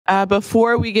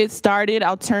Before we get started,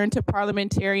 I'll turn to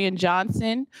Parliamentarian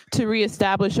Johnson to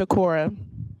reestablish a quorum.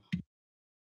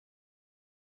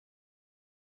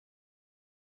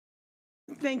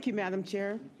 Thank you, Madam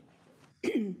Chair.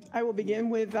 I will begin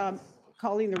with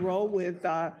calling the roll with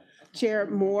Chair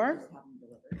Moore.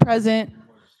 Present.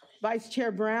 Vice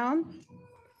Chair Brown.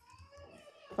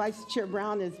 Vice Chair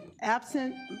Brown is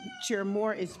absent. Chair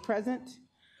Moore is present.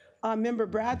 Member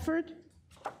Bradford.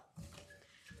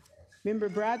 Member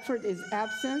Bradford is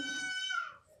absent.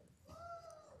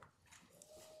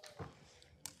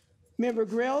 Member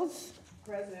Grills.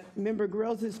 Present. Member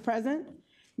Grills is present.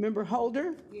 Member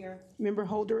Holder. Here. Member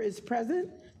Holder is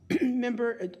present.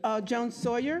 Member Jones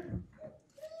Sawyer.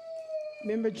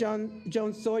 Member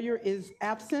Jones Sawyer is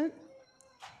absent.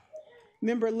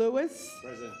 Member Lewis.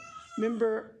 Present.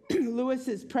 Member Lewis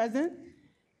is present.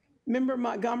 Member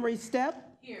Montgomery Stepp.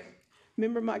 Here.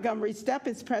 Member Montgomery Stepp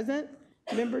is present.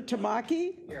 Member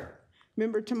Tamaki. Here.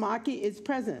 Member Tamaki is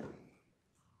present.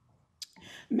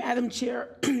 Madam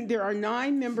Chair, there are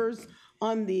 9 members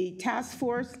on the task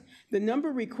force. The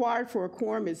number required for a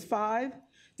quorum is 5.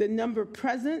 The number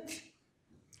present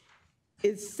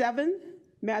is 7.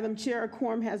 Madam Chair, a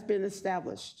quorum has been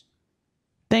established.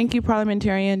 Thank you,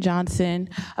 Parliamentarian Johnson.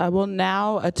 We'll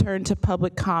now turn to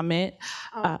public comment.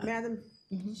 I'm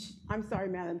sorry,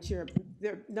 Madam Chair.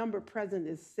 The number present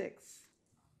is 6.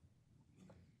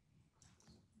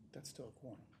 That's still a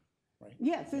quorum, right?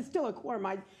 Yes, it's still a quorum.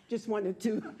 I just wanted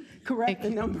to correct the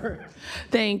number.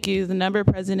 Thank you. The number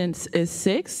present is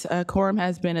 6. A quorum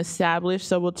has been established,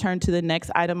 so we'll turn to the next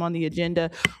item on the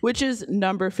agenda, which is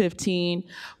number 15,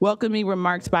 welcoming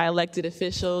remarks by elected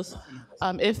officials.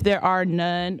 If there are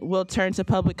none, we'll turn to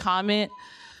public comment.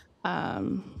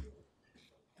 So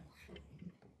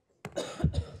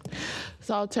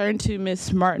I'll turn to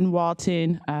Ms. Martin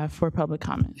Walton for public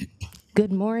comment.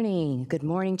 Good morning. Good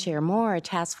morning, Chair Moore,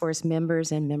 task force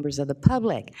members, and members of the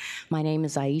public. My name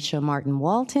is Aisha Martin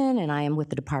Walton, and I am with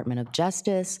the Department of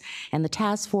Justice, and the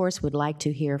task force would like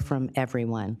to hear from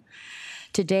everyone.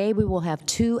 Today, we will have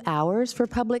 2 hours for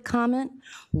public comment.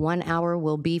 1 hour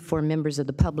will be for members of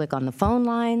the public on the phone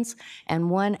lines, and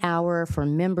 1 hour for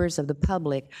members of the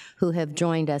public who have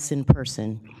joined us in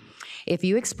person. If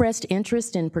you expressed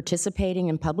interest in participating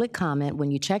in public comment when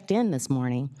you checked in this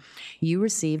morning, you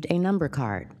received a number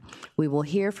card. We will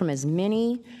hear from as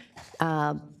many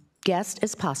guests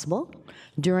as possible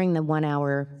during the 1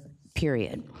 hour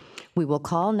period. We will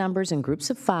call numbers in groups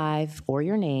of 5 or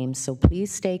your names, so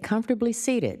please stay comfortably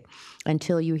seated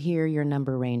until you hear your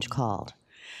number range called.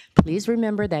 Please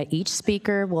remember that each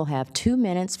speaker will have 2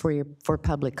 minutes for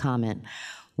public comment.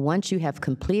 Once you have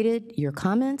completed your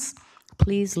comments,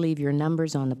 please leave your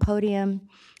numbers on the podium,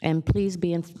 and please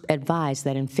be advised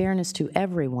that in fairness to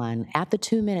everyone, at the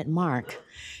 2-minute mark,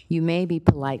 you may be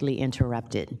politely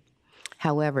interrupted.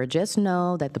 However, just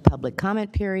know that the public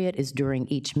comment period is during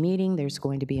each meeting. There's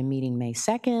going to be a meeting May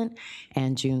 2nd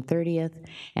and June 30th,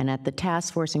 and that the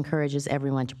task force encourages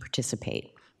everyone to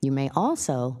participate. You may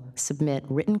also submit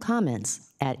written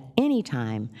comments at any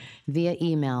time via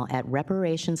email at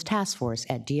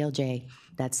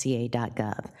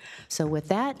reparationstaskforce@dlj.ca.gov. So with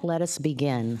that, let us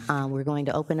begin. We're going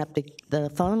to open up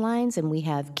the phone lines, and we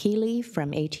have Keely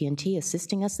from AT&T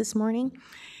assisting us this morning.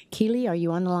 Keely, are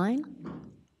you on the line?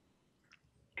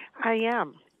 I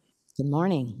am. Good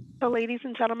morning. So ladies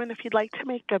and gentlemen, if you'd like to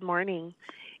make good morning,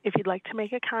 if you'd like to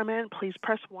make a comment, please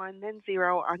press 1, then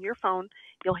 0 on your phone.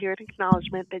 You'll hear an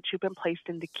acknowledgement that you've been placed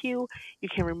in the queue. You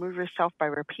can remove yourself by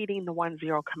repeating the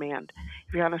 1-0 command.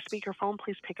 If you're on a speakerphone,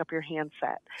 please pick up your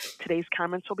handset. Today's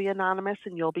comments will be anonymous,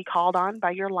 and you'll be called on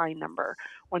by your line number.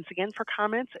 Once again, for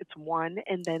comments, it's 1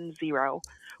 and then 0.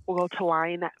 We'll go to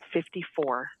line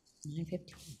 54.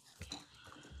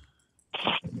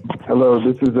 Hello,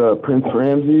 this is Prince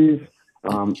Ramses.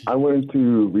 I wanted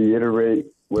to reiterate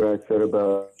what I said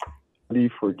about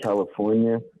for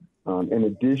California. In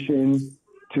addition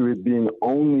to it being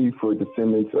only for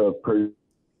descendants of persons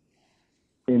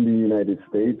in the United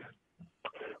States,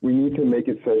 we need to make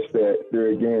it such that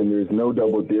there's no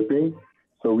double dipping.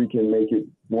 So we can make it,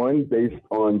 one, based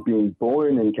on being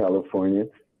born in California,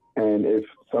 and if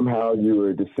somehow you are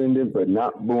a descendant but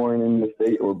not born in the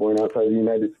state or born outside the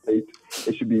United States,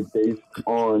 it should be based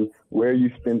on where you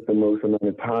spent the most amount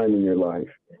of time in your life.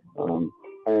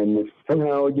 And if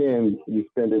somehow, again, you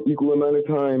spend an equal amount of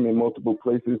time in multiple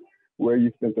places, where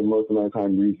you spent the most amount of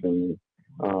time recently.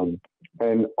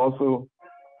 And also,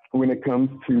 when it comes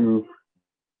to,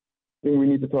 the thing we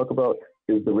need to talk about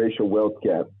is the racial wealth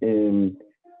gap. In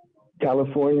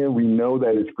California, we know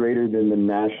that it's greater than the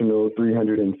national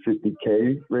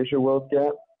 350K racial wealth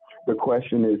gap. The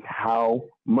question is how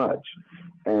much?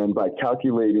 And by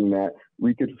calculating that,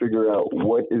 we could figure out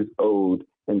what is owed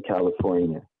in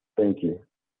California. Thank you.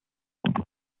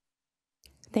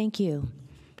 Thank you.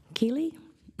 Keely,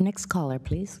 next caller,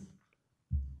 please.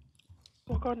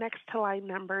 We'll go next to line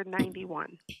number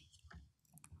 91.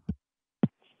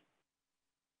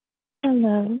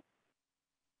 Hello.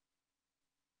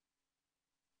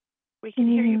 We can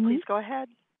hear you. Please go ahead.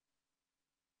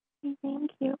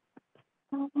 Thank you.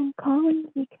 I'm calling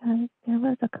because there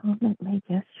was a comment made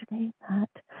yesterday that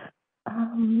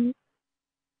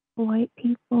white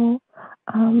people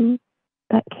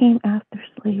that came after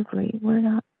slavery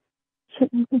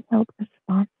shouldn't be held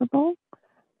responsible,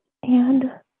 and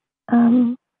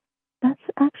that's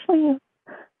actually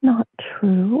not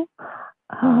true.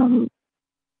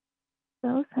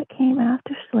 Those that came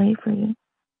after slavery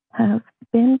have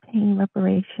been paying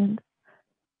reparations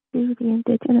to the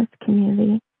indigenous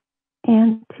community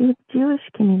and to the Jewish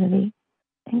community,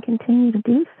 and continue to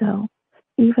do so,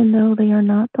 even though they are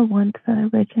not the ones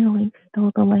that originally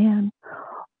stole the land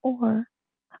or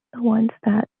the ones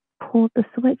that pulled the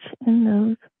switch in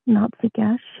those Nazi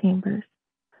gas chambers.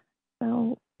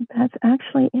 So that's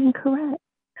actually incorrect.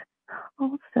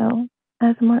 Also,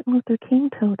 as Martin Luther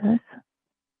King told us,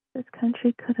 this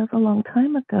country could have a long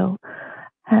time ago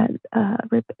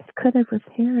could have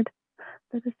repaired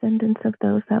the descendants of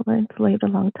those that were enslaved a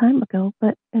long time ago,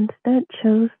 but instead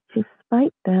chose to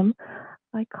spite them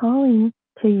by calling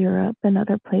to Europe and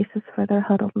other places for their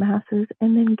huddled masses,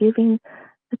 and then giving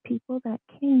the people that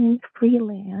came free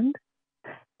land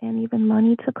and even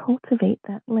money to cultivate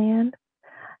that land,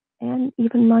 and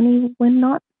even money when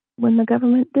the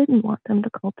government didn't want them to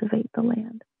cultivate the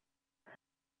land.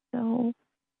 So,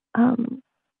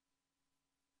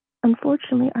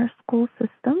 unfortunately, our school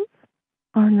systems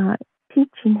are not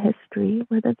teaching history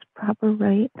with its proper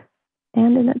right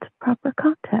and in its proper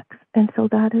context. And so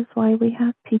that is why we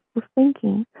have people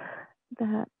thinking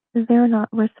that they're not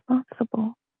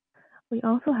responsible. We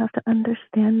also have to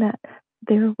understand that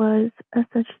there was a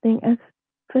such thing as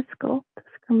fiscal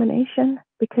discrimination,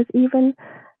 because even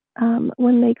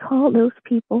when they called those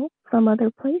people from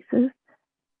other places,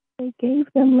 they gave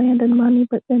them land and money,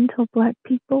 but then to Black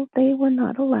people, they were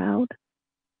not allowed.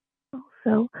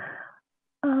 Also,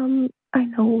 I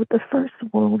know with the First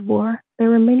World War, there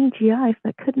were many GIs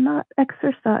that could not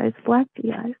exercise, Black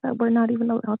GIs that were not even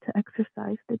allowed to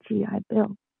exercise the GI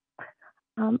Bill.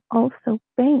 Also,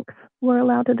 banks were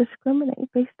allowed to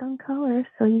discriminate based on color.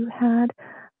 So you had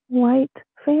white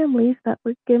families that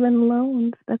were given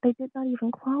loans that they did not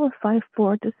even qualify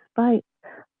for, despite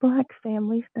Black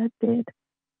families that did.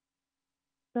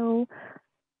 So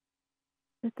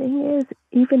the thing is,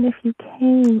 even if you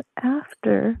came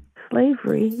after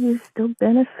slavery, you still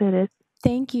benefited.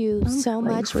 Thank you so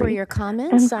much for slavery your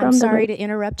comments. and I'm from the sorry ra- to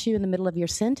interrupt you in the middle of your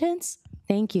sentence.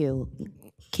 Thank you.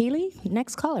 Keely,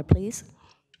 next caller, please.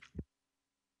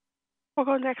 We'll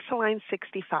go next to line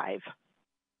 65.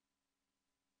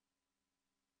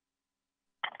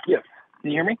 Yes.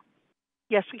 Can you hear me?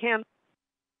 Yes, we can.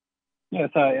 Yes.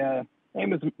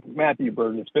 Name is Matthew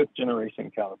Burgess, fifth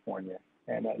generation California.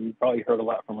 And you probably heard a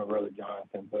lot from my brother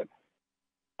Jonathan. But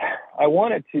I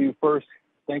wanted to first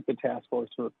thank the task force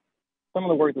for some of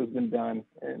the work that's been done.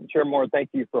 And Chair Moore, thank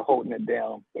you for holding it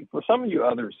down. But for some of you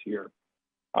others here,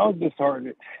 I was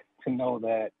disheartened to know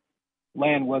that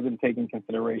land wasn't taken into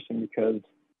consideration because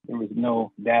there was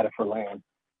no data for land.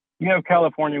 You know,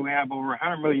 California, we have over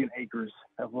 100 million acres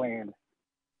of land.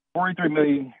 43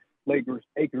 million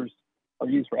acres are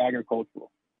used for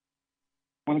agricultural.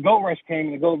 When the gold rush came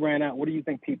and the gold ran out, what do you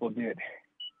think people did?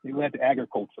 They led to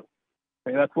agriculture.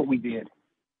 Okay, that's what we did.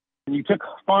 And you took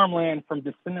farmland from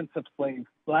descendants of slaves,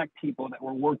 Black people that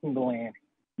were working the land.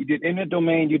 You did eminent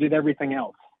domain, you did everything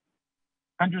else.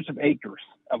 Hundreds of acres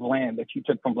of land that you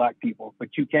took from Black people, but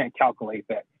you can't calculate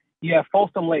that. You have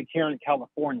Folsom Lake here in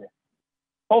California.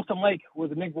 Folsom Lake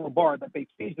was a Negro bar that they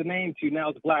changed the name to, now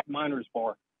it's Black Miners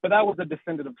Bar, but that was a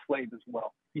descendant of slaves as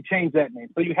well. You changed that name,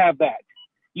 so you have that.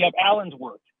 You have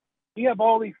Allensworth. You have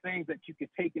all these things that you could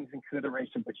take into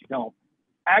consideration, but you don't.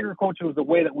 Agriculture was the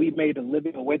way that we made a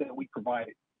living, the way that we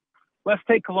provided. Let's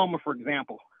take Coloma, for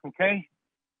example, okay?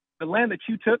 The land that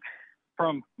you took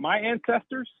from my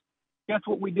ancestors, guess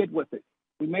what we did with it?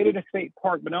 We made it a state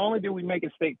park, but not only did we make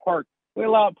it a state park, we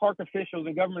allowed park officials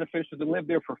and government officials to live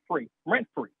there for free,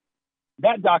 rent-free.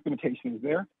 That documentation is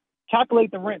there.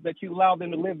 Calculate the rent that you allowed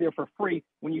them to live there for free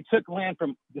when you took land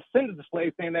from descendants of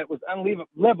slaves saying that it was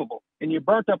unlivable and you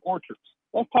burnt up orchards.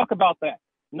 Let's talk about that.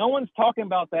 No one's talking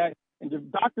about that.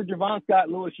 And Dr. Javon Scott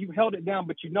Lewis, you held it down,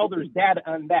 but you know there's data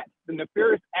on that. The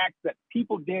nefarious acts that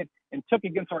people did and took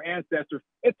against our ancestors,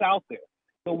 it's out there.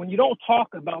 So when you don't talk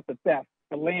about the theft,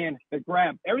 the land, the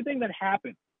grab, everything that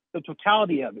happened, the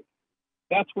totality of it,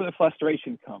 that's where the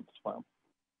frustration comes from.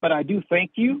 But I do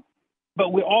thank you.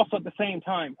 But we're also at the same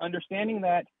time understanding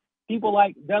that people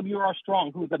like W.R.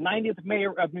 Strong, who's the 90th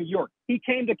mayor of New York, he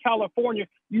came to California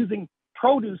using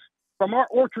produce from our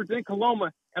orchards in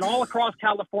Coloma and all across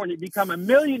California to become a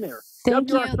millionaire. Thank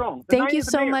W.R. you. Strong, the Thank you 90th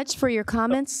so mayor. much for your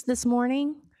comments this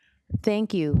morning.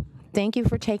 Thank you. Thank you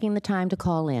for taking the time to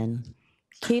call in.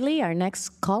 Keely, our next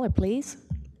caller, please.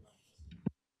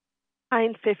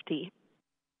 Line 50.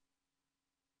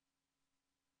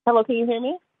 Hello, can you hear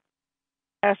me?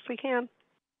 Yes, we can.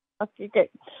 Okay, good.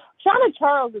 Shauna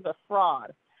Charles is a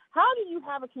fraud. How do you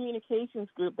have a communications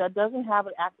group that doesn't have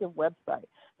an active website,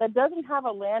 that doesn't have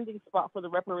a landing spot for the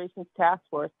Reparations Task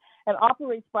Force, and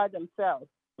operates by themselves?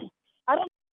 I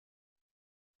don't.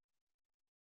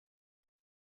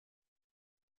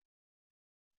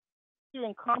 Your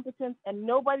incompetence, and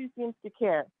nobody seems to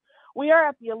care. We are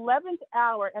at the 11th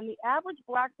hour, and the average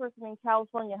Black person in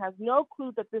California has no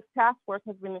clue that this task force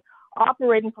has been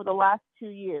operating for the last 2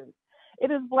 years.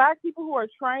 It is Black people who are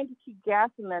trying to keep gas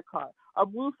in their car, a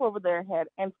roof over their head,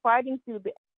 and fighting through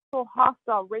the actual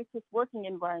hostile, racist working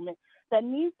environment that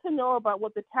needs to know about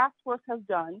what the task force has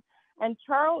done. And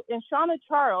Shauna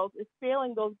Charles is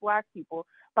failing those Black people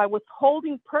by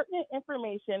withholding pertinent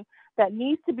information that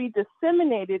needs to be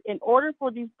disseminated in order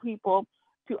for these people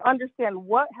to understand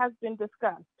what has been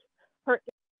discussed. Her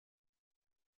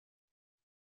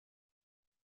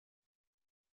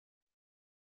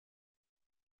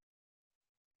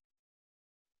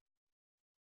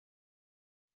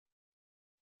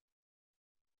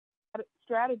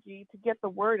strategy to get the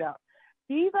word out.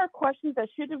 These are questions that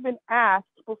should have been asked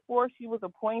before she was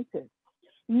appointed.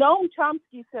 Noam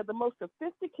Chomsky said the most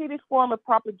sophisticated form of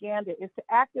propaganda is to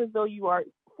act as though you are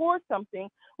for something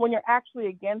when you're actually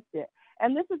against it.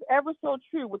 And this is ever so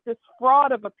true with this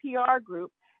fraud of a PR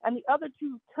group and the other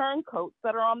two turncoats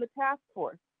that are on the task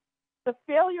force. The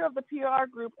failure of the PR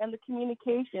group and the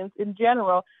communications in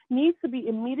general needs to be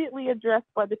immediately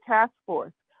addressed by the task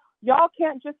force. Y'all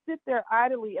can't just sit there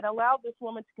idly and allow this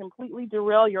woman to completely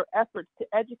derail your efforts to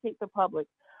educate the public,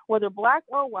 whether Black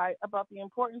or white, about the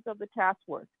importance of the task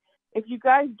force. If you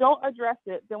guys don't address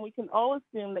it, then we can all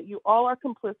assume that you all are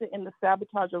complicit in the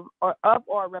sabotage of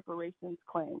our reparations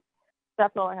claims.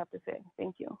 That's all I have to say.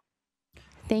 Thank you.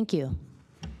 Thank you.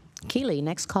 Keely,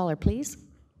 next caller, please.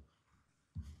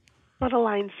 Go to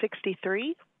line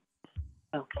 63.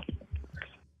 Okay.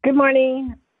 Good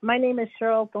morning. My name is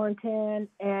Cheryl Thornton,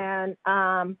 and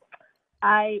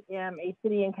I am a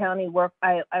city and county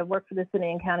I work for the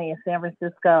city and county of San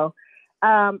Francisco.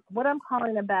 What I'm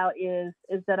calling about is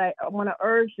that I want to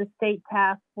urge the state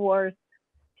task force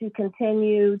to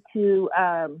continue to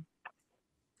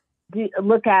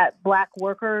look at Black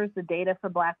workers, the data for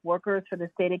Black workers for the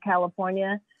state of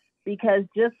California, because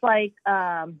just like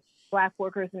Black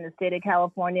workers in the state of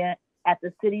California, at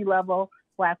the city level,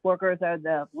 Black workers are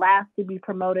the last to be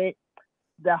promoted,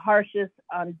 the harshest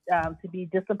to be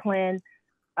disciplined,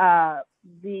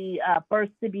 the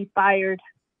first to be fired.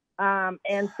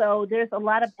 And so there's a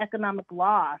lot of economic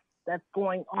loss that's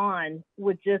going on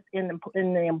with just in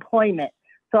the employment.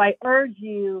 So I urge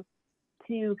you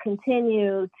to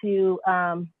continue to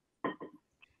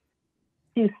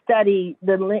study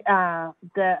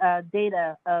the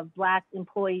data of Black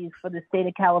employees for the state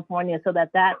of California, so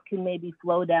that can maybe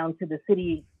flow down to the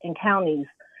city and counties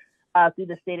through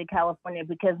the state of California,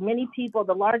 because many people,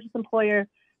 the largest employer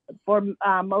for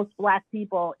most Black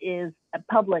people is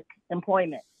public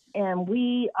employment. And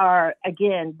we are,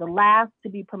 again, the last to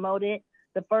be promoted,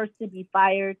 the first to be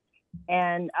fired,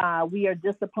 and we are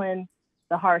disciplined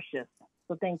the harshest.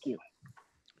 So thank you.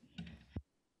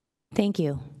 Thank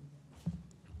you.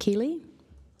 Keely?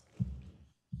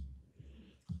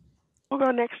 We'll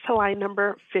go next to line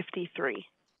number 53.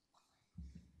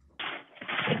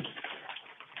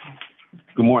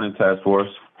 Good morning, Task Force.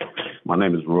 My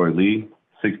name is Roy Lee,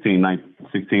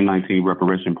 1619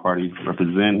 Reparation Party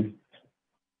representing.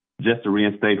 Just to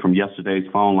reinstate from yesterday's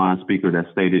phone line speaker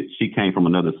that stated she came from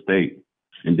another state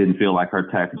and didn't feel like her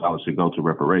tax dollars should go to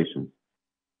reparations.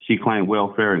 She claimed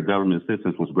welfare and government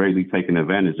assistance was greatly taken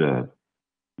advantage of.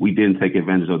 We didn't take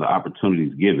advantage of the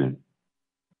opportunities given.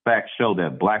 Facts show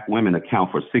that Black women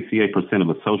account for 68% of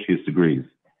associate's degrees,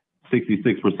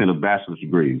 66% of bachelor's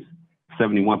degrees,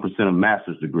 71% of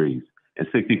master's degrees, and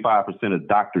 65% of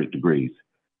doctorate degrees,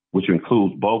 which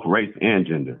includes both race and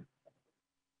gender.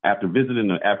 After visiting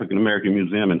the African American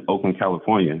Museum in Oakland,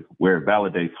 California, where it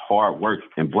validates hard work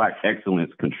and Black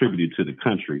excellence contributed to the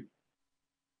country,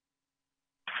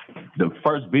 The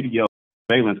first video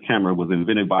surveillance camera was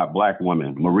invented by a Black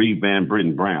woman, Marie Van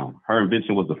Britten Brown. Her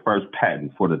invention was the first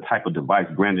patent for the type of device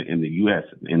granted in the U.S.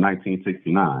 in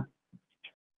 1969.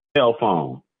 Cell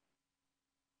phone,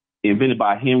 invented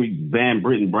by Henry Van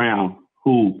Britten Brown,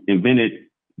 who invented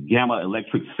gamma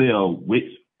electric cell, which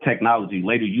technology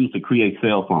later used to create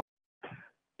cell phones.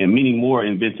 And many more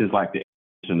inventions like the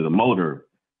motor,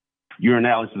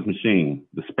 urinalysis machine,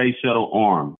 the space shuttle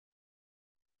arm.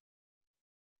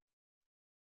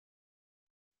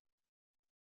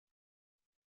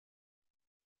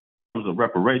 Of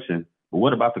reparation, but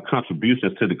what about the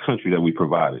contributions to the country that we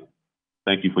provided?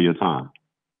 Thank you for your time.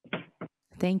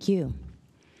 Thank you.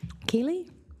 Keely?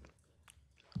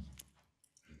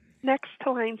 Next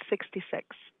to line 66.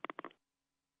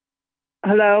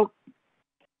 Hello.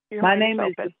 Your My line name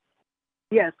is open.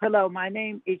 Yes, hello. My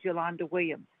name is Yolanda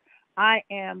Williams. I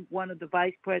am one of the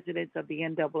vice presidents of the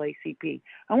NAACP.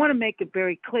 I want to make it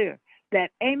very clear that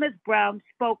Amos Brown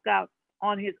spoke out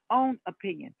on his own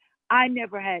opinion. I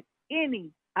never had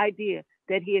any idea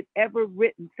that he had ever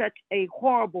written such a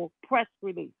horrible press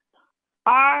release.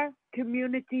 Our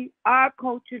community, our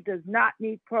culture does not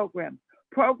need programs.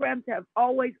 Programs have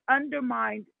always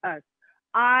undermined us.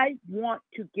 I want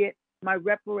to get my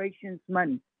reparations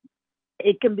money.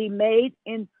 It can be made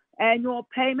in annual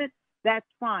payments. That's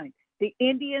fine. The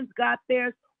Indians got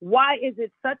theirs. Why is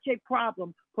it such a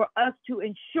problem for us to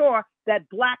ensure that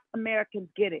Black Americans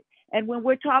get it? And when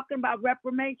we're talking about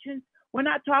reparations, we're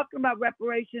not talking about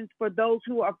reparations for those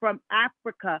who are from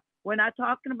Africa. We're not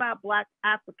talking about Black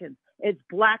Africans. It's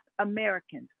Black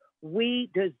Americans. We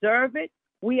deserve it.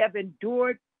 We have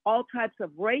endured all types of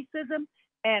racism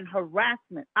and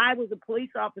harassment. I was a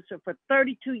police officer for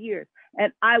 32 years,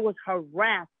 and I was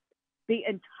harassed the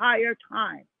entire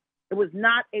time. It was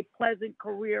not a pleasant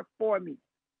career for me.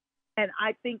 And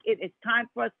I think it is time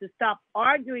for us to stop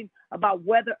arguing about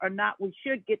whether or not we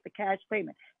should get the cash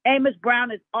payment. Amos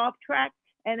Brown is off track.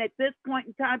 And at this point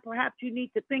in time, perhaps you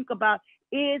need to think about,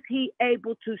 is he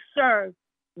able to serve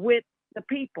with the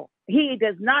people? He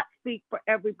does not speak for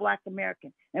every Black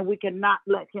American, and we cannot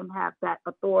let him have that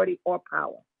authority or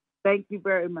power. Thank you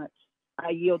very much.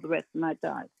 I yield the rest of my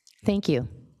time. Thank you.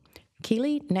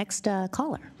 Keely, next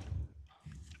caller.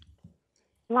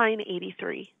 Line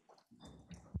 83.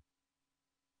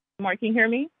 Mark, can you hear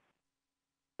me?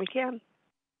 We can.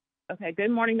 Okay,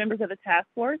 good morning, members of the task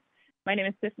force. My name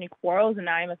is Tiffany Quarles, and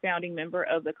I am a founding member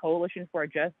of the Coalition for a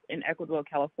Just and Equitable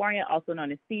California, also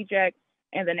known as CJAC,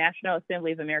 and the National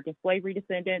Assembly of American Slavery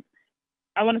Descendants.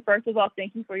 I want to first of all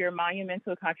thank you for your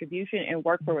monumental contribution and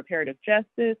work for reparative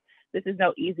justice. This is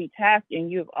no easy task, and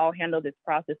you have all handled this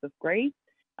process with grace.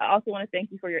 I also want to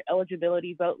thank you for your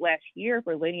eligibility vote last year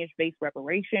for lineage-based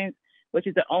reparations, which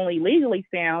is the only legally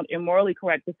sound and morally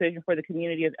correct decision for the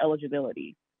community of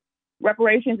eligibility.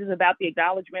 Reparations is about the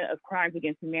acknowledgement of crimes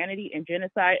against humanity and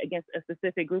genocide against a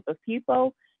specific group of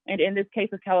people. And in this case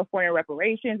of California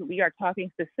reparations, we are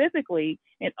talking specifically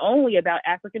and only about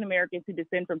African Americans who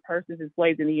descend from persons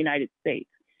enslaved in the United States.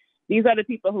 These are the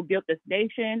people who built this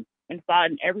nation and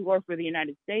fought in every war for the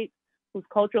United States, whose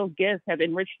cultural gifts have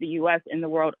enriched the U.S. and the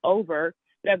world over,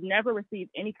 but have never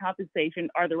received any compensation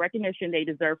or the recognition they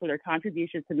deserve for their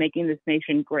contributions to making this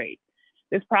nation great.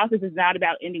 This process is not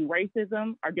about ending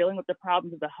racism or dealing with the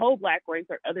problems of the whole Black race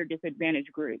or other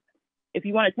disadvantaged groups. If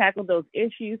you want to tackle those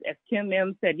issues, as Kim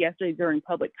Mims said yesterday during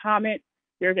public comment,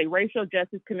 there's a racial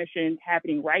justice commission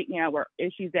happening right now where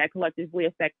issues that collectively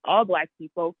affect all Black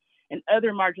people and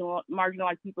other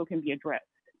marginalized people can be addressed.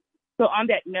 So on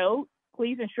that note,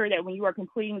 please ensure that when you are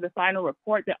completing the final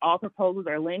report that all proposals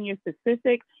are lineage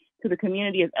specific to the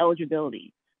community of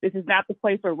eligibility. This is not the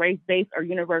place for race-based or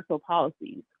universal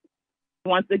policies.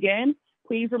 Once again,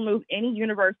 please remove any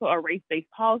universal or race-based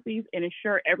policies and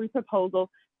ensure every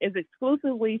proposal is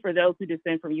exclusively for those who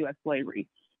descend from U.S. slavery.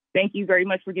 Thank you very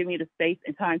much for giving me the space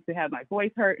and time to have my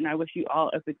voice heard, and I wish you all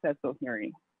a successful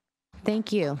hearing.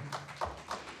 Thank you.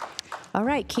 All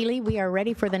right, Keely, we are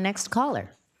ready for the next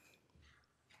caller.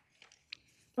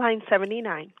 Line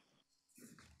 79.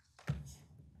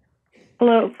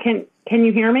 Hello, can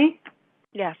you hear me?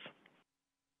 Yes.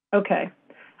 Okay.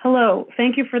 Hello,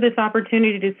 thank you for this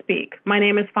opportunity to speak. My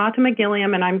name is Fatima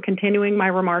Gilliam, and I'm continuing my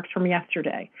remarks from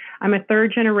yesterday. I'm a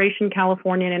third-generation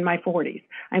Californian in my 40s.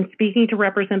 I'm speaking to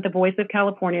represent the voice of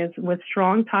Californians with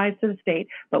strong ties to the state,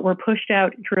 but were pushed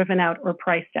out, driven out, or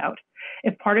priced out.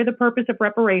 If part of the purpose of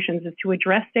reparations is to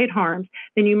address state harms,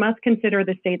 then you must consider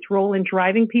the state's role in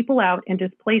driving people out and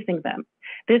displacing them.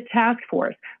 This task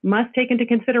force must take into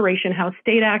consideration how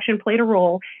state action played a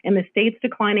role in the state's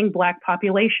declining Black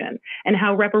population and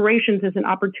how reparations is an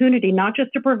opportunity not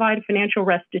just to provide financial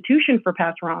restitution for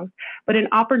past wrongs, but an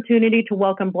opportunity to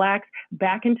welcome Blacks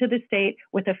back into the state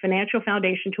with a financial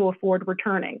foundation to afford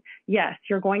returning. Yes,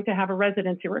 you're going to have a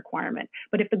residency requirement,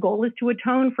 but if the goal is to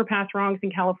atone for past wrongs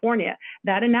in California,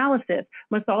 that analysis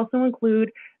must also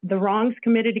include the wrongs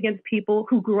committed against people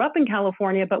who grew up in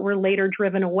California but were later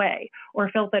driven away, or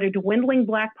felt that a dwindling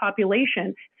Black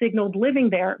population signaled living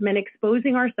there meant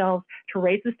exposing ourselves to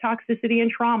racist toxicity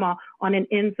and trauma on an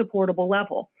insupportable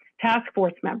level. Task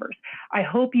force members, I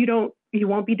hope you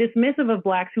won't be dismissive of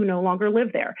Blacks who no longer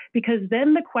live there, because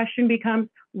then the question becomes,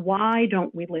 why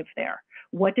don't we live there?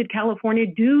 What did California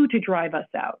do to drive us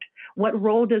out? What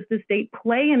role does the state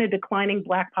play in a declining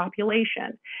Black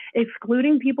population?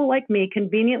 Excluding people like me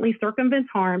conveniently circumvents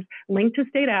harms linked to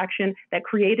state action that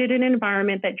created an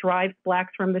environment that drives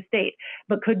Blacks from the state,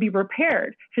 but could be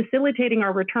repaired, facilitating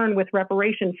our return with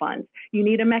reparation funds. You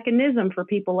need a mechanism for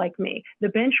people like me. The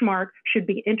benchmark should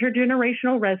be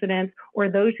intergenerational residents or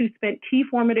those who spent key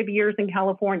formative years in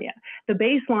California. The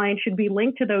baseline should be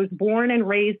linked to those born and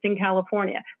raised in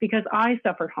California, because I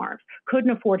suffered harms, couldn't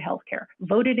afford health care,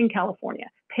 voted in California,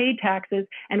 paid taxes,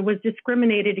 and was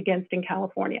discriminated against in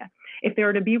California. If there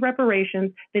are to be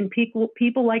reparations, then people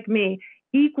like me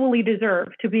equally deserve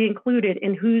to be included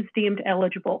in who's deemed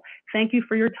eligible. Thank you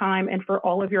for your time and for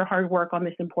all of your hard work on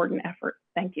this important effort.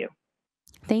 Thank you.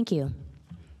 Thank you.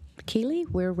 Keely,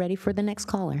 we're ready for the next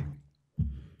caller.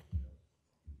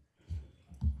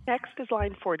 Next is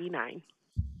line 49.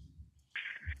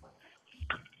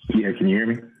 Yeah, can you hear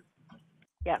me?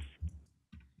 Yes.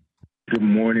 Good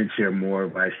morning, Chair Moore,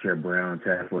 Vice Chair Brown,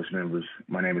 task force members.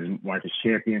 My name is Marcus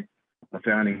Champion. I'm a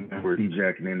founding member of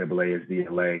TJAC and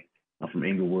NAASDLA. I'm from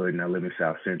Inglewood and I live in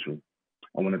South Central.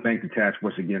 I want to thank the task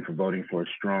force again for voting for a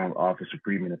strong Office of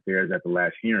Freedmen Affairs at the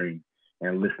last hearing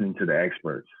and listening to the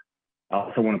experts. I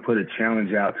also want to put a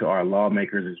challenge out to our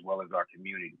lawmakers as well as our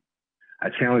community. I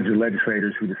challenge the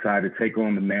legislators who decide to take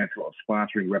on the mantle of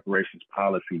sponsoring reparations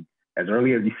policy as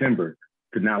early as December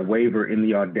to not waver in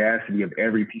the audacity of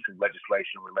every piece of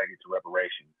legislation related to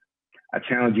reparations. I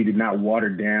challenge you to not water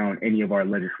down any of our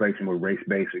legislation with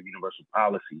race-based or universal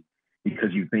policy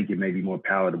because you think it may be more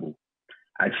palatable.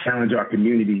 I challenge our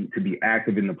community to be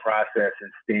active in the process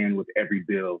and stand with every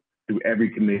bill, through every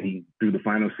committee, through the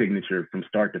final signature from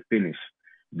start to finish.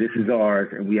 This is ours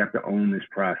and we have to own this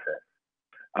process.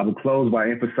 I will close by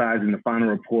emphasizing the final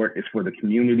report is for the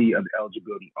community of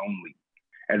eligibility only.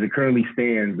 As it currently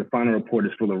stands, the final report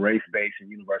is full of race-based and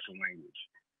universal language.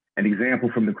 An example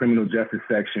from the criminal justice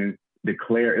section,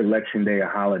 declare election day a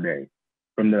holiday.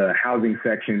 From the housing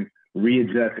section,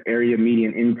 readjust area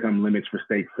median income limits for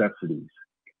state subsidies.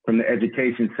 From the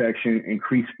education section,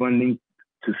 increase funding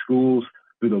to schools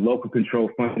through the local control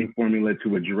funding formula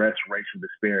to address racial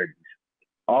disparities.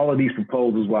 All of these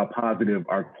proposals, while positive,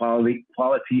 are quality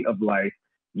of life,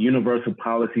 universal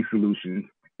policy solutions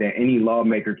that any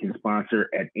lawmaker can sponsor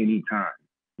at any time.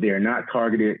 They are not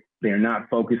targeted. They are not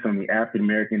focused on the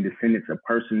African-American descendants of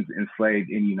persons enslaved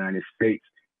in the United States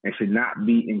and should not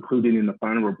be included in the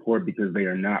final report because they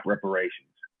are not reparations.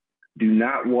 Do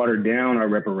not water down our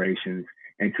reparations,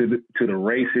 and to the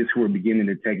racists who are beginning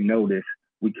to take notice,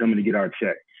 we coming to get our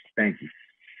checks. Thank you.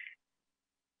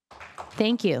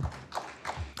 Thank you.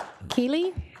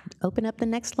 Keely, open up the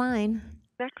next line.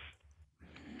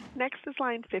 Next is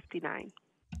line 59.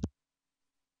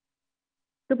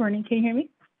 Good morning. Can you hear me?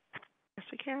 Yes,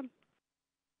 we can.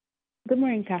 Good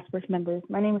morning, task force members.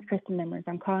 My name is Kristen Mimmers.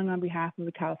 I'm calling on behalf of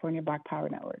the California Black Power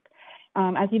Network.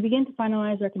 As we begin to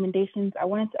finalize recommendations, I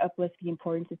wanted to uplift the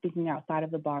importance of thinking outside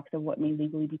of the box of what may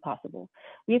legally be possible.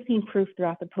 We have seen proof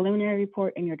throughout the preliminary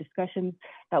report and your discussions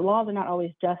that laws are not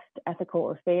always just, ethical,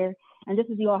 or fair. And just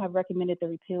as you all have recommended the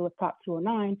repeal of Prop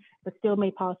 209, but still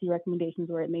made policy recommendations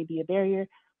where it may be a barrier,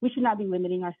 we should not be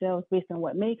limiting ourselves based on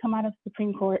what may come out of the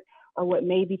Supreme Court or what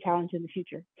may be challenged in the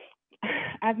future.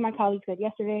 As my colleague said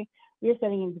yesterday, we are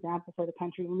setting an example for the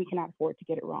country and we cannot afford to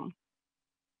get it wrong.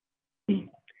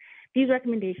 These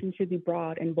recommendations should be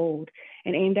broad and bold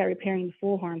and aimed at repairing the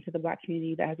full harm to the Black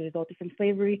community that has resulted from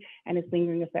slavery and its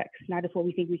lingering effects, not just what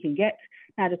we think we can get,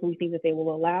 not just what we think that they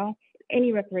will allow.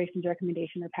 Any reparations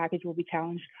recommendation or package will be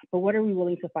challenged, but what are we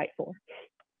willing to fight for?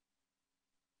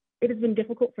 It has been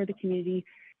difficult for the community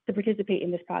to participate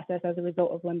in this process as a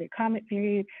result of limited comment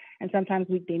period and sometimes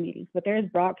weekday meetings, but there is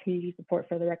broad community support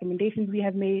for the recommendations we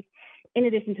have made. In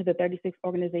addition to the 36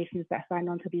 organizations that signed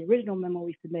on to the original memo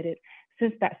we submitted,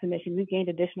 since that submission, we've gained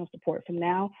additional support from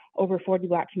now over 40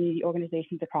 Black community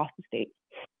organizations across the state.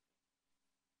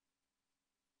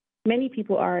 Many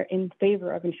people are in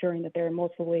favor of ensuring that there are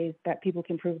multiple ways that people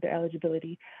can prove their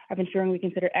eligibility, of ensuring we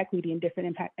consider equity and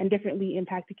differently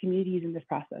impacted communities in this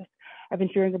process, of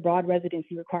ensuring a broad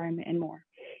residency requirement, and more.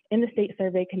 In the state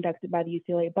survey conducted by the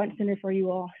UCLA Bunch Center for you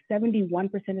all,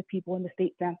 71% of people in the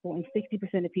state sample and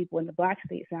 60% of people in the Black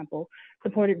state sample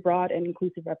supported broad and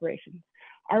inclusive reparations.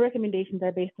 Our recommendations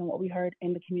are based on what we heard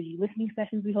in the community listening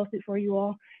sessions we hosted for you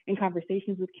all, in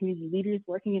conversations with community leaders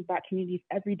working in Black communities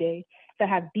every day that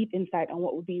have deep insight on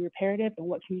what would be reparative and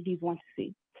what communities want to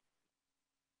see.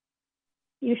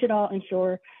 You should all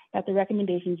ensure that the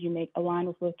recommendations you make align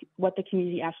with what the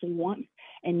community actually wants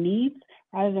and needs,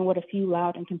 rather than what a few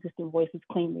loud and consistent voices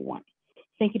claim they want.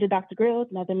 Thank you to Dr. Grills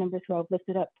and other members who have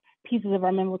lifted up pieces of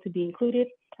our memo to be included,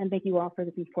 and thank you all for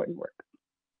this important work.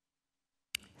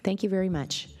 Thank you very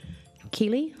much.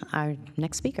 Keely, our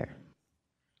next speaker.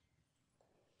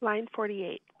 Line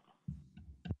 48.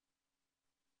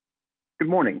 Good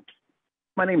morning.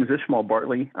 My name is Ishmael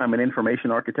Bartley. I'm an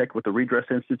information architect with the Redress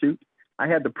Institute. I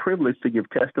had the privilege to give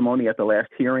testimony at the last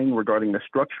hearing regarding the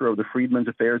structure of the Freedmen's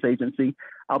Affairs Agency.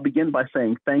 I'll begin by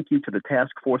saying thank you to the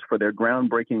task force for their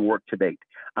groundbreaking work to date.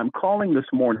 I'm calling this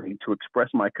morning to express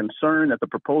my concern at the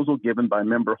proposal given by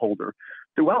Member Holder.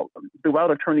 Throughout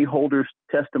Attorney Holder's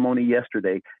testimony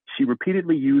yesterday, she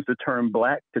repeatedly used the term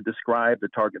Black to describe the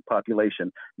target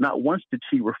population. Not once did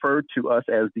she refer to us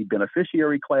as the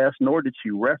beneficiary class, nor did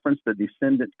she reference the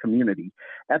descendant community.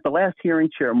 At the last hearing,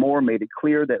 Chair Moore made it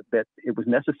clear that it was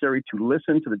necessary to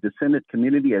listen to the descendant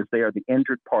community as they are the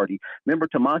injured party. Member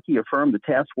Tamaki affirmed the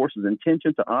task force's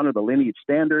intention to honor the lineage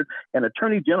standard, and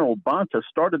Attorney General Bonta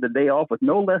started the day off with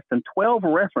no less than 12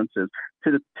 references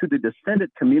to the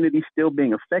descendant community still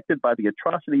being affected by the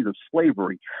atrocities of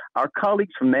slavery. Our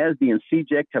colleagues from NASD and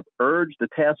CJEC have urged the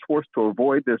task force to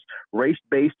avoid this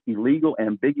race-based, illegal,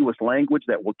 ambiguous language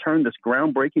that will turn this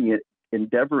groundbreaking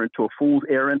endeavor into a fool's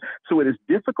errand. So it is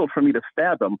difficult for me to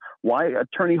fathom why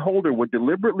Attorney Holder would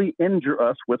deliberately injure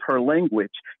us with her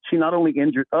language. She not only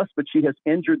injured us, but she has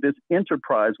injured this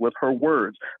enterprise with her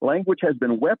words. Language has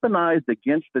been weaponized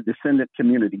against the descendant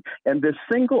community, and this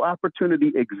single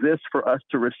opportunity exists for us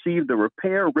to receive the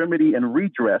repair, remedy, and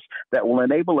redress that will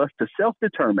enable us to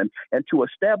self-determine and to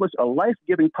establish a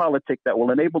life-giving politic that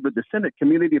will enable the descendant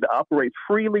community to operate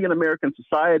freely in American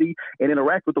society and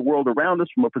interact with the world around us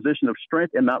from a position of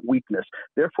strength and not weakness.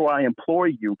 Therefore, I implore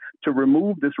you to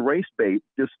remove this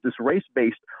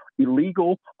race-based,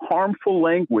 illegal, harmful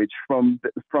language from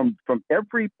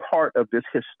every part of this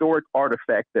historic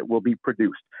artifact that will be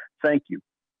produced. Thank you.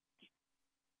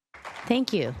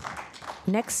 Thank you.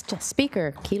 Next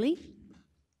speaker, Keely.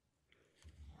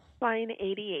 Line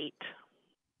 88.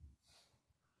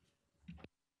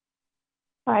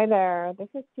 Hi there, this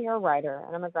is Tia Ryder,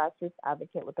 and I'm a grassroots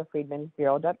advocate with the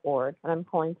freedmen'sbureau.org, and I'm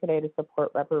calling today to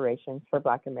support reparations for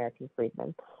Black American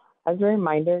freedmen. As a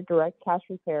reminder, direct cash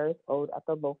repair is owed at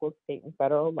the local, state, and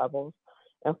federal levels,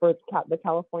 and for the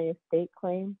California state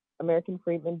claim, American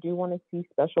freedmen do want to see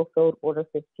Special Field Order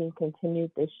 15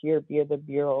 continued this year via the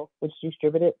Bureau, which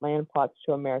distributed land plots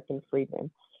to American freedmen.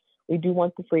 We do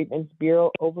want the Freedmen's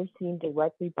Bureau overseen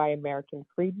directly by American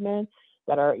freedmen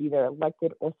that are either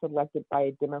elected or selected by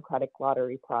a democratic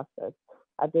lottery process.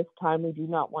 At this time, we do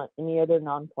not want any other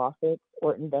nonprofits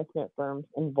or investment firms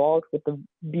involved with the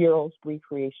Bureau's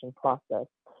recreation process.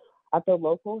 At the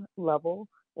local level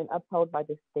and upheld by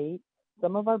the state,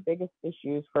 some of our biggest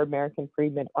issues for American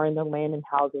freedmen are in the land and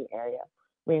housing area.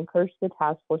 We encourage the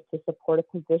task force to support a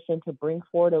position to bring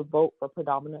forward a vote for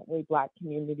predominantly Black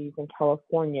communities in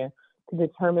California to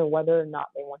determine whether or not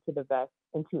they want to divest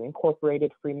into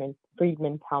incorporated freedmen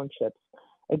townships.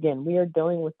 Again, we are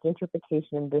dealing with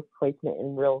gentrification and displacement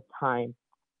in real time.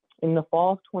 In the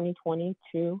fall of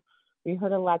 2022, we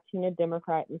heard a Latina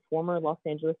Democrat and former Los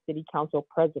Angeles City Council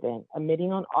president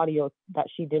admitting on audio that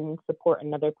she didn't support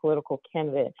another political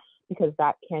candidate because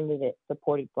that candidate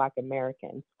supported Black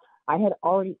Americans. I had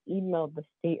already emailed the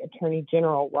state attorney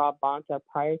general, Rob Bonta,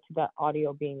 prior to that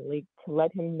audio being leaked to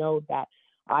let him know that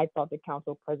I thought the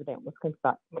council president was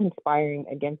conspiring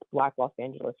against Black Los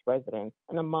Angeles residents.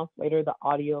 And a month later, the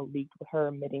audio leaked with her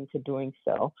admitting to doing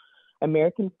so.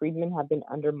 American freedmen have been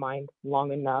undermined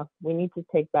long enough. We need to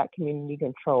take back community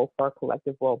control for our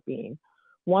collective well-being.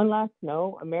 One last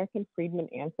note, American freedmen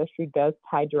ancestry does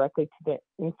tie directly to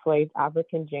the enslaved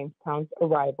African Jamestown's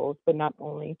arrivals, but not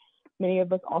only. Many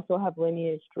of us also have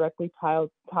lineage directly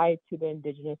tied to the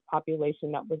indigenous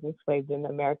population that was enslaved in the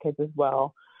Americas as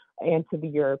well, and to the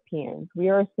Europeans. We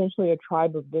are essentially a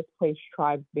tribe of displaced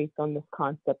tribes based on this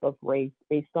concept of race,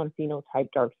 based on phenotype,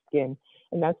 dark skin.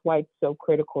 And that's why it's so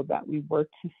critical that we work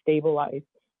to stabilize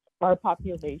our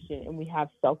population, and we have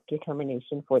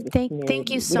self-determination for this community. Thank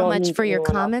you We so don't much need for your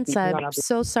anyone else comments. speaking on I'm our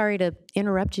so sorry to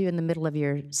interrupt you in the middle of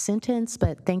your sentence,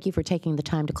 but thank you for taking the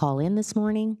time to call in this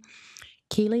morning.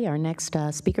 Keely, our next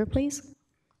speaker, please.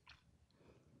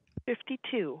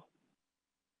 52.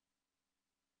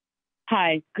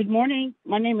 Hi, good morning.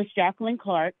 My name is Jacqueline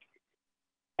Clark,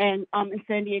 and I'm in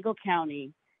San Diego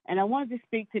County. And I wanted to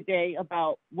speak today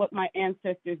about what my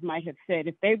ancestors might have said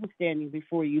if they were standing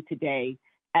before you today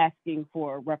asking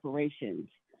for reparations,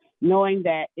 knowing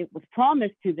that it was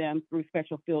promised to them through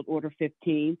Special Field Order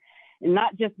 15, and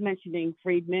not just mentioning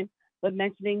freedmen, but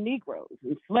mentioning Negroes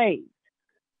and slaves.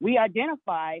 We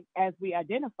identify as we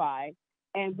identify,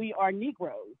 and we are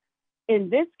Negroes. In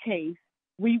this case,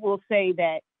 we will say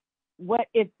that what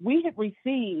if we had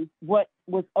received what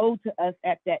was owed to us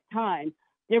at that time,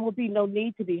 there will be no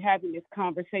need to be having this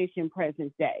conversation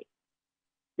present day.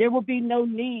 There will be no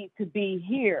need to be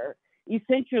here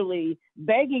essentially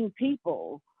begging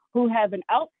people who have an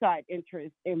outside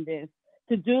interest in this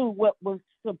to do what was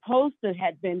supposed to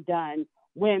have been done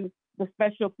when the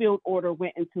Special Field Order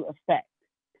went into effect.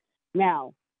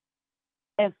 Now,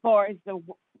 as far as the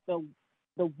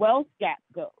wealth gap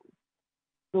goes,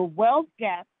 the wealth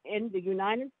gap in the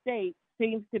United States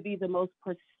seems to be the most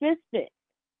persistent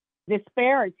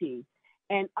disparity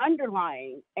and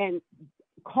underlying and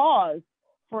cause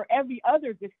for every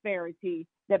other disparity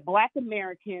that Black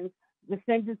Americans,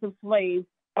 descendants of slaves,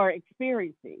 are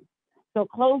experiencing. So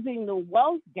closing the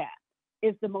wealth gap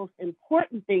is the most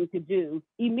important thing to do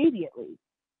immediately.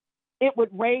 It would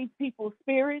raise people's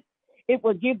spirits. It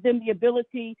would give them the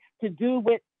ability to do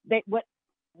what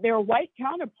their white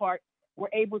counterparts were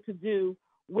able to do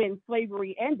when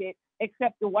slavery ended,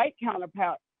 except the white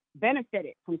counterpart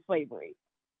benefited from slavery,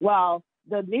 while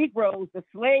the Negroes, the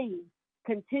slaves,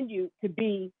 continue to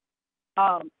be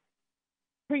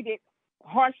treated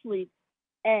harshly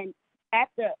and at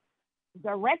the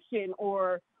direction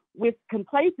or with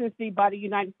complacency by the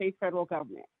United States federal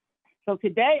government. So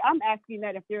today I'm asking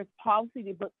that if there's policy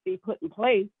to be put in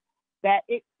place, that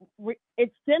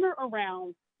it's centered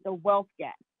around the wealth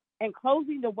gap and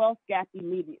closing the wealth gap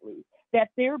immediately, that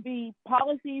there be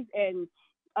policies and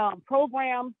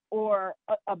programs or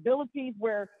abilities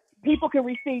where people can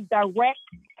receive direct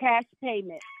cash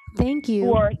payment. Thank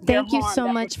you. Thank you so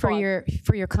much for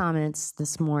caused. your comments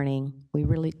this morning.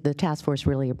 The task force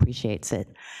really appreciates it.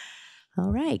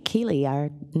 All right, Keely, our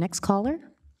next caller.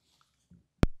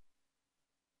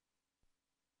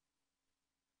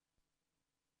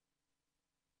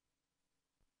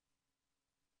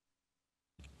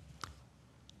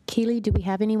 Keely, do we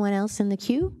have anyone else in the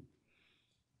queue?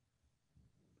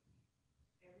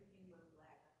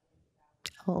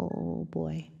 Oh,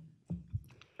 boy.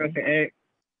 Okay.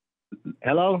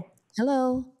 Hello?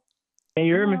 Hello? Can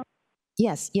you hear me?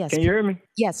 Yes. Can you hear me?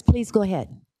 Yes, please go ahead.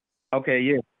 Okay,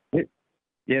 yeah.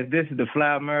 Yes, this is the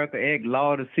Fly America Egg,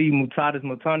 Law to See, Mutatis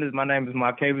Mutandis. My name is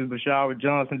Marcavius Bashara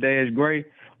Johnson Dash Gray.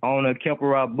 Owner of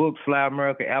Kelperot Books, Fly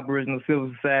America, Aboriginal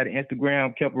Civil Society,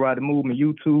 Instagram, Kelperot the Movement,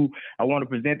 YouTube. I want to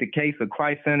present the case of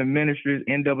Christ Center Ministries,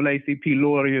 NAACP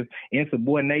lawyers,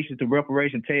 insubordination to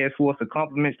Reparation Task Force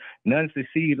accomplishments. None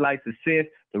succeed like success.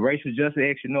 The Racial Justice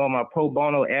Action or my pro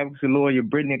bono advocacy lawyer,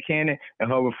 Brittany Cannon, and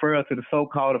her referral to the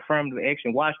so-called Affirmative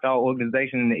Action Watchdog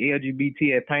organization in the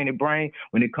LGBT at Painted Brain.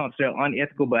 When it comes to their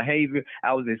unethical behavior,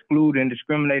 I was excluded and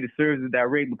discriminated services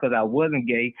direct because I wasn't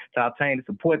gay to obtain the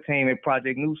support team at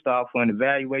Project New Star for an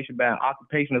evaluation by an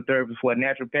occupational therapist for a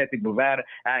naturopathic provider,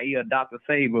 i.e. a Dr.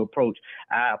 Saver approach.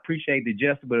 I appreciate the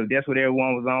justice, but if that's what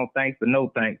everyone was on, thanks but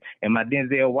no thanks. And my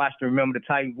Denzel Washington, remember the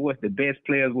Titan voice, the best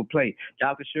players will play.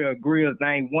 Dr. Cheryl Greer's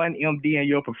name one MD in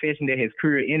your profession that has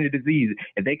cured any disease.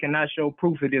 If they cannot show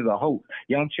proof, it is a hoax.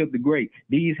 Young Chip the Great.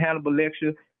 These Hannibal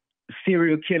lectures,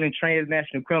 serial killing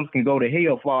transnational criminals can go to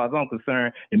hell, as far as I'm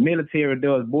concerned. The military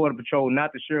does border patrol,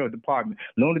 not the sheriff department.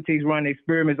 Lunatics run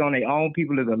experiments on their own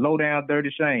people is a low-down,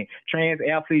 dirty shame. Trans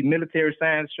athletes, military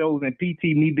science shows, and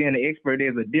PT, me being an expert,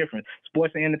 there's a difference.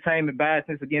 Sports and entertainment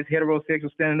biasness against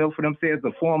heterosexuals standing up for themselves is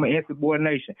a form of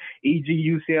insubordination.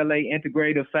 E.g., UCLA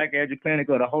Integrative Psychiatric Clinic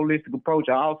or the holistic approach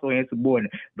are also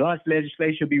insubordinate. Guns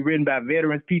legislation should be written by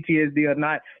veterans, PTSD or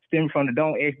not, stemming from the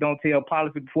Don't Ask, Don't Tell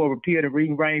policy before repeal the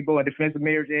Reading Rainbow and Defense of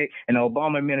Marriage Act and the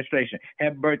Obama administration.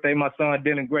 Happy birthday, my son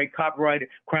Dylan Gray, copyrighted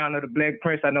Crown of the Black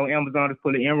Prince. I know Amazon is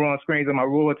putting Enron screens on my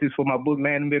royalties for my book,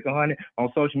 Man, Milk and Honey, on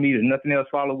social media. Nothing else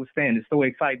follow withstanding. So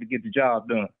excited to get the job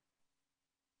done.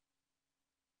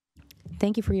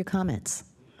 Thank you for your comments.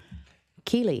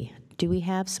 Keely, do we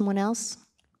have someone else?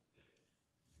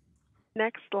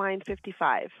 Next, line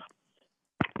 55.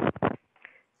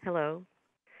 Hello.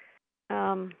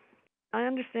 I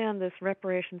understand this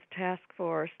reparations task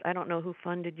force. I don't know who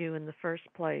funded you in the first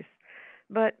place,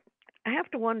 but I have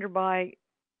to wonder why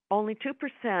only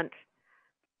 2%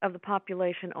 of the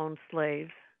population owned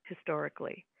slaves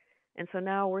historically. And so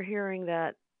now we're hearing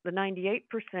that the 98%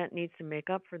 needs to make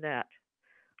up for that.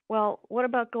 Well, what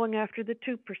about going after the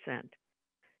 2%?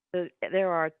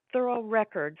 There are thorough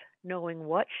records knowing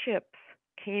what ships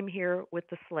came here with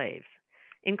the slaves,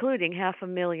 including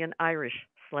 500,000 Irish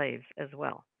slaves as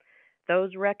well.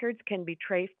 Those records can be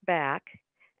traced back,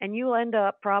 and you'll end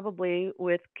up probably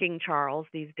with King Charles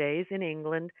these days in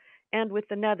England and with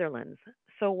the Netherlands.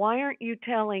 So why aren't you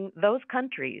telling those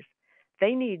countries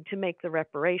they need to make the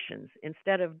reparations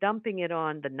instead of dumping it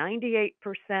on the 98%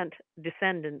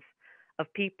 descendants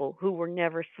of people who were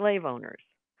never slave owners?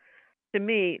 To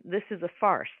me, this is a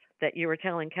farce that you are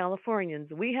telling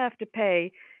Californians we have to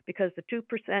pay because the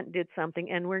 2% did something,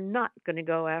 and we're not going to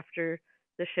go after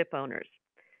the ship owners.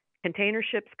 Container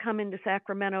ships come into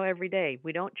Sacramento every day.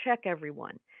 We don't check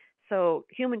everyone. So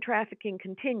human trafficking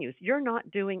continues. You're not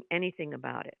doing anything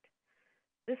about it.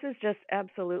 This is just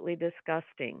absolutely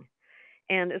disgusting.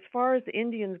 And as far as the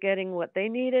Indians getting what they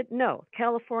needed, no.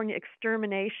 California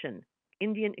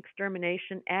Indian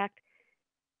Extermination Act,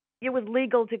 it was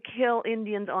legal to kill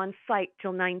Indians on sight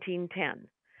till 1910.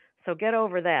 So get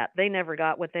over that. They never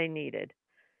got what they needed.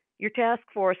 Your task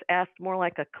force asked more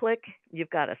like a clique. You've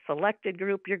got a selected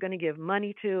group you're going to give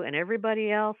money to, and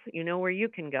everybody else, you know where you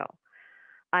can go.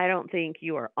 I don't think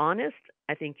you are honest.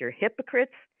 I think you're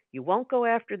hypocrites. You won't go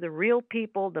after the real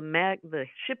people, the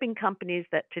shipping companies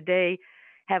that today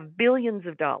have billions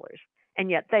of dollars,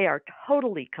 and yet they are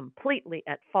totally, completely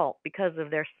at fault because of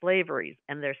their slaveries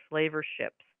and their slaver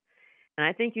ships. And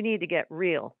I think you need to get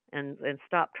real and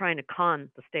stop trying to con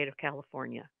the state of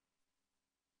California.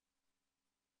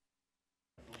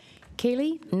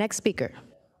 Kaylee, next speaker.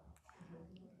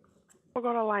 We'll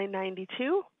go to line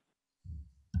 92.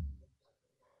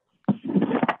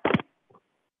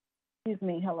 Excuse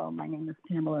me. Hello, my name is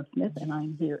Pamela Smith, and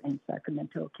I'm here in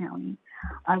Sacramento County.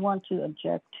 I want to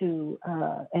object to,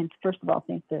 and first of all,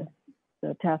 thank the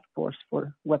task force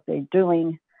for what they're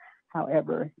doing.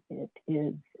 However, it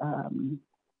is,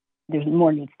 there's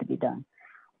more needs to be done.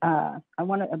 I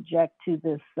want to object to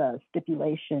this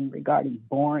stipulation regarding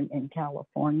born in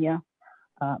California.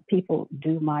 People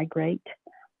do migrate.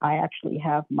 I actually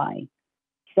have my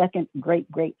second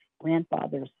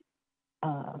great-great-grandfather's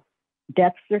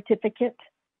death certificate,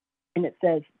 and it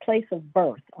says place of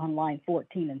birth on line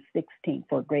 14 and 16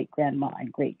 for great-grandma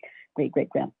and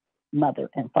great-great-great-grandmother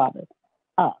and father.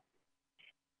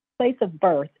 Place of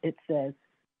birth, it says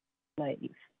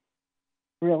slave.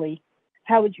 Really?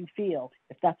 How would you feel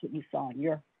if that's what you saw in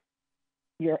your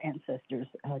ancestors'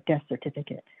 death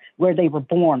certificate, where they were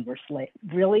born were slaves?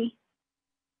 Really?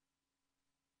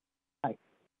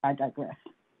 I digress.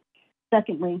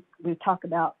 Secondly, we talk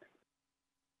about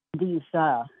these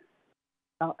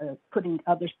putting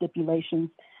other stipulations.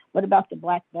 What about the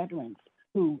Black veterans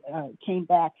who came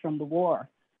back from the war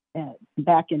and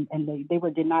they were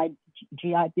denied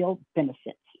GI Bill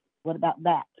benefits? What about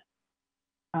that?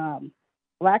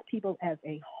 Black people as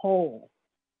a whole,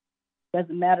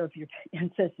 doesn't matter if your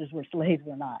ancestors were slaves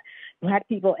or not, Black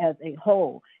people as a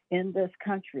whole in this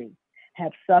country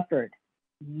have suffered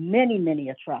many, many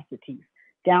atrocities,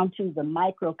 down to the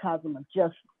microcosm of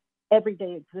just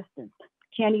everyday existence.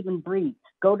 Can't even breathe.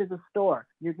 Go to the store.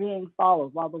 You're being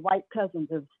followed while the white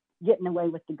cousins are getting away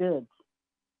with the goods.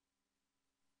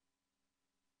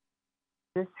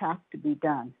 This has to be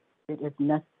done. It is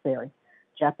necessary.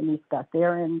 Japanese got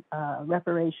their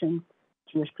reparations.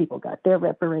 Jewish people got their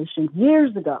reparations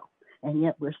years ago, and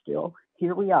yet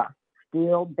here we are,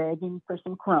 still begging for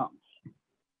some crumbs.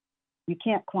 You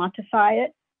can't quantify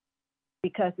it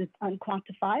because it's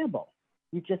unquantifiable.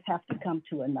 You just have to come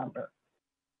to a number.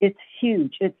 It's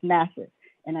huge, it's massive.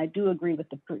 And I do agree with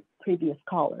the previous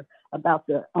caller about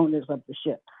the owners of the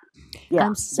ships. Yeah,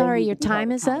 I'm sorry, your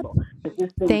time is up.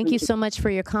 Thank you so much for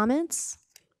your comments.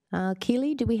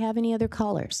 Keely, do we have any other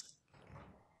callers?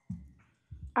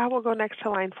 I will go next to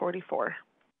line 44.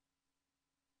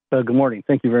 Good morning.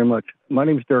 Thank you very much. My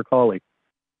name is Derek Hawley,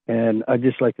 and I'd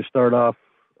just like to start off.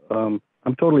 I'm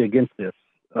totally against this.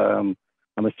 I'm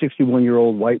a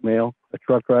 61-year-old white male, a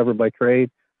truck driver by trade,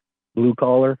 blue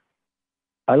collar.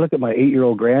 I look at my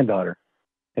 8-year-old granddaughter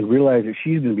and realize that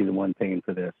she's going to be the one paying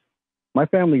for this. My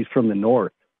family's from the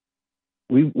north.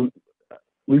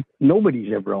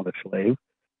 Nobody's ever owned a slave.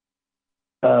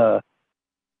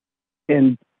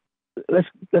 And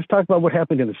let's talk about what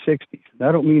happened in the 60s. And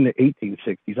I don't mean the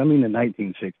 1860s. I mean the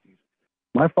 1960s.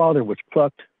 My father was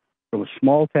plucked from a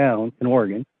small town in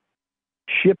Oregon,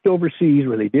 shipped overseas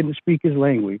where they didn't speak his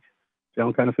language.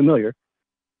 Sound kind of familiar?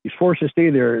 He's forced to stay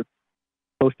there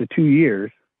close to 2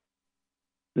 years.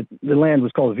 The land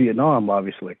was called Vietnam,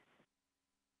 obviously.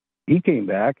 He came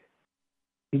back.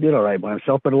 He did all right by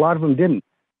himself, but a lot of them didn't.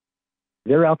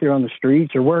 They're out there on the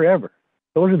streets or wherever.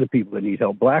 Those are the people that need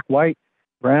help, black, white,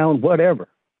 brown, whatever.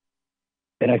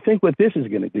 And I think what this is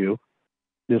going to do,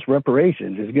 this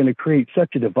reparations, is going to create such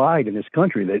a divide in this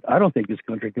country that I don't think this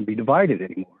country can be divided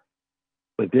anymore.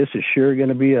 But this is sure going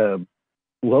to be a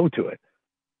blow to it.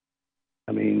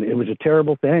 I mean, it was a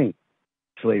terrible thing,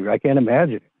 slavery. I can't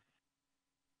imagine it.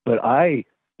 But I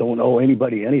don't owe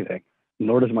anybody anything,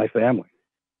 nor does my family.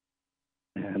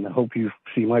 And I hope you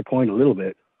see my point a little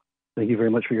bit. Thank you very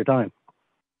much for your time.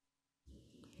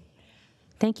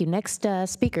 Thank you. Next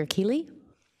speaker, Keeley.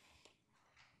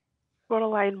 Go to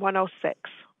line 106.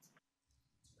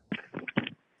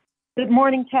 Good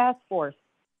morning, Task Force.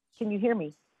 Can you hear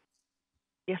me?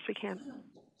 Yes, we can.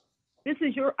 This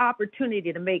is your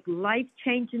opportunity to make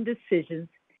life-changing decisions,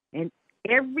 and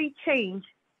every change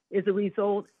is a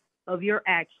result of your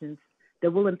actions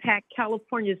that will impact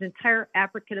California's entire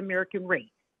African-American race.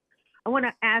 I want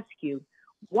to ask you,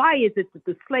 why is it that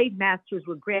the slave masters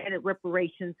were granted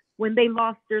reparations when they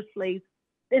lost their slaves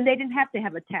and they didn't have to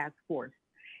have a task force?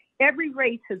 Every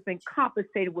race has been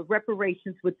compensated with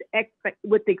reparations with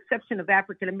the exception of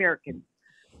African Americans.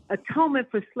 Atonement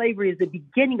for slavery is the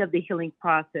beginning of the healing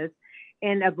process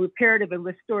and of reparative and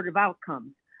restorative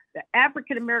outcomes. The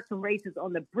African American race is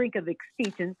on the brink of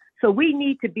extinction, so we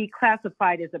need to be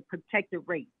classified as a protected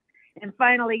race. And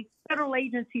finally, federal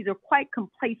agencies are quite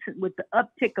complacent with the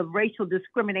uptick of racial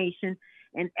discrimination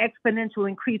and exponential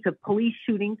increase of police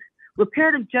shootings.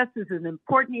 Reparative justice is an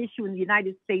important issue in the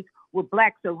United States where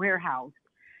Blacks are warehoused.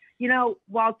 You know,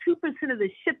 while 2% of the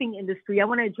shipping industry, I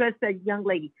want to address that young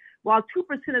lady, while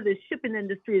 2% of the shipping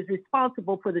industry is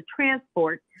responsible for the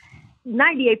transport,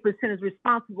 98% is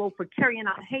responsible for carrying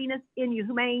out heinous,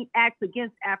 inhumane acts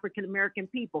against African American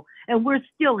people, and we're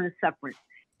still in suffering.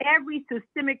 Every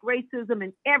systemic racism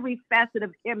in every facet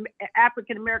of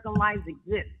African American lives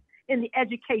exists in the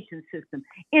education system,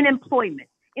 in employment,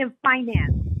 in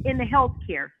finance, in the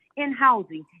healthcare, in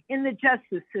housing, in the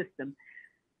justice system,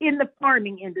 in the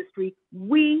farming industry.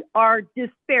 We are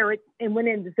disparate, and when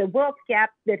there's a wealth gap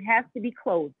that has to be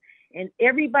closed. And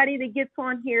everybody that gets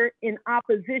on here in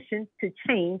opposition to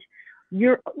change,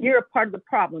 you're a part of the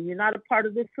problem. You're not a part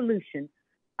of the solution.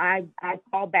 I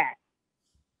call back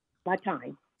my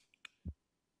time.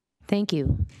 Thank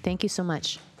you. Thank you so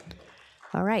much.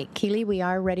 All right, Keeley, we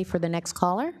are ready for the next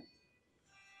caller.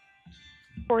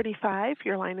 45,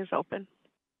 your line is open.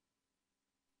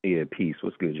 Yeah, peace.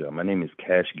 What's good, y'all? My name is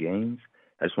Cash Gaines.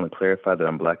 I just want to clarify that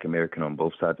I'm Black American on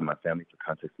both sides of my family for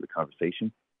context of the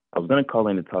conversation. I was going to call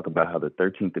in to talk about how the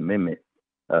 13th Amendment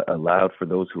allowed for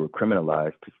those who were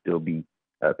criminalized to still be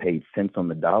paid cents on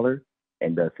the dollar.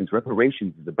 And since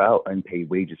reparations is about unpaid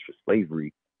wages for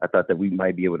slavery, I thought that we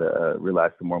might be able to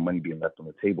realize some more money being left on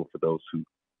the table for those who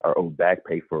are owed back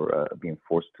pay for being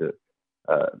forced to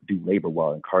do labor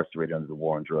while incarcerated under the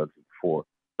war on drugs before.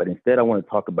 But instead, I want to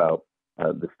talk about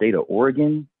the state of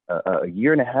Oregon. A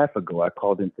year and a half ago, I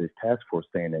called into this task force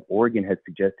saying that Oregon had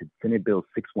suggested Senate Bill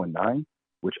 619,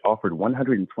 which offered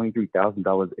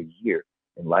 $123,000 a year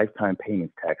in lifetime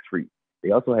payments tax-free. They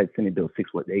also had Senate Bill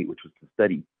 618, which was to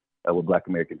study what Black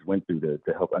Americans went through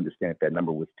to help understand if that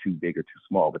number was too big or too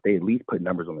small. But they at least put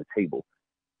numbers on the table.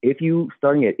 If you,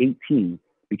 starting at 18,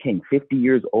 became 50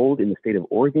 years old in the state of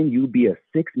Oregon, you would be a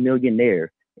 $6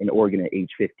 millionaire in Oregon at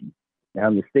age 50. Now,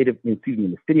 in the city of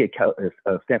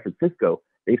San Francisco,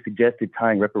 they suggested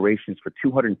tying reparations for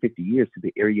 250 years to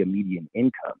the area median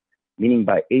income, meaning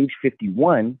by age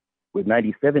 51, with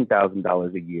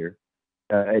 $97,000 a year,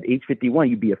 at age 51,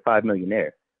 you'd be a $5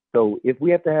 millionaire. So if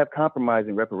we have to have compromise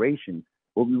in reparations,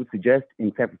 what we would suggest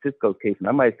in San Francisco's case, and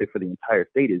I might say for the entire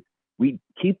state, is we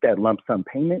keep that lump sum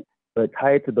payment, but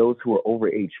tie it to those who are over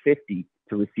age 50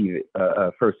 to receive it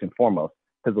first and foremost,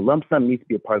 because the lump sum needs to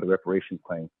be a part of the reparations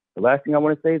claim. The last thing I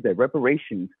want to say is that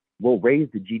reparations will raise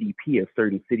the GDP of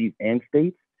certain cities and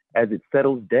states as it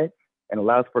settles debts and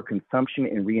allows for consumption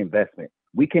and reinvestment.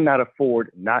 We cannot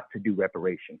afford not to do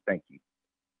reparations. Thank you.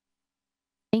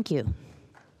 Thank you.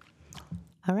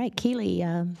 All right, Keeley,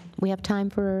 we have time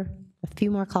for a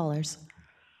few more callers.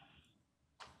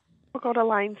 We'll go to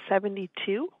line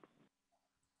 72.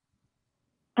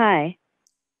 Hi.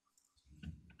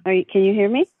 Can you hear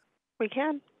me? We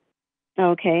can.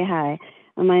 Okay, hi.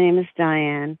 My name is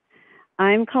Diane.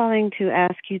 I'm calling to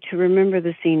ask you to remember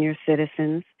the senior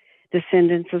citizens,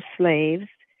 descendants of slaves.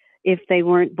 If they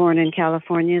weren't born in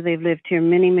California, they've lived here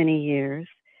many, many years.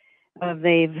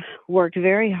 They've worked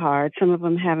very hard. Some of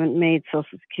them haven't made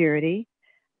Social Security.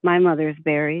 My mother's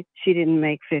buried. She didn't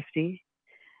make 50.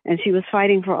 And she was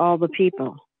fighting for all the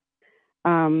people.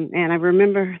 And I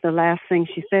remember the last thing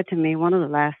she said to me, one of the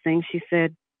last things she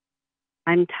said,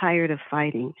 "I'm tired of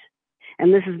fighting."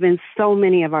 And this has been so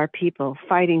many of our people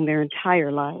fighting their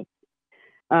entire lives,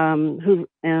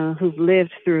 who've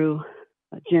lived through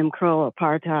Jim Crow,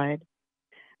 apartheid,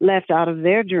 left out of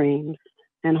their dreams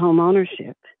and home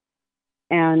ownership.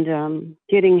 And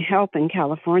getting help in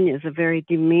California is a very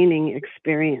demeaning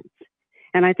experience.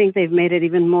 And I think they've made it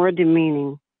even more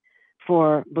demeaning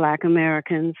for Black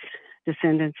Americans,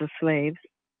 descendants of slaves.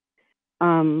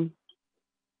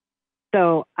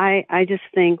 So I just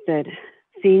think that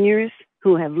seniors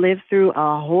who have lived through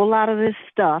a whole lot of this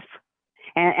stuff,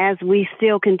 as we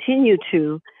still continue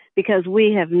to, because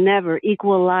we have never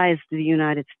equalized the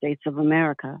United States of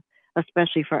America,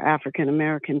 especially for African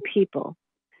American people.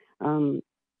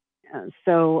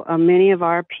 So many of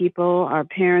our people, our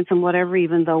parents and whatever,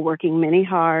 even though working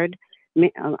hard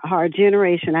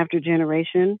generation after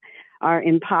generation, are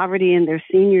in poverty in their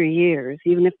senior years,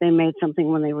 even if they made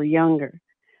something when they were younger.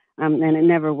 And it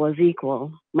never was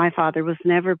equal. My father was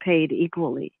never paid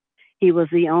equally. He was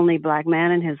the only Black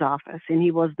man in his office, and he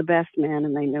was the best man,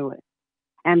 and they knew it.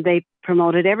 And they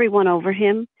promoted everyone over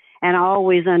him and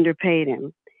always underpaid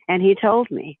him. And he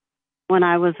told me when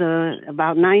I was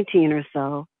about 19 or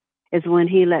so, is when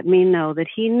he let me know that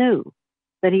he knew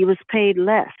that he was paid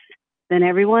less than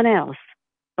everyone else,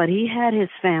 but he had his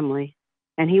family,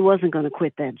 and he wasn't going to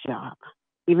quit that job,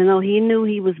 even though he knew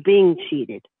he was being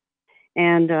cheated.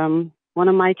 And one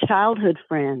of my childhood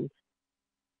friends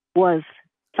was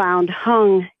found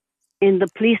hung in the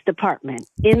police department,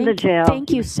 in the jail.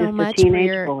 Thank you so much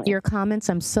for your comments.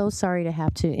 I'm so sorry to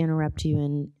have to interrupt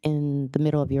you in the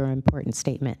middle of your important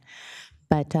statement,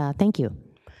 but thank you.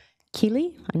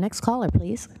 Keely, our next caller,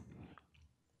 please.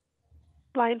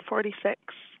 Line 46.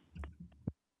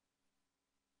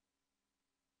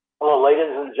 Hello,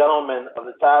 ladies and gentlemen of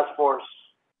the task force.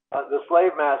 The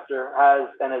slave master has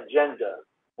an agenda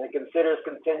and considers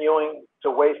continuing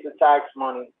to waste the tax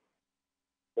money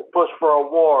to push for a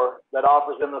war that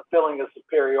offers him the feeling of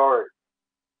superiority.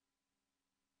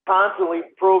 Constantly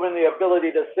proving the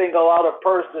ability to single out a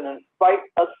person and fight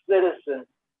a citizen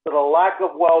to the lack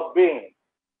of well-being.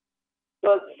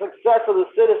 The success of the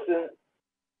citizen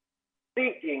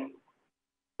seeking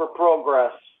for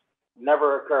progress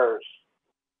never occurs.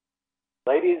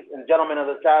 Ladies and gentlemen of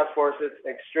the task force, it's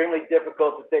extremely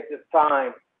difficult to take this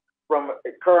time from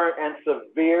a current and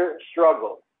severe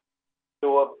struggle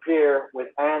to appear with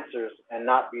answers and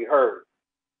not be heard.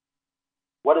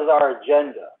 What is our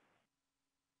agenda?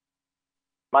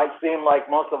 Might seem like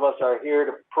most of us are here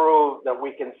to prove that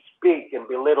we can speak and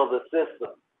belittle the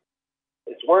system.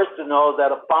 It's worse to know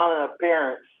that upon an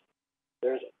appearance,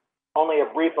 there's only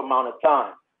a brief amount of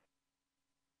time.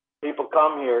 People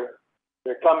come here,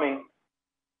 they're coming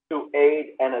to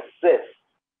aid and assist.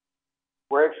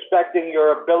 We're expecting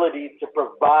your ability to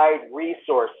provide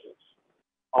resources.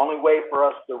 Only way for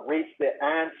us to reach the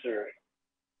answer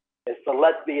is to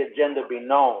let the agenda be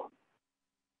known.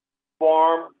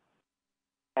 Form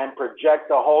and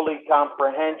project a holy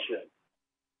comprehension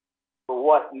for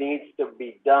what needs to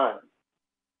be done.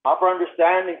 Offer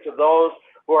understanding to those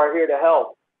who are here to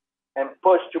help and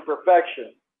push to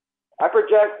perfection. I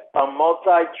project a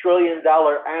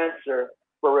multi-trillion-dollar answer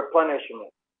for replenishment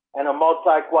and a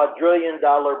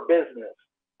multi-quadrillion-dollar business.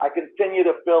 I continue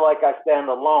to feel like I stand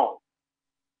alone.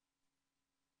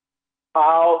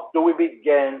 How do we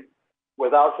begin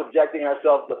without subjecting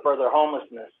ourselves to further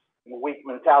homelessness and weak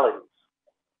mentalities?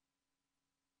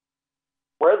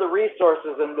 Where are the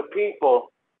resources and the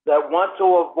people that want to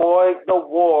avoid the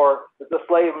war that the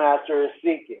slave master is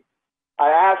seeking? I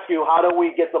ask you, how do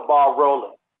we get the ball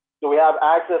rolling? Do we have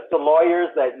access to lawyers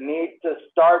that need to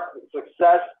start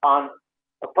success on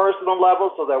a personal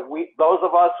level so that those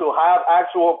of us who have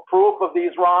actual proof of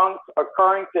these wrongs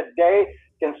occurring today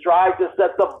can strive to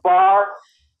set the bar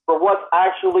for what's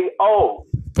actually owed?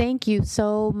 Thank you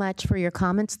so much for your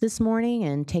comments this morning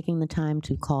and taking the time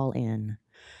to call in.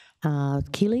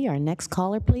 Keely, our next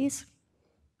caller, please.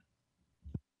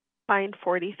 Line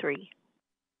 43.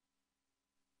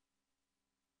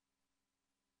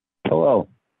 Hello,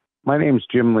 my name is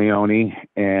Jim Leone,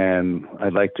 and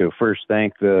I'd like to first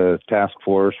thank the task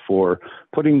force for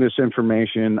putting this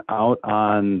information out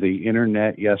on the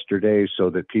internet yesterday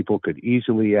so that people could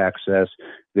easily access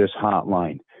this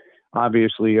hotline.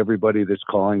 Obviously, everybody that's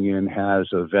calling in has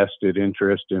a vested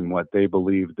interest in what they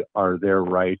believe are their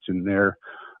rights and their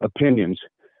opinions.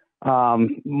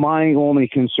 My only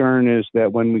concern is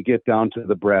that when we get down to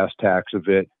the brass tacks of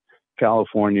it,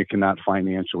 California cannot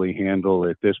financially handle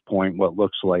at this point what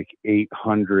looks like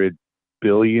 $800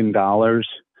 billion.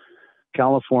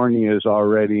 California is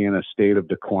already in a state of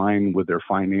decline with their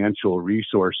financial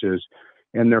resources,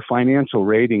 and their financial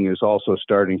rating is also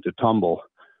starting to tumble.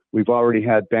 We've already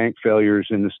had bank failures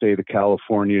in the state of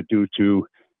California due to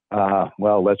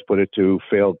let's put it to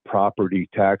failed property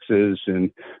taxes, and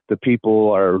the people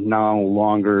are no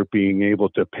longer being able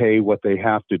to pay what they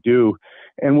have to do.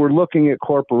 And we're looking at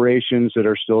corporations that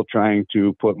are still trying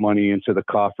to put money into the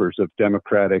coffers of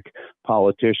Democratic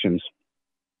politicians.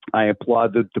 I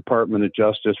applaud the Department of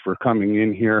Justice for coming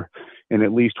in here and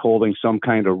at least holding some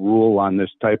kind of rule on this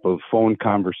type of phone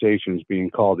conversations being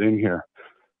called in here.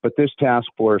 But this task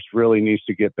force really needs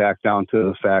to get back down to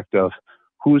the fact of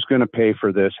who's going to pay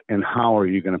for this and how are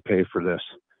you going to pay for this?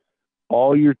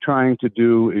 All you're trying to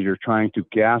do is you're trying to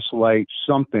gaslight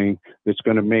something that's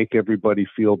going to make everybody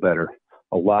feel better.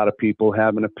 A lot of people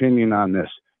have an opinion on this,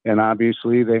 and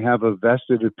obviously they have a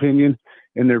vested opinion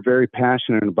and they're very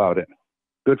passionate about it.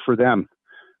 Good for them,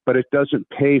 but it doesn't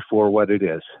pay for what it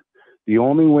is. The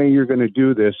only way you're going to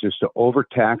do this is to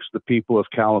overtax the people of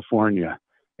California,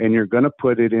 and you're going to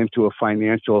put it into a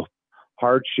financial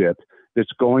hardship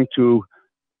that's going to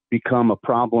become a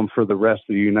problem for the rest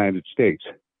of the United States.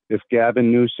 If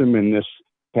Gavin Newsom and this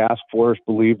task force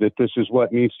believe that this is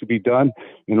what needs to be done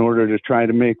in order to try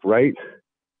to make right,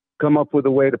 come up with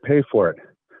a way to pay for it.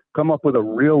 Come up with a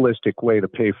realistic way to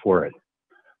pay for it.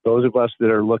 Those of us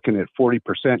that are looking at 40%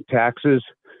 taxes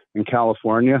in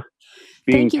California,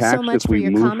 being Thank you taxed so much if for we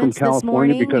your move from comments this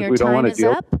California morning. because Your we don't time want to is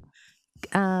deal.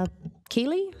 up.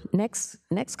 Keely,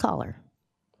 next caller.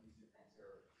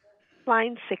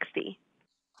 Line 60.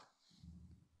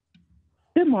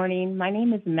 Good morning. My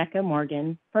name is Mecca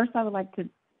Morgan. First, I would like to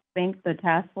thank the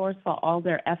task force for all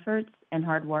their efforts and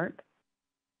hard work.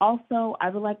 Also, I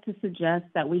would like to suggest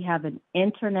that we have an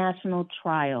international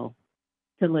trial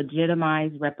to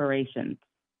legitimize reparations.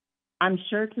 I'm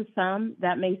sure to some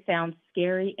that may sound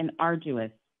scary and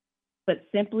arduous, but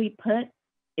simply put,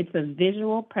 it's a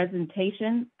visual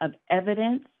presentation of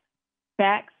evidence,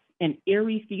 facts, and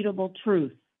irrefutable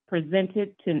truth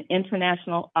presented to an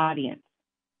international audience,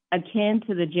 akin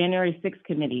to the January 6th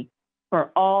committee,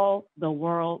 for all the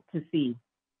world to see.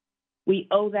 We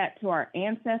owe that to our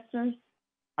ancestors,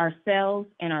 ourselves,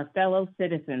 and our fellow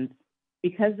citizens,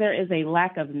 because there is a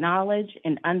lack of knowledge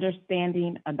and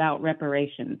understanding about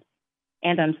reparations.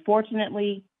 And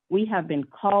unfortunately, we have been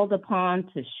called upon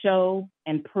to show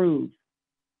and prove.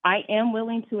 I am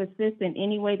willing to assist in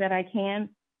any way that I can.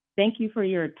 Thank you for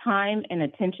your time and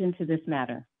attention to this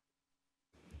matter.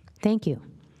 Thank you.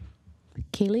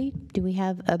 Keely, do we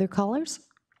have other callers?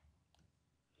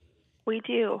 We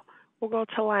do. We'll go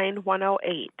to line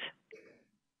 108.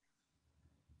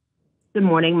 Good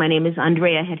morning. My name is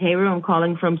Andrea Heteru. I'm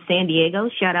calling from San Diego.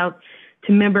 Shout out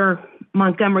to member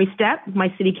Montgomery Stepp,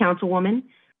 my city councilwoman.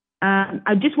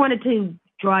 I just wanted to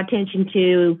draw attention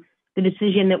to the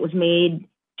decision that was made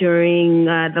during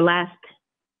the last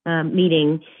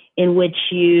meeting in which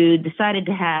you decided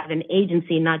to have an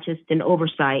agency, not just an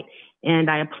oversight. And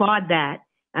I applaud that.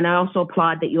 And I also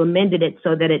applaud that you amended it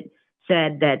so that it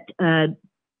said that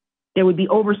there would be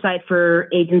oversight for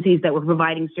agencies that were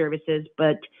providing services,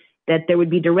 but that there would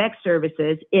be direct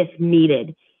services if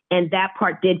needed. And that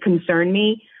part did concern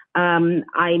me.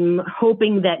 I'm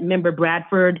hoping that Member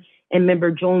Bradford and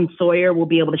Member Joan Sawyer will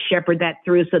be able to shepherd that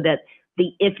through so that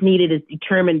the if needed is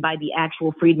determined by the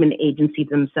actual freedmen agencies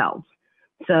themselves.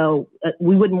 So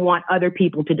we wouldn't want other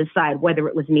people to decide whether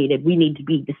it was needed. We need to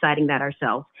be deciding that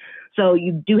ourselves. So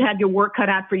you do have your work cut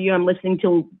out for you. I'm listening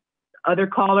to other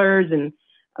callers and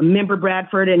Member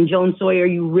Bradford and Joan Sawyer.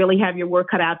 You really have your work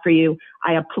cut out for you.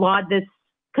 I applaud this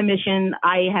commission.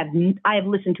 I have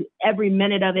listened to every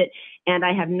minute of it, and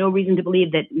I have no reason to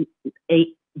believe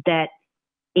that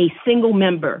a single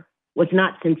member was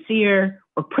not sincere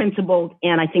or principled.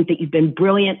 And I think that you've been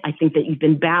brilliant. I think that you've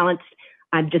been balanced.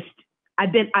 I'm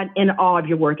in awe of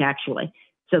your work, actually.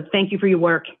 So thank you for your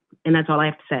work, and that's all I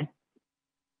have to say.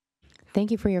 Thank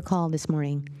you for your call this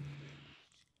morning.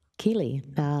 Keely,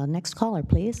 next caller,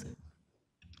 please.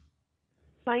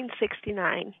 Line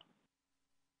 69.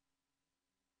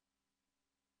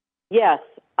 Yes,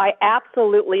 I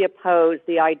absolutely oppose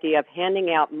the idea of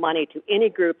handing out money to any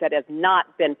group that has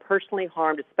not been personally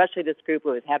harmed, especially this group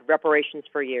who has had reparations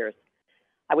for years.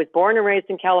 I was born and raised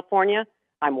in California.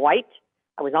 I'm white.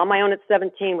 I was on my own at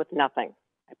 17 with nothing.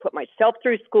 I put myself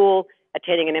through school,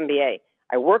 attaining an MBA.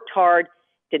 I worked hard,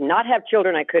 did not have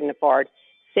children I couldn't afford,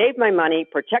 saved my money,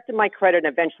 protected my credit,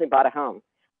 and eventually bought a home.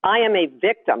 I am a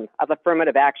victim of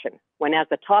affirmative action when, as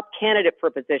the top candidate for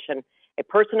a position, a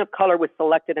person of color was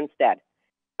selected instead.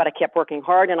 But I kept working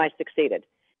hard and I succeeded.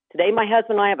 Today, my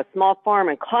husband and I have a small farm,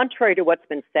 and contrary to what's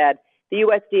been said, the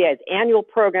USDA has annual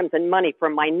programs and money for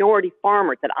minority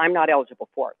farmers that I'm not eligible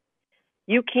for.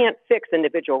 You can't fix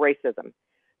individual racism.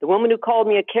 The woman who called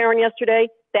me a Karen yesterday,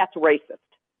 that's racist.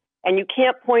 And you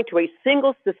can't point to a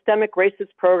single systemic racist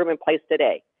program in place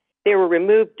today. They were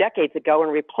removed decades ago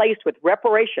and replaced with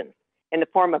reparations in the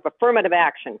form of affirmative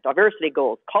action, diversity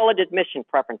goals, college admission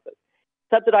preferences,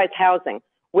 subsidized housing,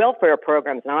 welfare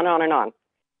programs, and on and on.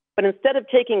 But instead of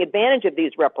taking advantage of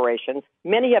these reparations,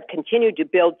 many have continued to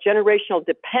build generational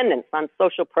dependence on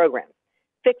social programs.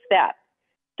 Fix that.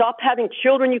 Stop having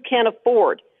children you can't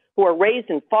afford who are raised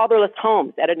in fatherless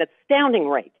homes at an astounding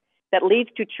rate that leads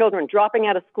to children dropping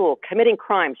out of school, committing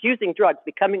crimes, using drugs,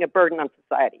 becoming a burden on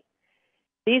society.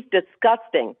 These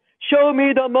disgusting, show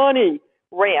me the money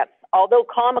rants, although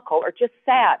comical, are just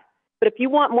sad. But if you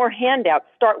want more handouts,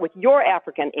 start with your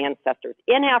African ancestors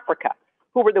in Africa,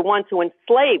 who were the ones who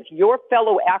enslaved your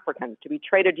fellow Africans to be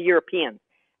traded to Europeans,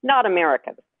 not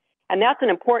Americans. And that's an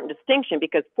important distinction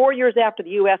because 4 years after the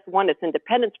U.S. won its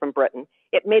independence from Britain,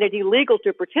 it made it illegal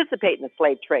to participate in the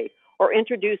slave trade or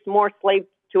introduce more slaves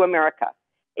to America,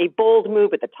 a bold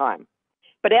move at the time.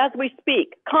 But as we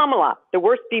speak, Kamala, the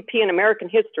worst VP in American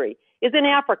history, is in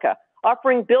Africa,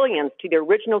 offering billions to the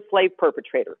original slave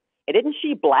perpetrator. And isn't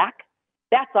she black?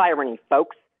 That's irony,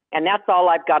 folks. And that's all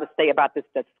I've got to say about this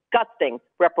disgusting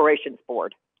reparations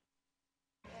board.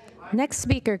 Next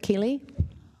speaker, Keely.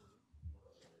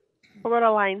 We'll go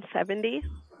to line 70.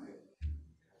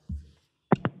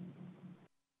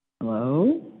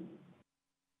 Hello?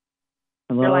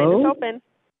 Hello? Your line is open.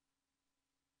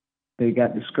 They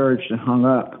got discouraged and hung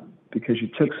up because you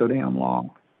took so damn long.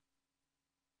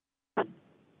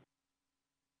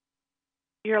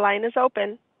 Your line is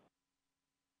open.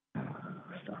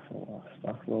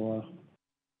 Astaghfirullah.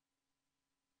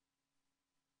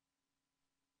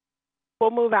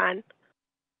 We'll move on.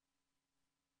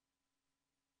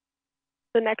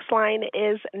 The next line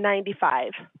is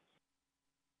 95.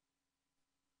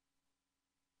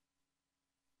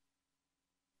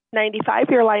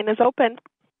 Your line is open.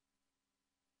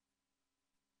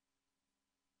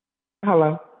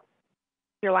 Hello.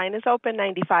 Your line is open,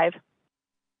 95.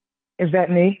 Is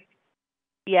that me?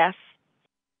 Yes.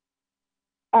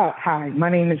 Hi,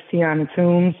 my name is Tiana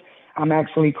Toombs. I'm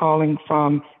actually calling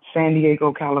from San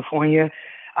Diego, California.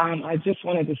 I just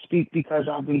wanted to speak because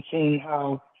I've been seeing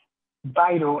how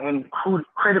vital and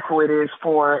critical it is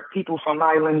for people from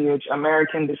my lineage,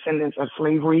 American descendants of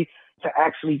slavery, to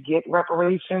actually get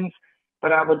reparations.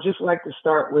 But I would just like to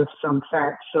start with some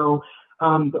facts. So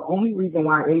the only reason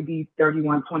why AB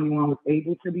 3121 was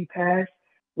able to be passed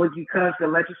was because the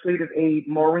legislative aide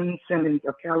Maureen Simmons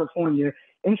of California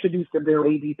introduced the bill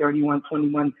AB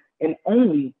 3121, and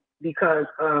only because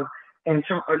of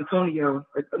Attorney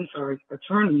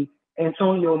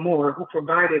Antonio Moore, who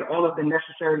provided all of the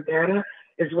necessary data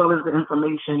as well as the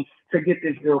information to get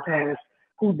this bill passed,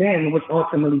 who then was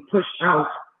ultimately pushed out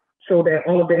so that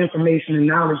all of the information and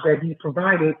knowledge that he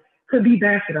provided could be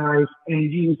bastardized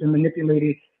and used and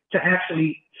manipulated to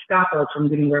actually stop us from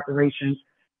getting reparations.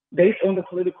 Based on the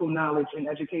political knowledge and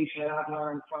education that I've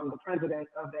learned from the president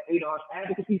of the ADOS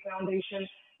Advocacy Foundation,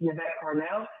 Yvette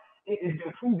Carnell, it has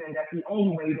been proven that the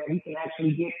only way that we can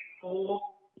actually get full,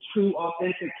 true,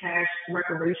 authentic cash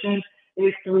reparations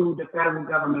is through the federal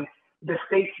government. The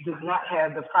states does not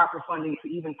have the proper funding to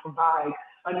even provide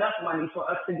enough money for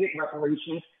us to get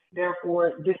reparations.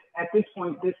 Therefore, at this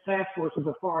point, this task force is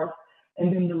a farce.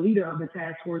 And then the leader of the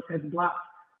task force has blocked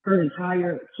her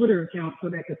entire Twitter account so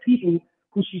that the people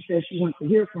who she says she wants to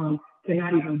hear from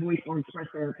cannot even voice or express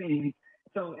their opinions.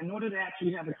 So in order to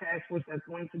actually have a task force that's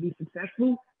going to be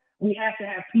successful, we have to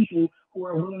have people who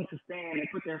are willing to stand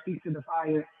and put their feet to the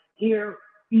fire, hear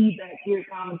feedback, hear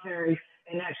commentary,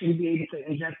 and actually be able to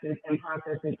ingest it and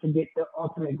process it to get the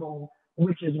ultimate goal,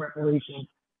 which is reparations.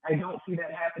 I don't see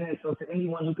that happening. So to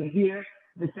anyone who can hear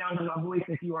the sound of my voice,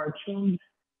 if you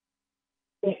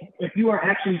are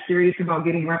actually serious about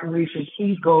getting reparations,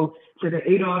 please go to the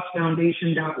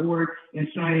adosfoundation.org and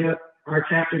sign up. Our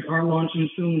chapters are launching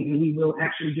soon, and we will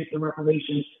actually get the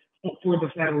reparations for the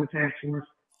federal task force.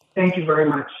 Thank you very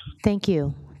much. Thank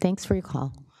you. Thanks for your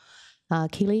call.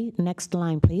 Keely, next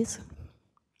line, please.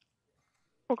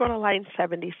 We'll go to line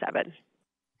 77.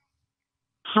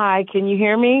 Hi, can you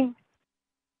hear me?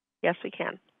 Yes, we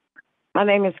can. My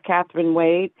name is Catherine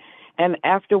Wade, and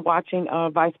after watching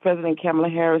Vice President Kamala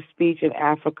Harris' speech in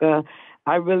Africa,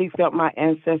 I really felt my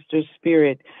ancestors'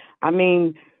 spirit. I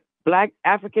mean, Black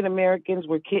African Americans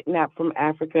were kidnapped from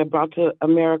Africa, brought to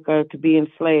America to be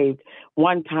enslaved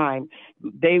one time.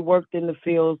 They worked in the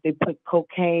fields. They put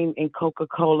cocaine in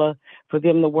Coca-Cola for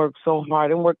them to work so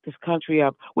hard and work this country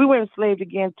up. We were enslaved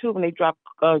again, too, when they dropped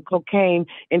cocaine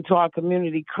into our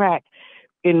community crack.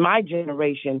 In my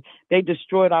generation, they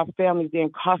destroyed our families. They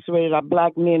incarcerated our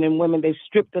Black men and women. They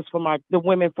stripped us from the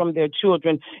women from their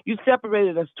children. You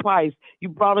separated us twice. You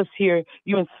brought us here.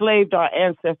 You enslaved our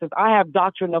ancestors. I have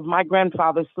doctrine of my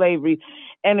grandfather's slavery.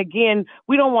 And again,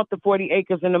 we don't want the 40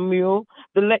 acres and a mule.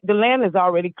 The land is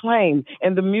already claimed,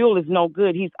 and the mule is no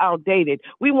good. He's outdated.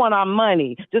 We want our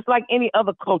money, just like any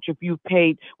other culture you've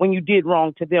paid when you did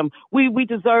wrong to them. We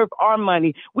deserve our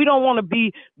money. We don't want to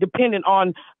be dependent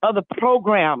on other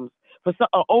programs for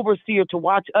an overseer to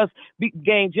watch us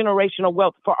gain generational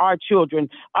wealth for our children.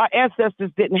 Our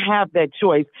ancestors didn't have that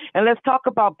choice. And let's talk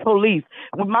about police.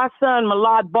 When my son,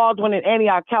 Malad Baldwin, in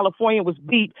Antioch, California, was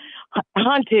beat,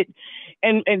 hunted,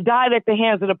 and died at the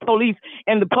hands of the police,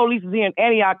 and the police is in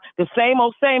Antioch, the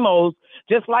same old,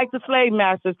 just like the slave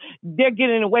masters, they're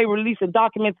getting away releasing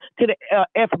documents to the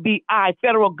FBI,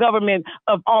 federal government,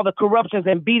 of all the corruptions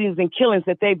and beatings and killings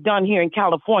that they've done here in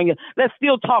California. Let's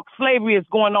still talk slavery is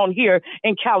going on here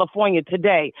in California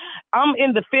today. I'm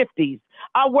in the 50s.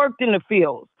 I worked in the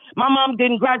fields. My mom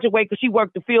didn't graduate because she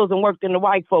worked the fields and worked in the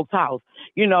white folks' house,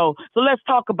 you know. So let's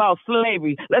talk about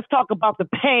slavery. Let's talk about the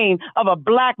pain of a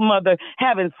Black mother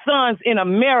having sons in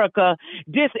America,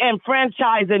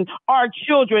 disenfranchising our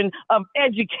children of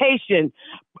education,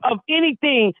 of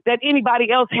anything that anybody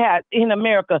else had in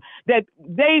America, that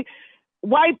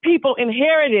white people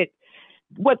inherited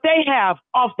what they have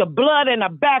off the blood and the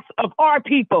backs of our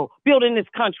people building this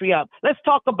country up. Let's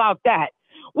talk about that.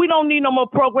 We don't need no more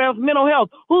programs. Mental health.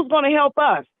 Who's going to help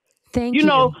us? Thank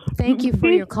you. Thank you for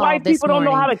your call white this people morning.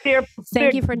 don't know how to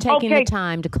Thank you for taking the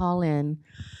time to call in.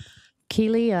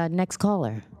 Keely, next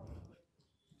caller.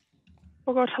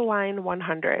 We'll go to line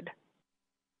 100.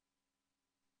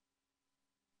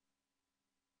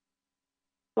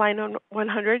 Line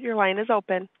 100, your line is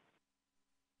open.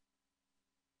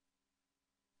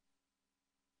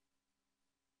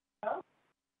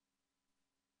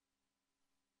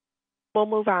 We'll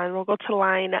move on. We'll go to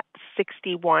line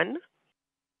 61.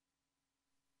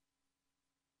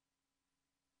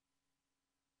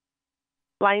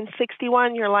 Line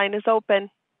 61, your line is open.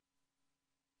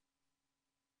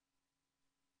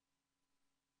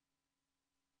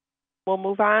 We'll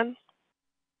move on.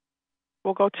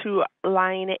 We'll go to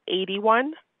line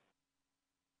 81.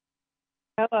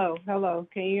 Hello.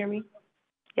 Can you hear me?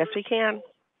 Yes, we can.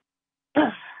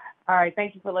 All right.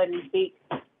 Thank you for letting me speak.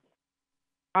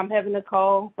 I'm having a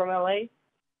call from LA.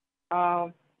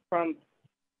 I'm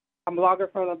a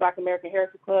blogger from the Black American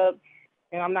Heritage Club,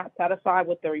 and I'm not satisfied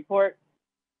with the report.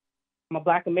 I'm a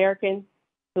Black American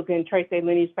who can trace their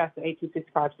lineage past the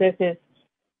 1865 census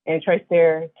and trace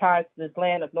their ties to this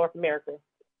land of North America.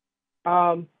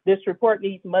 This report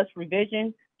needs much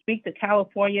revision. Speak to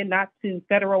California, not to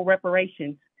federal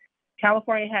reparations.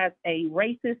 California has a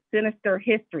racist, sinister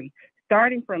history.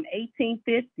 Starting from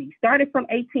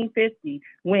 1850,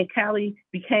 when Cali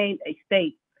became a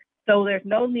state. So there's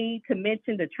no need to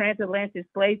mention the transatlantic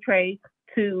slave trade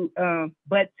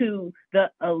but to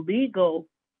the illegal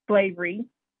slavery.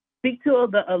 Speak to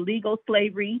the illegal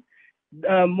slavery,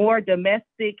 more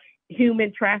domestic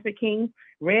human trafficking,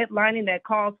 redlining that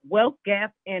caused wealth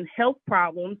gaps and health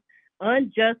problems,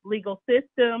 unjust legal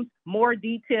systems, more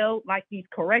detail like these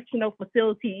correctional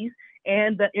facilities,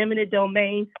 and the eminent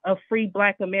domain of free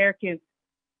Black Americans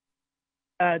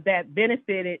that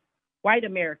benefited white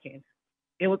Americans.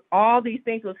 It was all these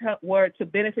things were to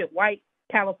benefit white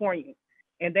Californians.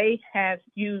 And they have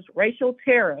used racial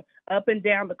terror up and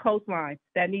down the coastline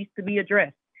that needs to be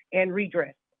addressed and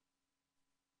redressed.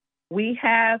 We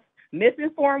have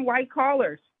misinformed white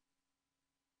callers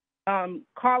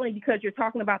calling because you're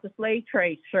talking about the slave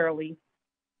trade, Shirley.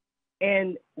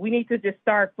 And we need to just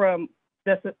start from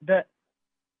the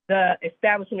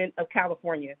establishment of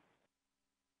California.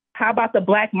 How about the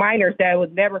Black miners that was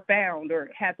never found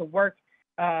or had to work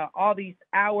all these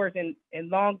hours and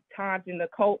long times in the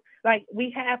cold? Like, we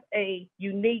have a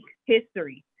unique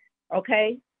history,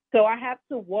 okay? So I have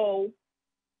to woe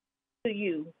to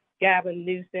you, Gavin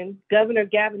Newsom. Governor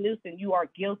Gavin Newsom, you are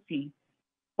guilty.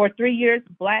 For 3 years,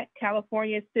 Black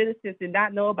California citizens did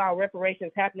not know about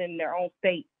reparations happening in their own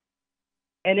state.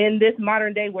 And in this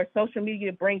modern day where social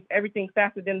media brings everything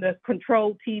faster than the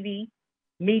controlled TV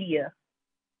media,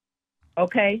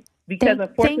 okay? Because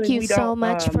unfortunately, thank you so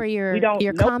much for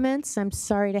your comments. I'm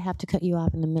sorry to have to cut you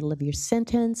off in the middle of your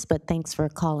sentence, but thanks for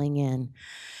calling in.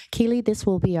 Keely, this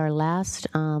will be our last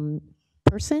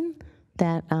person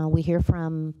that we hear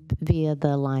from via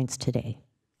the lines today.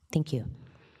 Thank you.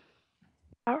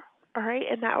 All right,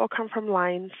 and that will come from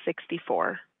line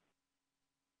 64.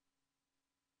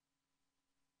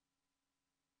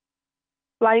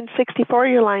 Line 64,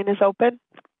 your line is open.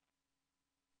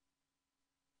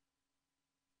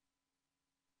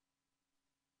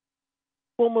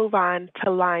 We'll move on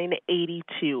to line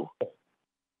 82.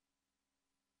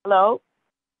 Hello?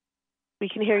 We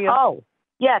can hear you. Oh,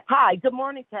 yes. Hi. Good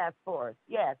morning, Task Force.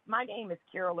 Yes, my name is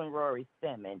Carolyn Rory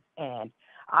Simmons, and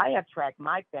I have tracked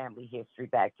my family history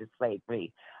back to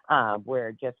slavery,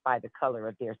 where just by the color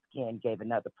of their skin gave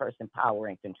another person power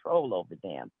and control over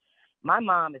them. My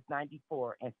mom is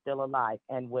 94 and still alive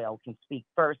and well, can speak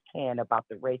firsthand about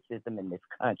the racism in this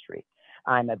country.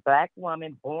 I'm a Black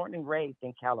woman born and raised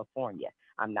in California.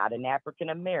 I'm not an African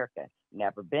American,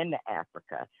 never been to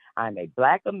Africa. I'm a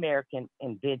Black American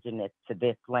indigenous to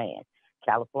this land.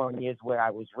 California is where I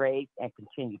was raised and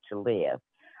continue to live.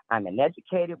 I'm an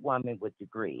educated woman with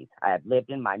degrees. I have lived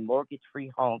in my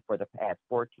mortgage-free home for the past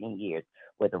 14 years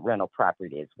with a rental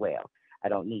property as well. I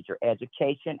don't need your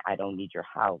education. I don't need your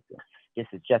housing. This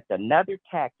is just another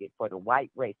tactic for the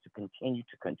white race to continue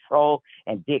to control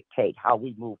and dictate how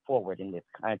we move forward in this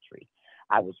country.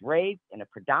 I was raised in a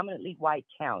predominantly white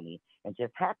county and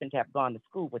just happened to have gone to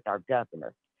school with our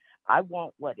governor. I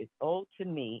want what is owed to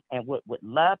me and would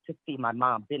love to see my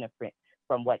mom benefit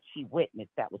from what she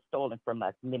witnessed that was stolen from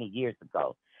us many years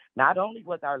ago. Not only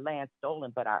was our land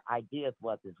stolen, but our ideas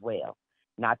was as well.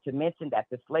 Not to mention that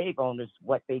the slave owners,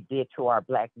 what they did to our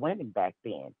Black women back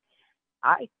then.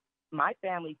 My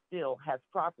family still has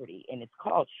property, and it's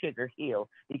called Sugar Hill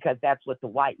because that's what the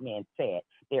white man said.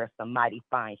 There's some mighty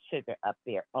fine sugar up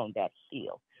there on that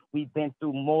hill. We've been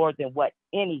through more than what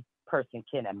any person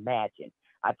can imagine.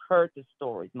 I've heard the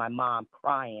stories, my mom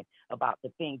crying about the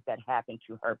things that happened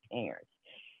to her parents.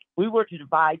 We were to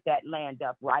divide that land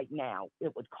up right now,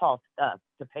 it would cost us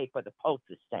to pay for the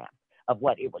postage stamp of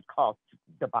what it would cost to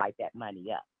divide that money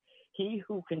up. He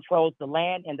who controls the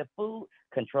land and the food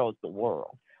controls the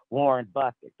world. Warren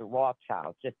Buffett, the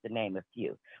Rothschilds, just to name a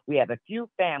few. We have a few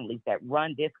families that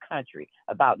run this country,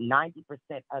 about 90%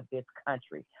 of this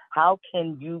country. How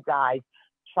can you guys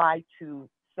try to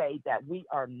say that we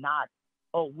are not,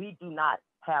 we do not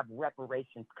have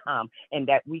reparations come and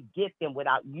that we get them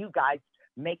without you guys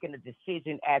making a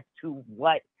decision as to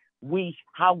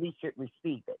how we should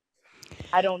receive it?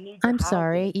 I don't need I'm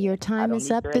sorry, your time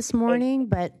is up this morning,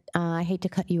 but I hate to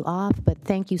cut you off, but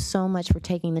thank you so much for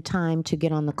taking the time to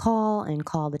get on the call and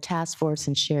call the task force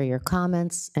and share your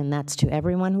comments, and that's to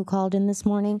everyone who called in this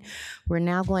morning. We're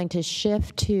now going to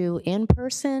shift to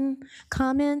in-person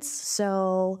comments,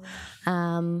 so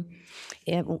and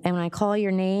when I call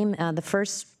your name, the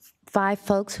first 5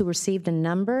 folks who received a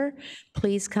number,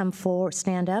 please come forward,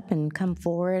 stand up and come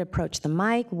forward, approach the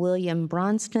mic. William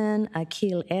Bronston,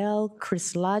 Akil L.,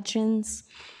 Chris Lodgkin,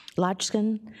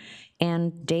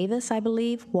 and Davis, I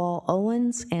believe, Wall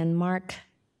Owens, and Mark,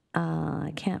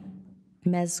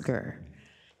 Mesger.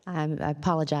 I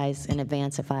apologize in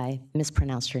advance if I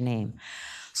mispronounced your name.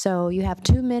 So you have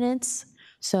 2 minutes,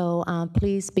 so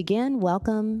please begin.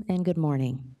 Welcome and good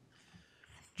morning.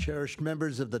 Cherished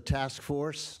members of the task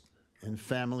force and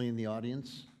family in the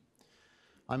audience.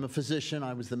 I'm a physician.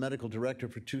 I was the medical director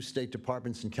for 2 state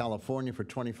departments in California for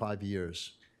 25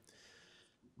 years.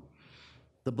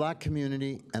 The Black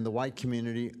community and the white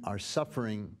community are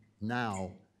suffering now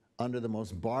under the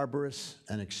most barbarous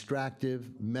and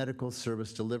extractive medical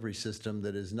service delivery system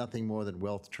that is nothing more than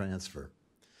wealth transfer.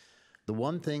 The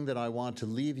one thing that I want to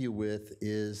leave you with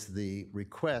is the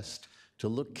request to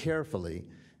look carefully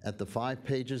at the 5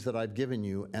 pages that I've given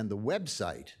you and the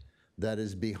website that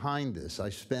is behind this. I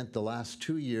spent the last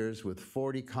 2 years with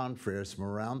 40 confreres from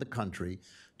around the country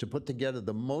to put together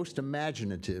the most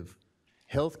imaginative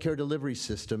healthcare delivery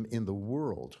system in the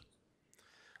world,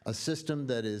 a system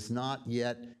that is not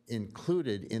yet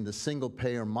included in the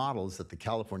single-payer models that the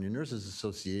California Nurses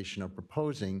Association are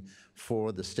proposing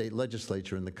for the state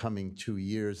legislature in the coming 2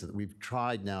 years that we've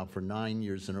tried now for 9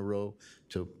 years in a row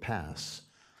to pass.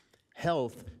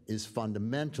 Health is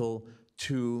fundamental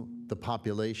to the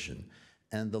population,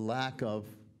 and the lack of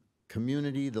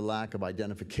community, the lack of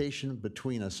identification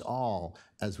between us all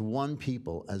as one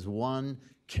people, as one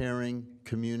caring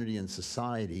community and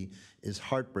society is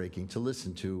heartbreaking to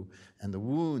listen to, and the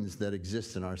wounds that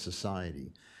exist in our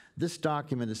society. This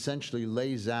document essentially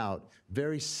lays out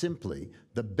very simply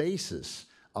the basis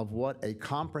of what a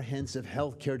comprehensive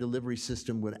healthcare delivery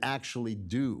system would actually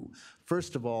do.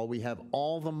 First of all, we have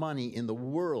all the money in the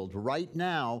world right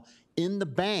now in the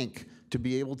bank to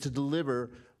be able to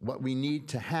deliver what we need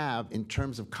to have in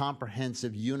terms of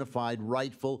comprehensive, unified,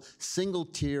 rightful,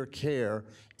 single-tier care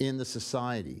in the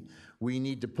society. We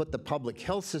need to put the public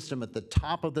health system at the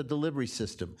top of the delivery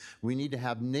system. We need to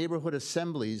have neighborhood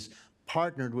assemblies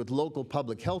partnered with local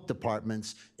public health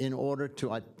departments in order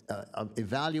to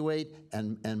evaluate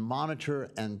and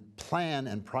monitor and plan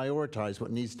and prioritize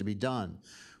what needs to be done.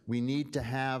 We need to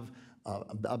have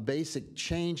a basic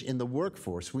change in the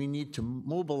workforce. We need to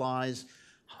mobilize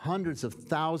hundreds of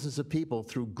thousands of people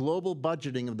through global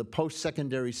budgeting of the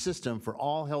post-secondary system for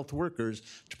all health workers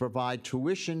to provide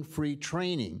tuition-free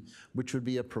training, which would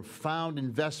be a profound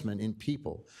investment in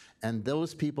people. And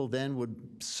those people then would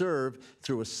serve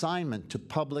through assignment to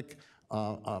public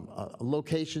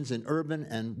locations in urban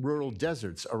and rural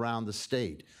deserts around the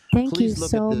state. Thank Please you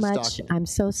look so at this much. document. I'm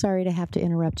so sorry to have to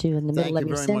interrupt you in the middle of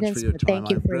your Thank you very much sentence, for your but thank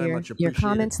time. you I for very your much appreciate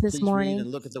comments it. this Please morning. read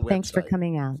and look at the Thanks for website.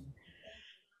 coming out.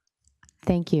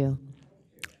 Thank you.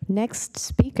 Next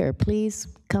speaker, please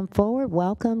come forward.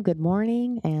 Welcome, good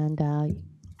morning, and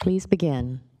please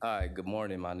begin. Hi, good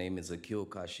morning. My name is Akil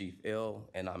Kashif El,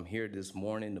 and I'm here this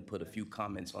morning to put a few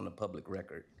comments on the public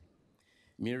record.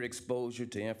 Mere exposure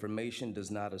to information does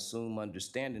not assume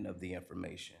understanding of the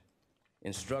information.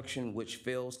 Instruction which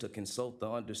fails to consult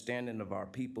the understanding of our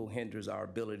people hinders our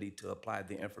ability to apply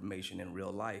the information in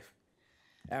real life.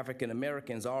 African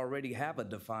Americans already have a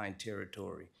defined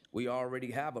territory. We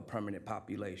already have a permanent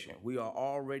population. We are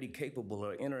already capable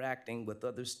of interacting with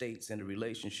other states in a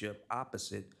relationship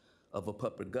opposite of a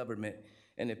puppet government.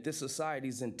 And if this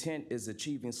society's intent is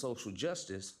achieving social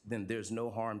justice, then there's no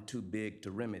harm too big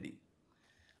to remedy.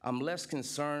 I'm less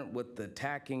concerned with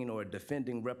attacking or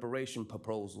defending reparation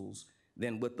proposals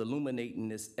than with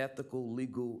illuminating its ethical,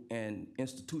 legal, and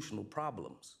institutional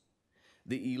problems.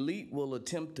 The elite will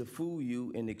attempt to fool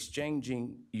you in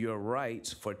exchanging your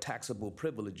rights for taxable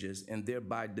privileges and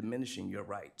thereby diminishing your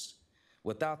rights.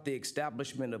 Without the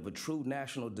establishment of a true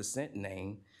national descent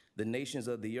name, the nations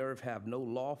of the earth have no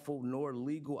lawful nor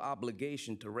legal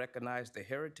obligation to recognize the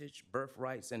heritage,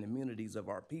 birthrights, and immunities of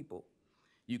our people.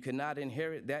 You cannot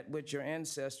inherit that which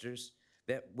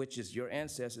is your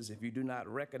ancestors, if you do not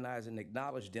recognize and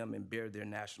acknowledge them and bear their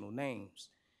national names.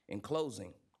 In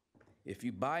closing, if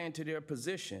you buy into their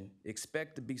position,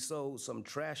 expect to be sold some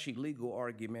trashy legal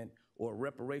argument or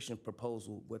reparation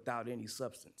proposal without any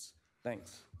substance.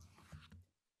 Thanks.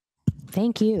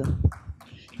 Thank you.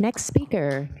 Next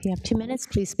speaker, you have 2 minutes.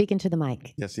 Please speak into the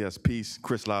mic. Yes. Peace.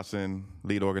 Chris Lawson,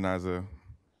 lead organizer,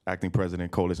 acting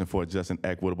president, Coalition for a Just and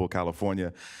Equitable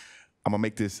California. I'm gonna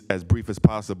make this as brief as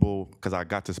possible because I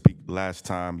got to speak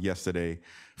yesterday.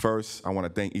 First, I want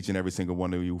to thank each and every single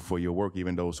one of you for your work.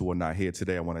 Even those who are not here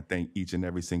today, I want to thank each and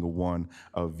every single one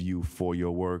of you for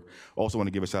your work. Also want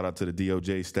to give a shout out to the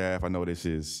DOJ staff. I know this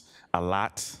is a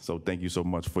lot, so thank you so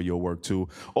much for your work too.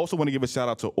 Also want to give a shout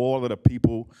out to all of the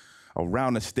people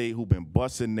around the state who've been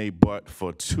busting their butt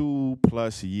for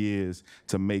 2+ years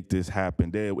to make this happen.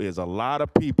 There is a lot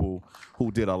of people who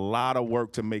did a lot of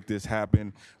work to make this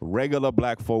happen. Regular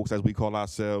black folks, as we call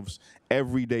ourselves,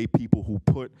 everyday people who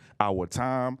put our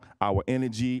time, our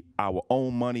energy, our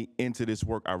own money into this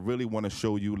work. I really want to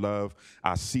show you love.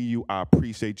 I see you. I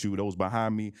appreciate you. Those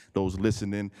behind me, those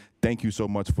listening, thank you so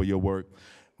much for your work.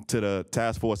 To the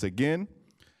task force again,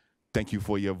 thank you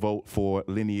for your vote for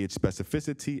lineage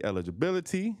specificity,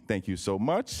 eligibility. Thank you so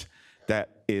much.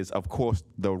 That is, of course,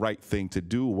 the right thing to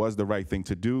do, was the right thing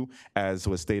to do, as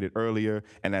was stated earlier.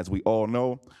 And as we all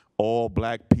know, all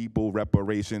black people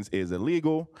reparations is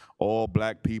illegal. All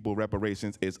black people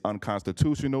reparations is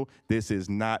unconstitutional. This is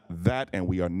not that, and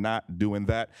we are not doing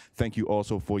that. Thank you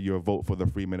also for your vote for the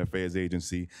Freedmen Affairs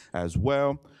Agency as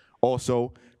well.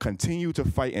 Also, continue to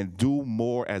fight and do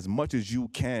more as much as you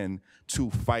can to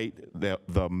fight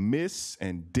the mis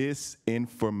and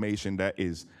disinformation that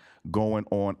is going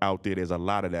on out there. There's a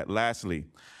lot of that. Lastly,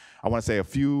 I want to say a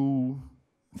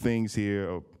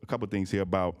couple things here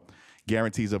about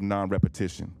guarantees of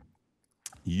non-repetition.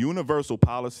 Universal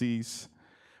policies,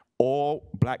 all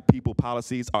black people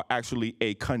policies, are actually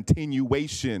a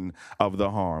continuation of the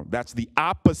harm. That's the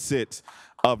opposite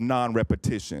of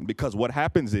non-repetition, because what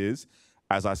happens is,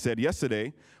 as I said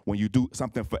yesterday, when you do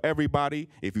something for everybody,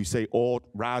 if you say all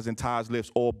rising tides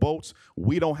lifts all boats,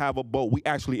 we don't have a boat. We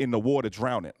actually in the water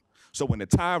drowning. So when the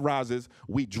tide rises,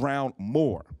 we drown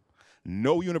more.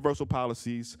 No universal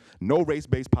policies, no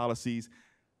race-based policies.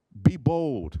 Be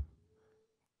bold,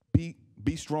 be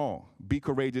strong, be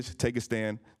courageous, take a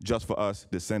stand, just for us,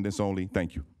 descendants only.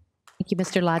 Thank you. Thank you,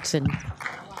 Mr. Lodson.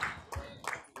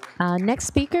 Next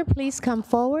speaker, please come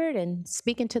forward and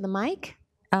speak into the mic.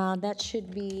 That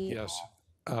should be... Yes.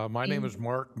 My name is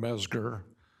Mark Mesger.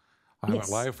 I'm a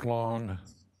lifelong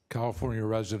California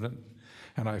resident,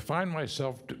 and I find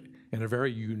myself in a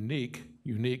very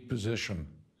unique position.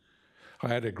 I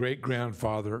had a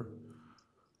great-grandfather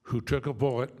who took a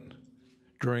bullet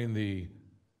during the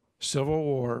Civil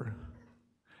War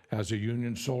as a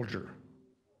Union soldier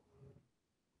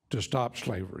to stop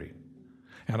slavery.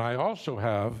 And I also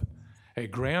have a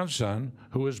grandson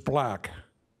who is black.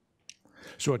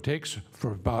 So it takes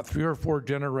for about 3 or 4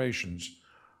 generations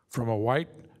from a white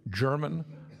German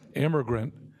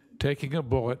immigrant taking a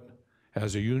bullet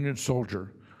as a Union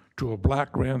soldier to a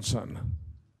black grandson.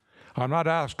 I'm not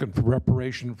asking for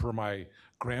reparation for my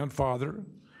grandfather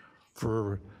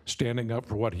for standing up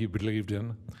for what he believed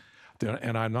in,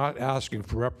 and I'm not asking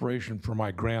for reparation for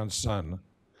my grandson.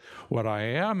 What I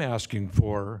am asking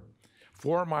for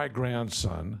my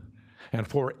grandson and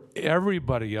for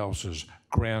everybody else's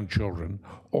grandchildren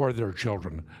or their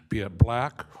children, be it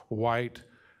black, white,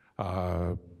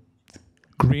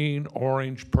 green,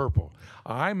 orange, purple.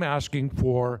 I'm asking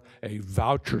for a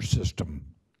voucher system.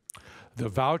 The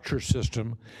voucher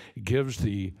system gives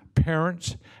the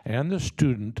parents and the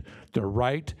student the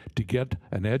right to get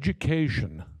an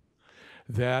education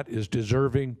that is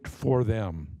deserving for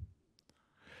them.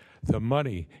 The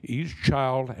money, each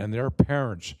child and their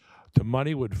parents, the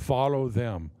money would follow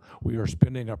them. We are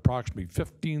spending approximately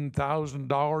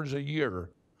 $15,000 a year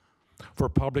for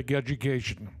public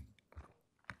education.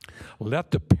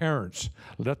 Let the parents,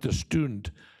 let the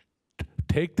student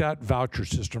take that voucher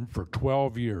system for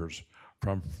 12 years,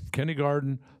 from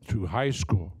kindergarten through high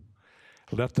school.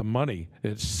 Let the money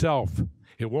itself,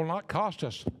 it will not cost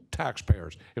us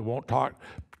taxpayers. It won't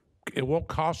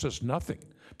cost us nothing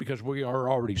because we are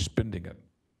already spending it.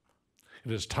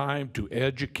 It is time to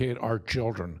educate our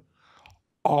children,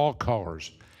 all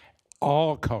colors,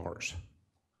 all colors.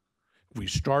 If we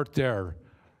start there,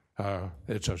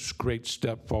 it's a great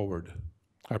step forward.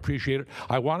 I appreciate it.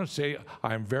 I want to say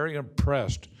I'm very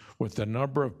impressed with the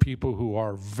number of people who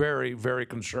are very, very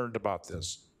concerned about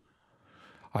this.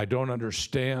 I don't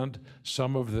understand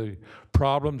some of the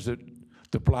problems that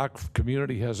the black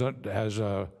community has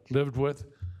lived with.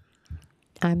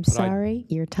 I'm sorry,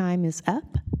 your time is up,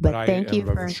 but thank you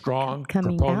for I'm a strong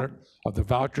coming proponent out. of the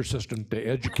voucher system to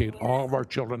educate all of our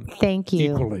children Thank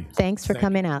you. equally. Thanks for Thank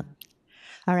coming out.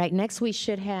 All right, next we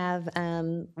should have,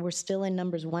 we're still in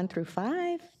numbers 1 through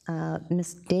 5.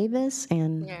 Ms. Davis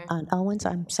and Owens,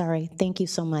 I'm sorry. Thank you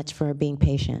so much for being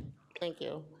patient. Thank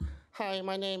you. Hi,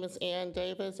 my name is Ann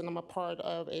Davis, and I'm a part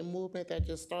of a movement that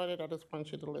just started. I just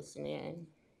want you to listen in.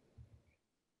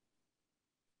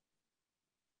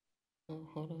 Oh,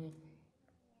 hold on.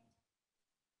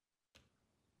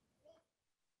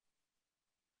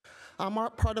 I'm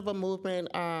part of a movement,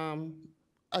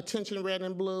 Attention Red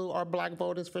and Blue, or Black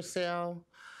Voters for Sale.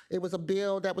 It was a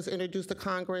bill that was introduced to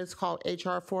Congress called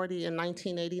H.R. 40 in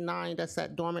 1989 that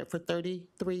sat dormant for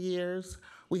 33 years.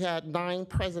 We had 9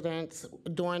 presidents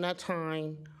during that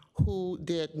time who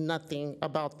did nothing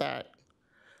about that.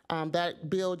 That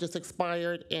bill just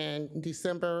expired in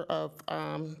December of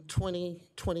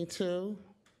 2022.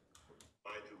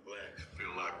 Why do blacks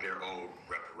feel like they're owed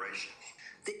reparations?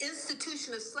 The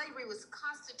institution of slavery was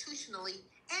constitutionally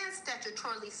and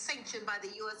statutorily sanctioned by the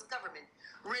U.S. government,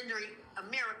 rendering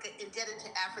America indebted to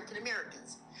African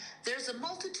Americans. There's a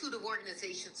multitude of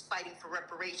organizations fighting for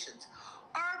reparations.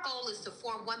 Our goal is to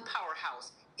form one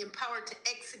powerhouse, empowered to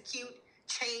execute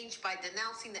change by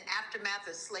denouncing the aftermath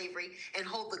of slavery and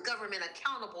hold the government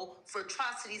accountable for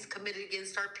atrocities committed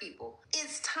against our people.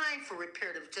 It's time for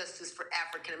reparative justice for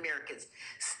African Americans.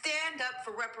 Stand up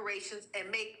for reparations and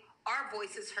make our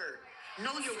voices heard.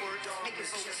 Know your words, make your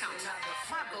vote count.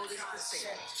 My vote is for sale.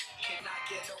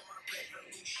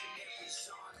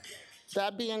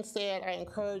 That being said, I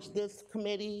encourage this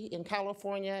committee in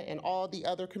California and all the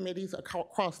other committees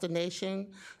across the nation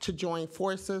to join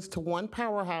forces to one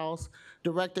powerhouse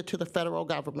directed to the federal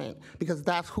government, because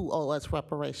that's who owe us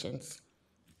reparations.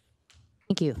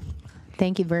 Thank you.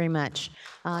 Thank you very much.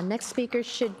 Next speaker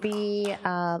should be,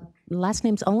 last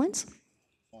name's Owens?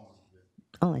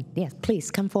 Owen, yes, please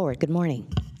come forward. Good morning.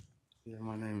 Yeah,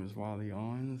 my name is Wally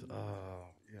Owens.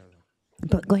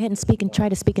 But go ahead and speak and try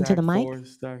to speak into the mic.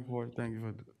 Stack Force, thank you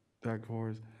for Stack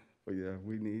Force. But yeah,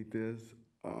 we need this.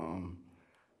 You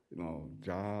know,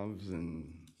 jobs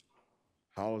and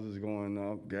houses going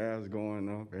up, gas going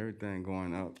up, everything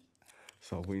going up.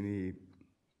 So we need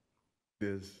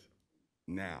this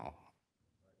now.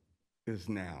 This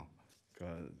now.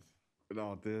 Because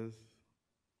without this,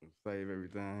 we'll save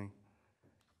everything.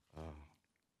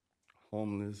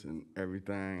 Homeless and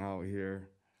everything out here.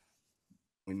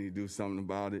 We need to do something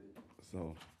about it.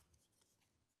 So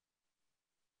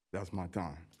that's my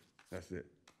time. That's it.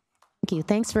 Thank you.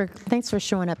 Thanks for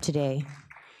showing up today.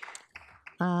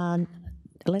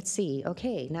 Let's see.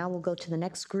 Okay, now we'll go to the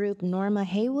next group. Norma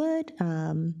Haywood.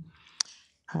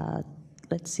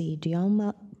 Let's see.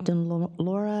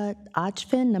 Laura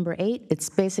Ochvin, number 8. It's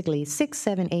basically 6,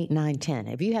 7, 8, 9, 10.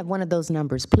 If you have one of those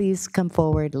numbers, please come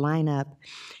forward, line up,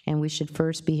 and we should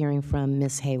first be hearing from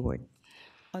Ms. Hayward.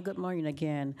 Good morning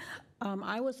again.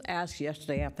 I was asked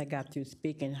yesterday after I got through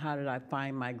speaking, how did I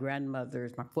find my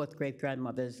grandmother's, my fourth grade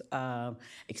grandmother's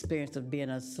experience of being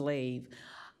a slave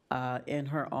in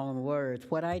her own words.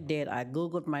 What I did, I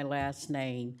Googled my last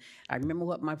name. I remember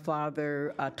what my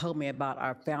father told me about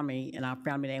our family and our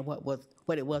family name,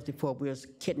 what it was before we was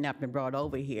kidnapped and brought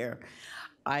over here.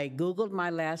 I Googled my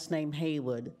last name,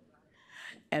 Haywood,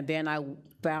 and then I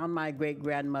found my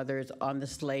great-grandmother's on the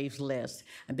slaves list.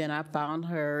 And then I found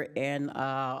her in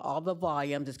all the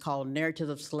volumes. It's called Narratives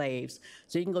of Slaves.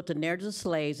 So you can go to Narratives of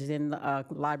Slaves. It's in the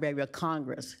Library of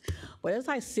Congress. But as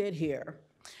I sit here,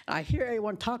 I hear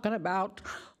everyone talking about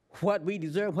what we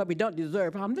deserve, what we don't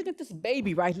deserve. I'm looking at this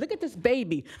baby, right? Look at this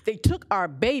baby. They took our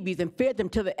babies and fed them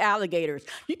to the alligators.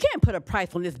 You can't put a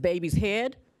price on this baby's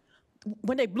head.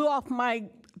 When they blew off my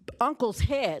uncle's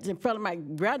heads in front of my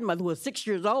grandmother, who was 6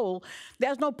 years old,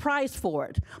 there's no price for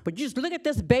it. But you just look at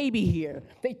this baby here.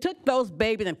 They took those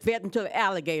babies and fed them to the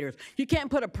alligators. You can't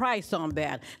put a price on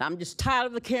that. I'm just tired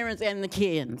of the Karens and the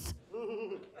Kens.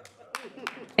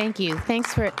 Thank you.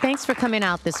 Thanks for coming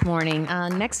out this morning.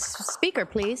 Next speaker,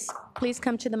 please. Please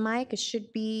come to the mic. It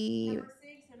should be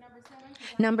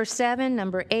number 7,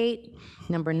 number 8,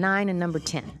 number 9, and number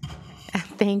 10.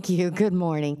 Thank you. Good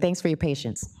morning. Thanks for your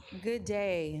patience. Good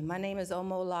day. My name is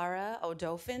Omo Lara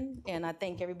Odofin, and I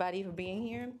thank everybody for being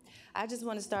here. I just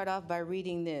want to start off by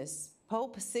reading this.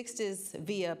 Pope Sixtus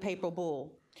via Papal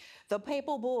Bull. The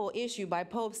Papal Bull issued by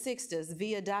Pope Sixtus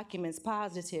via documents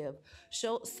positive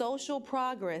show social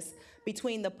progress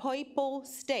between the Papal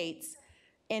States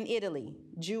and Italy,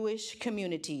 Jewish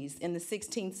communities in the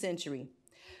 16th century.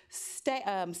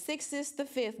 Sixtus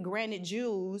V granted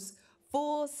Jews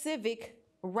full civic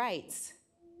rights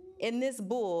in this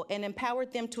bull and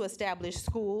empowered them to establish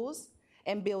schools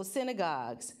and build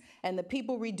synagogues. And the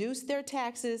people reduced their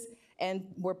taxes and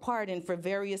were pardoned for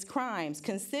various crimes,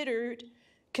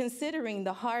 considering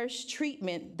the harsh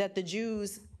treatment that the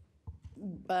Jews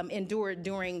endured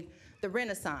during the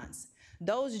Renaissance.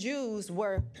 Those Jews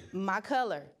were my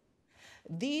color.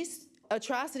 These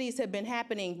atrocities have been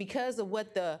happening because of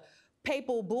what the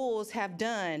papal bulls have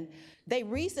done. They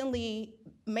recently,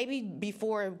 maybe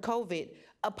before COVID,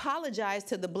 apologized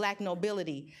to the black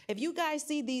nobility. If you guys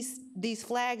see these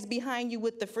flags behind you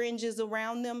with the fringes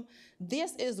around them,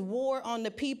 this is war on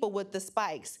the people with the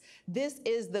spikes. This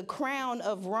is the crown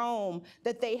of Rome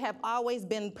that they have always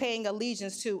been paying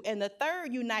allegiance to. And the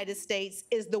third United States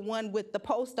is the one with the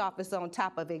post office on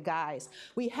top of it, guys.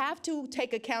 We have to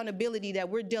take accountability that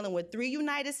we're dealing with 3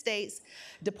 United States,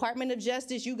 Department of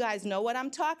Justice, you guys know what I'm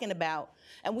talking about.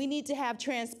 And we need to have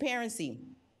transparency.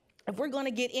 If we're going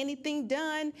to get anything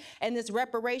done in this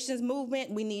reparations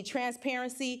movement, we need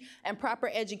transparency and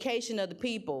proper education of the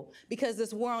people, because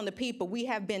this war on the people, we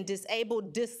have been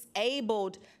disabled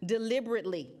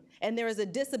deliberately. And there is a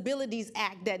Disabilities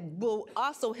Act that will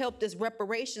also help this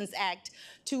Reparations Act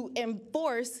to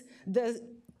enforce the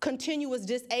continuous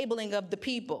disabling of the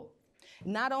people.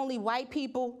 Not only white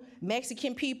people,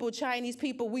 Mexican people, Chinese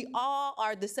people, we all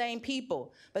are the same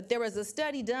people. But there was a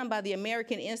study done by the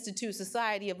American Institute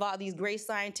Society of all these great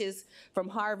scientists from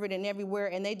Harvard and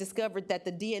everywhere, and they discovered that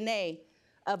the DNA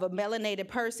of a melanated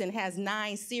person has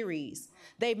 9 series.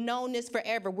 They've known this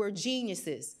forever. We're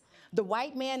geniuses. The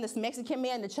white man, the Mexican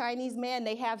man, the Chinese man,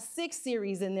 they have 6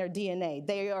 series in their DNA.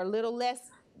 They are a little less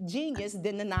genius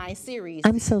than the 9 series.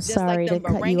 I'm so sorry like to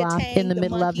cut you off in the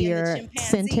middle of your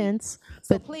sentence,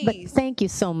 but thank you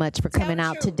so much for coming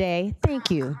out today.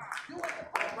 Thank you.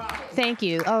 Thank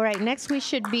you. All right, next we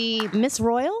should be Miss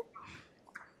Royal.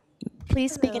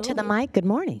 Please speak into the mic. Good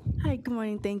morning. Hi, good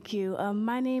morning. Thank you.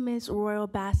 My name is Royal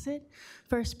Bassett,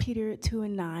 1 Peter 2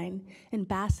 and 9. And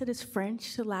Bassett is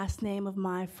French, the last name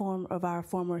of our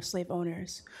former slave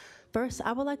owners. First,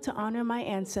 I would like to honor my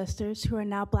ancestors who are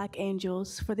now Black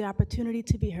angels for the opportunity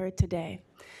to be heard today.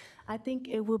 I think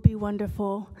it would be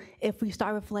wonderful if we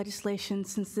start with legislation,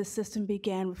 since this system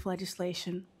began with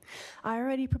legislation. I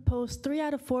already proposed 3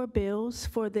 out of 4 bills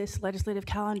for this legislative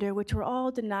calendar, which were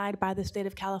all denied by the state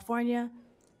of California.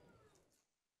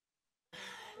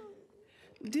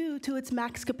 due to its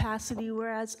max capacity,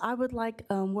 whereas I would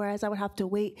have to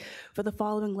wait for the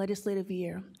following legislative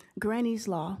year. Granny's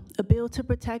Law, a bill to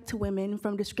protect women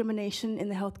from discrimination in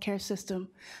the healthcare system.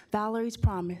 Valerie's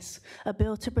Promise, a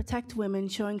bill to protect women,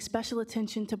 showing special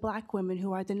attention to Black women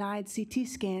who are denied CT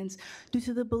scans due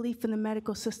to the belief in the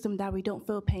medical system that we don't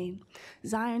feel pain.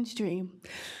 Zion's Dream,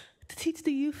 to teach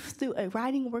the youth through a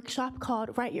writing workshop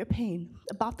called Write Your Pain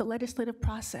about the legislative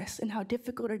process and how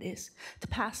difficult it is to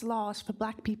pass laws for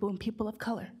Black people and people of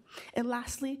color. And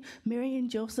lastly, Mary and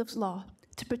Joseph's Law,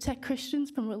 to protect Christians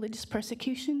from religious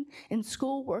persecution in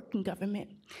school, work, and government.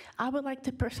 I would like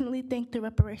to personally thank the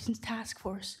Reparations Task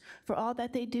Force for all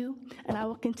that they do, and I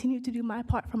will continue to do my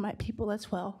part for my people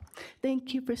as well.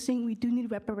 Thank you for saying we do need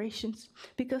reparations,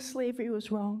 because slavery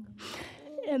was wrong,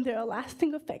 and there are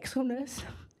lasting effects on us.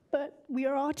 But we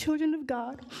are all children of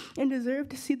God and deserve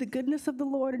to see the goodness of the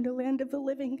Lord in the land of the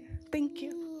living. Thank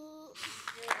you.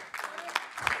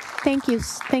 Thank you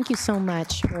so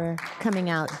much for coming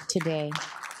out today.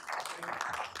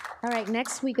 All right,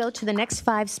 next we go to the next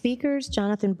 5 speakers: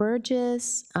 Jonathan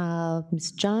Burgess,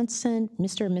 Ms. Johnson,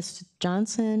 Mr. and Ms.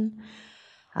 Johnson,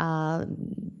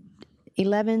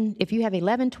 11, if you have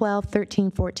 11, 12,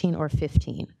 13, 14, or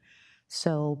 15.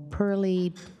 So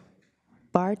Pearlie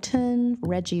Barton,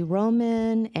 Reggie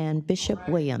Roman, and Bishop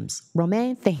Williams.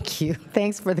 Romain, thank you.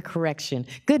 Thanks for the correction.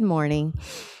 Good morning.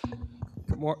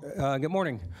 Good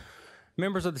morning.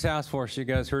 Members of the task force, you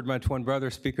guys heard my twin brother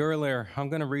speak earlier. I'm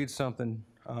going to read something.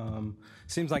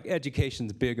 Seems like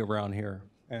education's big around here,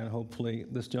 and hopefully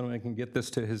this gentleman can get this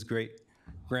to his great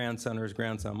grandson or his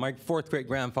grandson. My 4th great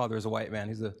grandfather is a white man.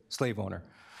 He's a slave owner.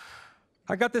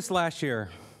 I got this last year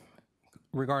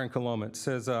regarding Coloma. It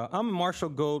says, I'm Marshall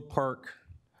Gold Park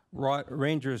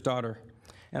Ranger's daughter,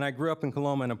 and I grew up in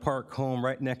Coloma in a park home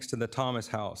right next to the Thomas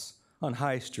House on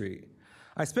High Street.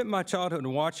 I spent my childhood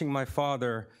watching my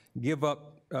father give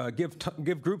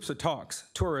groups of talks,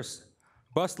 tourists,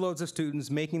 busloads of students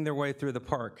making their way through the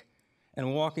park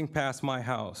and walking past my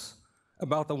house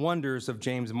about the wonders of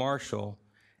James Marshall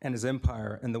and his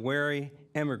empire and the wary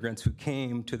immigrants who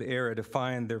came to the area to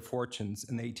find their fortunes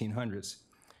in the 1800s.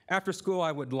 After school,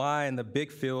 I would lie in the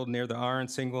big field near the iron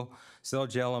single-cell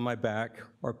gel on my back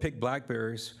or pick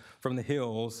blackberries from the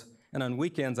hills, and on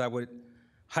weekends I would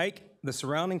hike the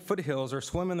surrounding foothills or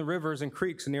swim in the rivers and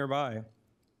creeks nearby.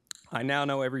 I now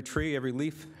know every tree, every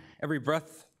leaf, every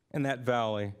breath in that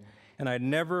valley, and I'd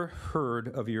never heard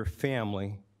of your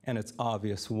family, and it's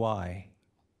obvious why,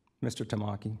 Mr.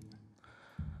 Tamaki.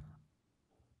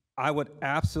 I would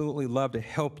absolutely love to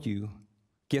help you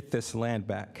get this land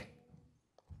back.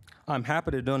 I'm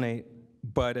happy to donate,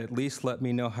 but at least let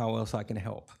me know how else I can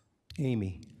help.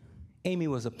 Amy. Amy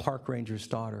was a park ranger's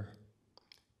daughter.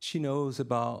 She knows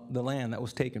about the land that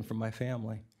was taken from my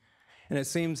family. And it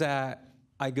seems that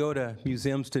I go to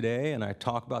museums today and I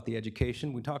talk about the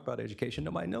education. We talk about education,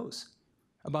 nobody knows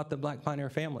about the Black pioneer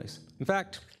families. In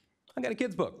fact, I got a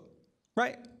kid's book,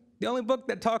 right? The only book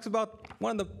that talks about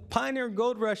one of the pioneer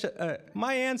gold rush,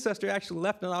 my ancestor actually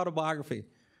left an autobiography.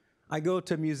 I go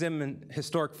to a museum in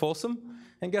historic Folsom,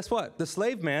 and guess what? The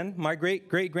slave man, my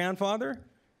great-great-grandfather,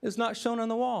 is not shown on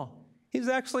the wall. He's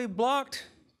actually blocked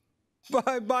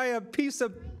by a piece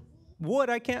of wood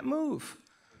I can't move.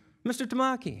 Mr.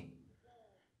 Tamaki,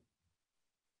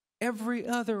 every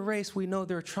other race, we know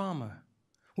their trauma.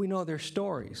 We know their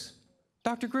stories.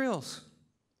 Dr. Grills,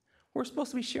 we're supposed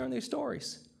to be sharing these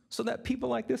stories so that people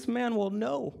like this man will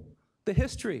know the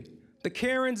history. The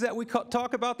Karens that we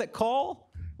talk about that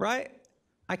call, right?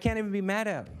 I can't even be mad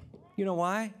at them. You know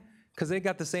why? Because they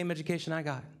got the same education I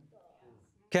got.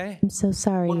 Okay? I'm so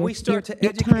sorry. When we start to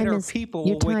educate our people,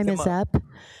 we'll wake them up. Your time is up.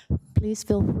 Please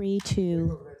feel free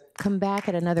to come back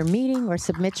at another meeting or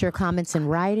submit your comments in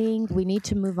writing. We need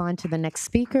to move on to the next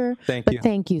speaker. Thank you.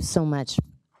 Thank you so much.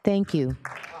 Thank you.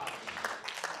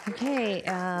 Okay,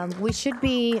 we should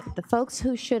be, the folks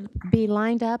who should be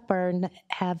lined up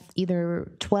have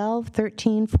either 12,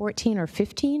 13, 14, or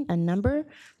 15, a number.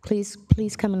 Please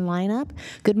come and line up.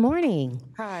 Good morning.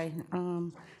 Hi,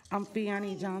 I'm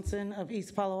Fiani Johnson of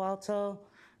East Palo Alto,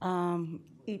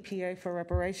 EPA for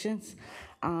Reparations.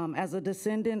 As a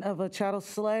descendant of a chattel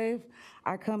slave,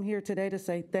 I come here today to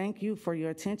say thank you for your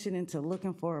attention into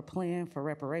looking for a plan for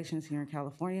reparations here in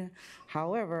California.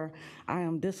 However, I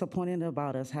am disappointed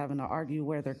about us having to argue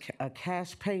whether a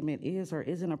cash payment is or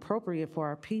isn't appropriate for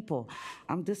our people.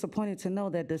 I'm disappointed to know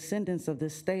that descendants of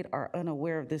this state are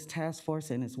unaware of this task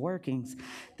force and its workings.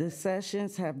 The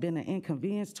sessions have been an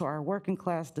inconvenience to our working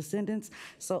class descendants,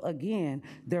 so again,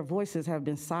 their voices have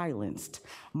been silenced.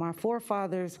 My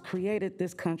forefathers created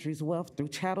this country's wealth through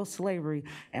chattel slavery,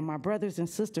 and my brothers and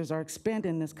sisters are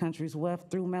expanding this country's wealth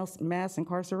through mass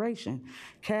incarceration.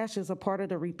 Cash is a part of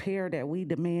the repair that we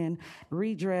demand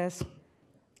redress.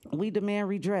 We demand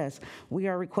redress. We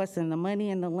are requesting the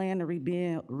money and the land to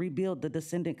rebuild the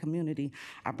descendant community.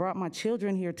 I brought my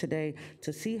children here today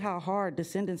to see how hard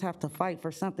descendants have to fight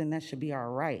for something that should be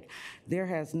our right. There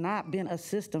has not been a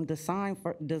system designed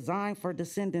for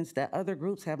descendants that other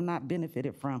groups have not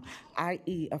benefited from,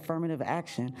 i.e. affirmative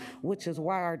action, which is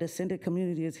why our descendant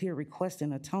community is here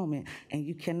requesting atonement, and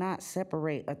you cannot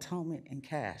separate atonement and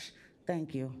cash.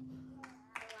 Thank you.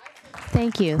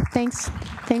 Thank you. Thanks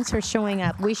for showing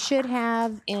up. We should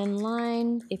have in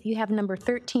line, if you have number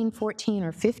 13, 14,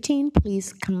 or 15,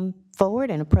 please come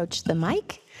forward and approach the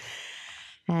mic.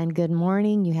 And good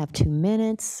morning. You have 2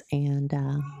 minutes, and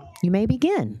you may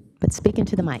begin, but speak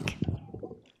into the mic.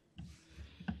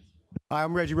 Hi,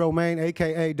 I'm Reggie Romaine,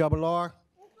 a.k.a. Double R.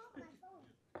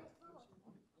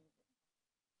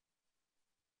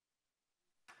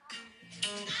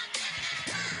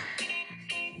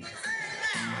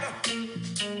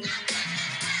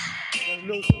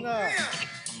 Loosen up.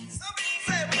 Some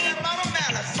say we got a lot of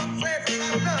malice, some say it's a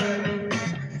lot of love.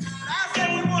 I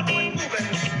say we want to improve it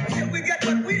until we get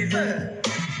what we deserve.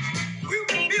 We've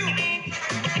been beautiful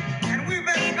and we've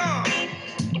been strong.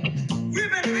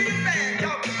 We've been being bad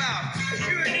talked about as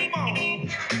sure as you want.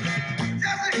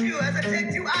 Just as sure as it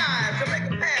takes 2 eyes to make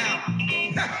a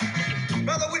pair.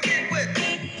 Brother, we can't quit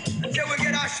until we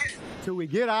get our share. Till we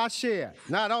get our share.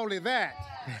 Not only that,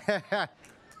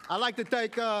 I'd like to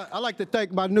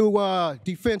thank my new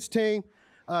defense team.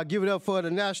 Give it up for the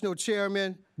national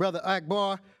chairman, Brother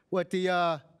Akbar, with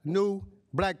the new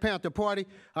Black Panther Party.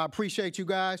 I appreciate you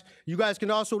guys. You guys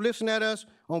can also listen at us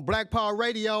on Black Power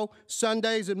Radio,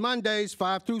 Sundays and Mondays,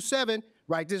 5 through 7.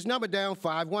 Write this number down,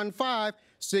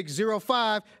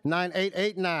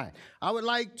 515-605-9889. I would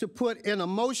like to put in a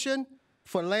motion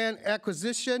for land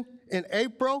acquisition in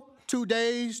April. 2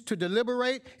 days to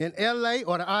deliberate in LA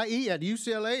or the IE at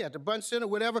UCLA, at the Bunch Center,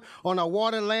 whatever, on our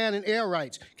water, land, and air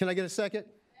rights. Can I get a second?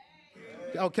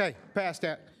 Okay, pass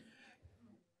that.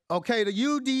 Okay, the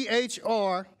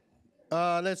UDHR,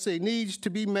 let's see, needs to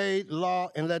be made law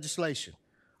and legislation.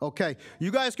 Okay, you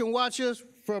guys can watch us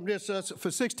from this, for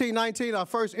 1619, our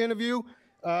first interview,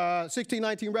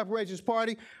 1619 Reparations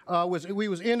Party, we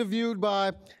was interviewed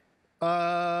by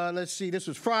let's see, this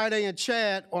was Friday in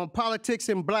Chad on Politics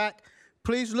in Black.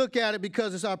 Please look at it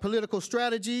because it's our political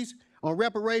strategies on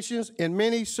reparations and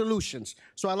many solutions.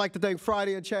 So I'd like to thank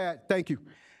Friday and Chad. Thank you.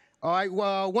 All right,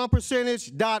 well,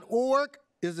 onepercentage.org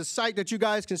is the site that you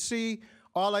guys can see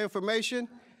all our information.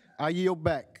 I yield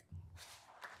back.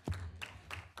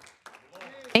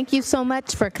 Thank you so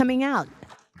much for coming out.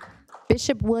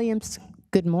 Bishop Williams,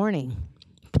 good morning.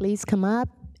 Please come up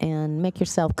and make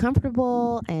yourself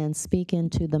comfortable and speak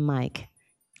into the mic.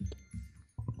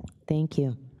 Thank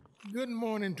you. Good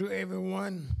morning to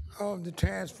everyone of the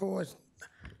task force.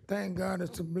 Thank God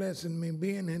it's a blessing me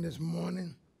being here this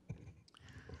morning.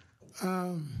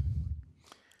 I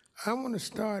want to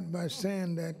start by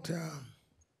saying that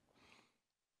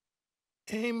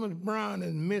Amos Brown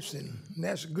is missing.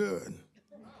 That's good.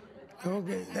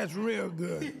 Okay, that's real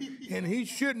good. And he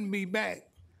shouldn't be back,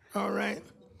 all right?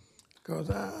 Because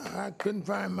I couldn't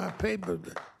find my paper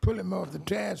to pull him off the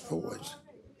task force.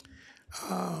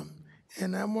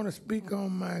 And I want to speak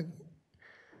on my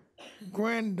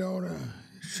granddaughter,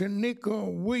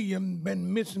 Shanika Williams,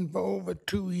 been missing for over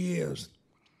 2 years.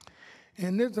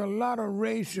 And there's a lot of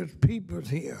racist people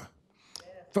here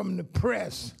from the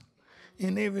press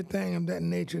and everything of that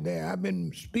nature there. I've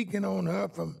been speaking on her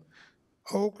from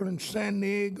Oakland, San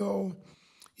Diego,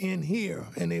 and here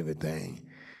and everything.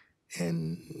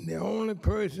 And the only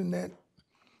person that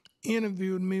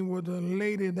interviewed me was a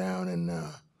lady down in,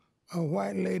 a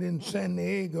white lady in San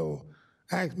Diego,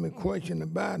 asked me a question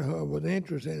about her, was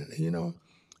interested in it, you know.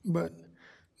 But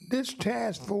this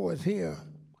task force here,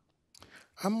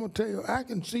 I'm gonna tell you, I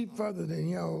can see further than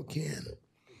y'all can.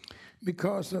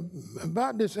 Because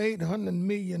about this $800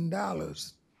 million,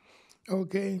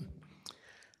 okay,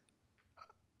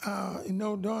 you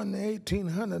know, during the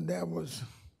 1800s,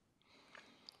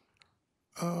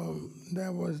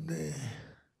 that was the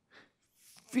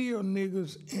field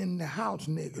niggers and the house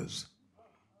niggers.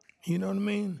 You know what I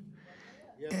mean?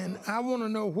 Yes. And I want to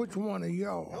know which one of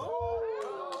y'all,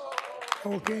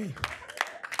 okay?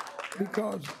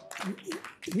 Because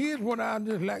here's what I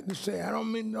just like to say. I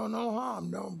don't mean no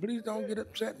harm. Please don't get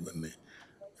upset with me.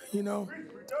 You know,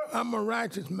 I'm a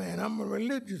righteous man. I'm a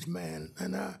religious man,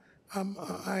 and I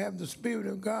have the Spirit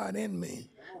of God in me.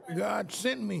 God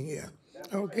sent me here,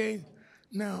 okay?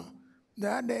 Now, the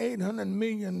other $800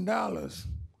 million,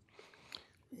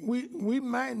 we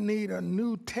might need a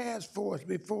new task force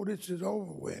before this is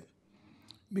over with,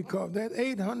 because that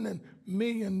 $800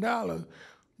 million,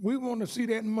 we want to see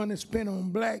that money spent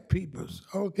on black peoples,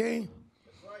 okay?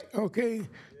 Okay,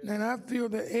 and I feel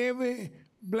that every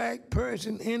black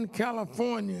person in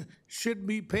California should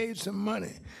be paid some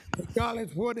money,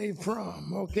 regardless where they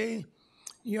from, okay?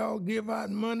 Y'all give out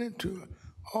money to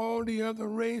all the other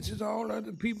races, all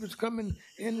other peoples coming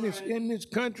in this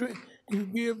country. You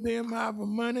give them our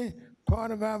money,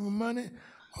 part of our money,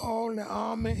 all the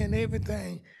army and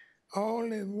everything, all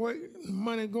the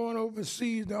money going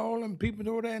overseas to all them people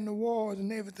over there in the wars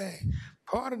and everything.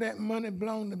 Part of that money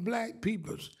belongs to black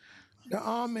peoples, the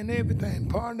army and everything.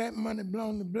 Part of that money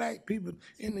belongs to black people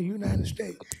in the United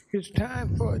States. It's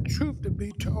time for a truth to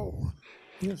be told.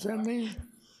 You know what I mean?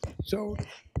 So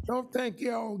don't think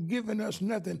y'all giving us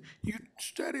nothing. You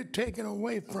study taking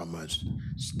away from us.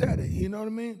 Study, you know what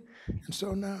I mean? And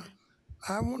so now,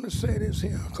 I want to say this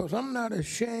here, because I'm not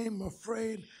ashamed,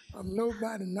 afraid of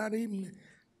nobody, not even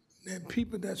the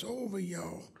people that's over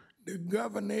y'all, that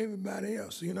govern everybody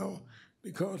else, you know,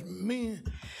 because me,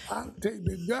 I'll take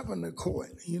the governor court,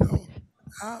 you know.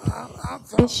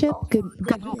 Bishop,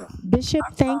 Bishop,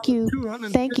 thank you.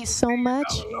 Thank you so much.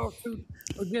 Lawsuit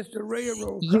against the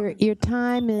railroad Your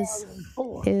time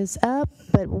is up,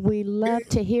 but we love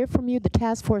to hear from you. The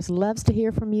task force loves to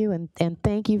hear from you, and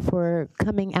thank you for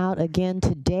coming out again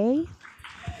today.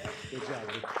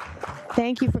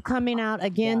 Thank you for coming out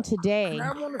again today And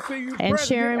I want to see you and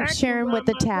president sharing with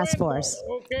the my task granddaughter, force.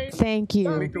 okay? Thank you.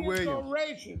 Don't be so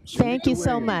racist. Thank you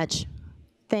so much.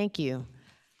 Thank you.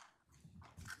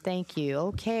 Thank you.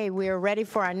 Okay, we are ready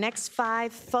for our next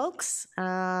 5 folks.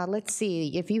 Let's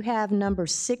see, if you have number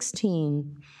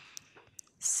 16,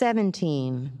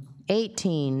 17,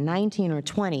 18, 19, or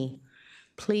 20,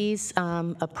 please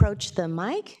approach the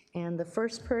mic, and the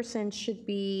first person should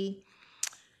be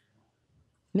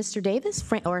Mr. Davis,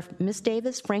 or Miss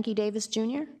Davis, Frankie Davis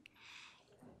Jr.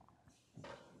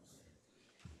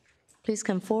 Please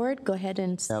come forward. Go ahead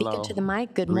and speak into the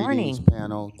mic. Good Greetings, morning.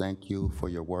 panel. Thank you for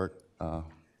your work.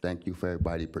 Thank you for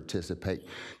everybody participate.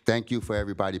 Thank you for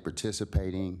everybody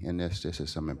participating in this. This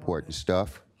is some important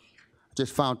stuff.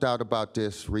 Just found out about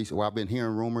this recently. Well, I've been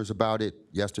hearing rumors about it.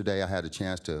 Yesterday, I had a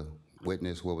chance to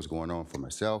witness what was going on for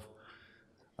myself.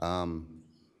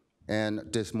 And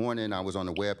this morning, I was on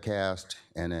the webcast,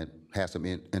 and it had some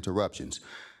interruptions.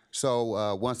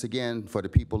 So once again, for the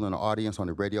people in the audience on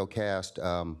the radio cast,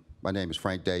 my name is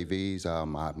Frank Davies.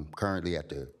 I'm currently at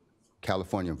the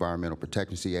California Environmental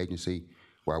Protection Agency,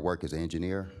 where I work as an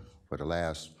engineer for the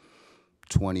last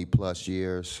 20 plus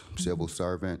years, civil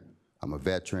servant. I'm a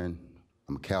veteran.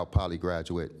 I'm a Cal Poly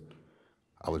graduate.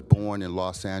 I was born in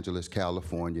Los Angeles,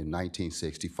 California in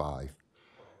 1965,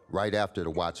 right after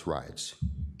the Watts riots,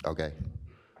 okay?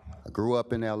 I grew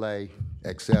up in LA,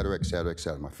 et cetera, et cetera, et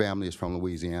cetera. My family is from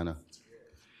Louisiana.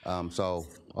 So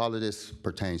all of this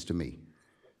pertains to me.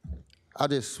 I'll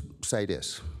just say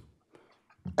this.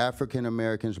 African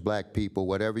Americans, black people,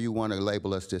 whatever you want to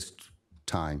label us this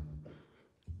time,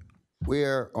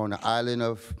 we're on an island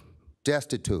of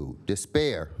destitute,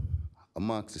 despair,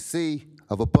 amongst the sea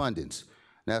of abundance.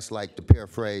 And that's like to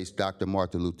paraphrase Dr.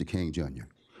 Martin Luther King Jr.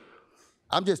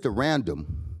 I'm just a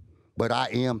random, but I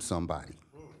am somebody,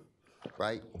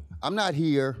 right? I'm not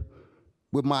here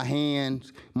with my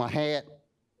hands, my hat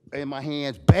in my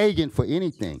hands begging for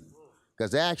anything,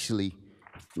 because actually,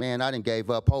 man, I done gave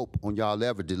up hope on y'all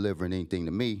ever delivering anything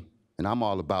to me, and I'm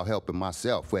all about helping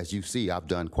myself. As you see, I've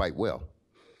done quite well.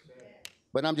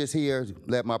 But I'm just here to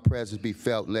let my presence be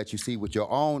felt and let you see with your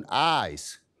own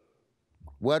eyes.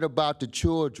 What about the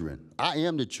children? I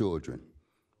am the children,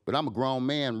 but I'm a grown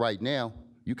man right now.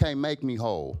 You can't make me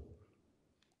whole.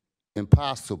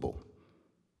 Impossible,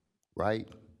 right?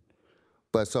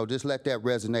 But so just let that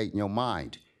resonate in your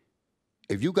mind.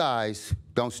 If you guys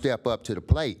don't step up to the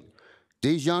plate,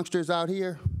 these youngsters out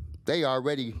here, they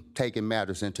already taking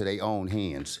matters into their own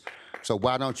hands. So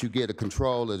why don't you get a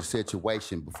control of the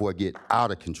situation before it get out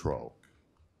of control?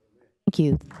 Thank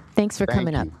you. Thanks for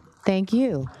coming up. Thank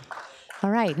you.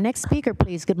 All right, next speaker,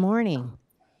 please. Good morning.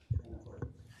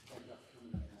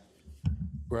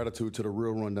 Gratitude to the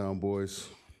real rundown boys.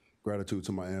 Gratitude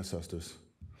to my ancestors.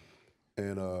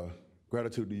 And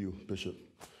gratitude to you, Bishop,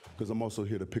 because I'm also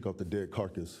here to pick up the dead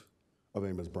carcass of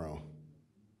Amos Brown.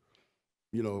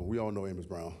 You know, we all know Amos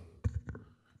Brown.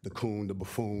 The coon, the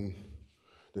buffoon,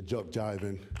 the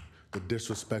jiving, the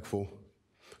disrespectful,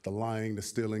 the lying, the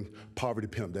stealing, poverty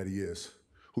pimp that he is,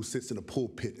 who sits in a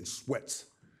pulpit and sweats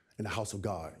in the house of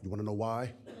God. You wanna know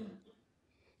why?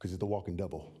 Because he's the walking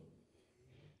devil.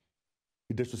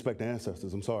 You disrespect the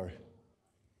ancestors, I'm sorry.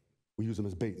 We use them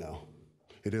as bait now.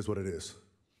 It is what it is.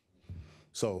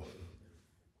 So,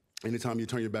 anytime you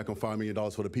turn your back on $5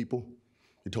 million for the people,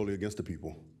 you're totally against the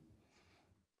people.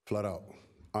 Flat out,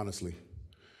 honestly.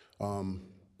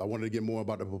 I wanted to get more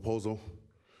about the proposal.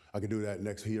 I can do that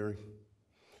next hearing.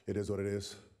 It is what it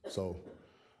is. So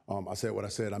I said what I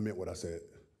said, I meant what I said.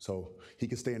 So he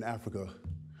can stay in Africa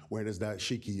wearing his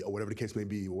dashiki or whatever the case may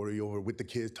be, or he over with the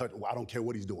kids, I don't care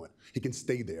what he's doing. He can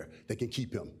stay there. They can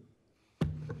keep him.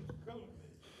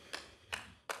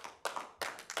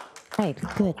 Right,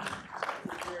 good.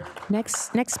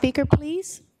 Next speaker,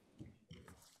 please.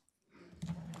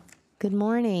 Good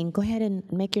morning. Go ahead and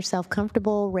make yourself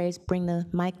comfortable. Bring the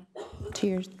mic to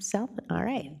yourself. All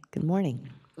right. Good morning.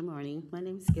 Good morning. My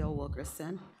name is Gail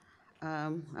Wilkerson.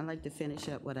 I'd like to finish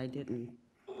up what I didn't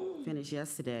finish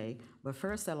yesterday. But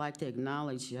first, I'd like to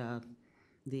acknowledge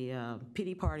the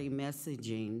pity party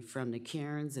messaging from the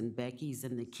Karens and Beckys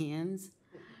and the Kens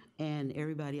and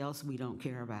everybody else we don't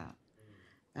care about.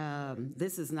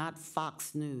 This is not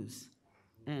Fox News,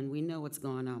 and we know what's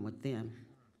going on with them.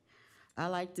 I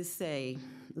like to say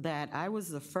that I was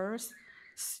the first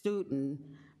student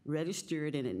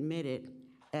registered and admitted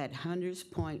at Hunters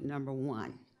Point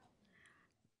 #1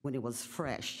 when it was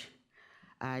fresh.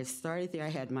 I started there, I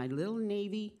had my little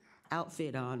Navy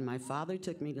outfit on. My father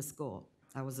took me to school.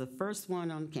 I was the first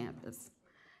one on campus.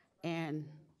 And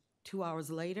 2 hours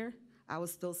later, I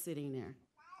was still sitting there.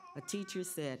 A teacher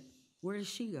said, "Where does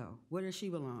she go? Where does she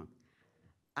belong?"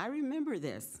 I remember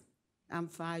this. I'm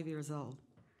 5 years old.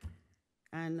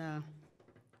 And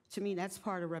to me, that's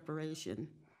part of reparation.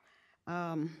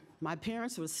 My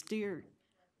parents were steered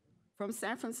from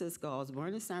San Francisco. I was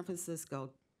born in San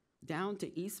Francisco, down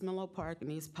to East Menlo Park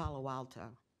and East Palo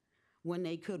Alto, when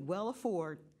they could well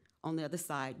afford, on the other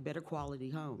side, better quality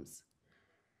homes.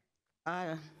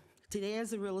 Today,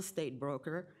 as a real estate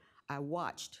broker, I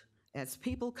watched as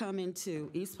people come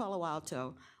into East Palo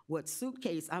Alto with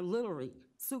suitcase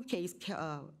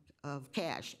of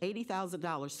cash,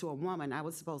 $80,000 to a woman I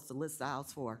was supposed to list the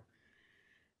house for.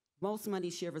 Most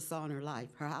money she ever saw in her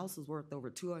life. Her house was worth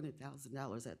over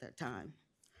 $200,000 at that time.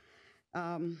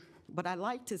 But I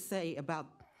like to say about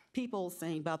people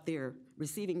saying about their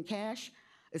receiving cash,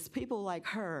 it's people like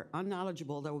her,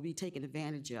 unknowledgeable, that will be taken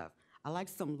advantage of. I like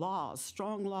some laws,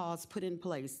 strong laws put in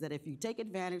place that if you take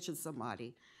advantage of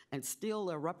somebody and steal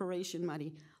their reparation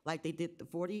money, like they did the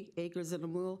 40 acres and a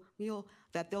mule,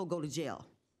 that they'll go to jail.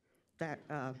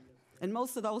 And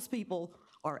most of those people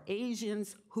are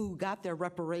Asians who got their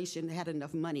reparation, had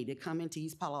enough money to come into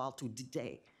East Palo Alto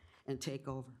today and take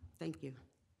over. Thank you.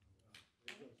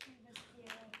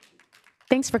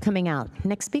 Thanks for coming out.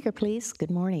 Next speaker, please.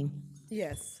 Good morning.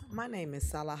 Yes, my name is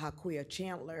Salah Hakuya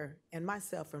Chandler, and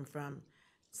myself am from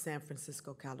San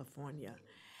Francisco, California.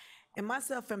 And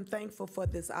myself am thankful for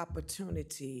this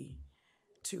opportunity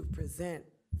to present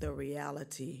the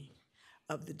reality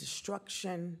of the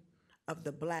destruction of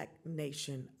the Black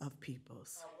nation of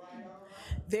peoples.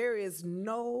 There is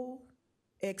no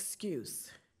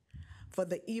excuse for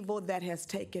the evil that has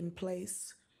taken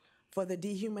place, for the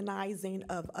dehumanizing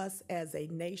of us as a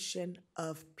nation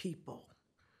of people.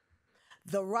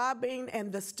 The robbing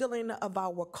and the stealing of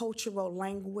our cultural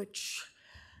language,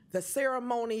 the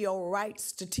ceremonial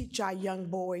rites to teach our young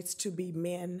boys to be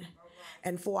men,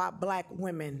 and for our Black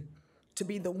women to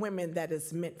be the women that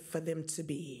is meant for them to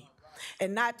be.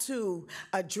 And not to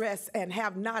address and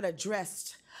have not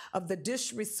addressed of the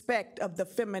disrespect of the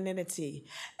femininity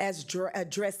as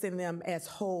addressing them as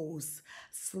hoes,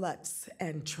 sluts,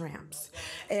 and tramps,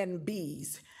 and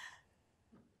bees.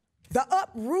 The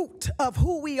uproot of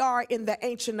who we are in the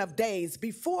Ancient of Days.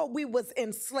 Before we was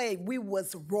enslaved, we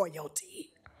was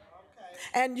royalty.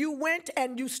 And you went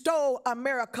and you stole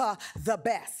America the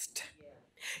best.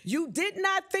 You did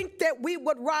not think that we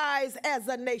would rise as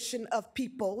a nation of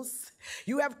peoples.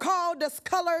 You have called us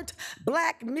colored,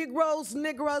 Black, Negroes,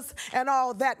 Negras, and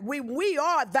all that. We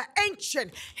are the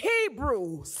ancient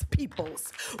Hebrews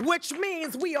peoples, which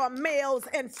means we are males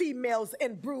and females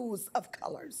and brews of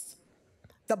colors.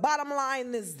 The bottom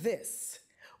line is this: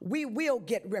 we will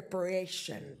get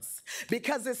reparations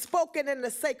because it's spoken in the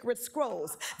sacred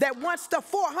scrolls that once the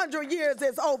 400 years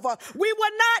is over, we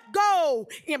will not go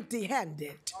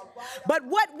empty-handed. But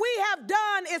what we have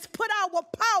done is put our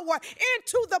power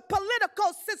into the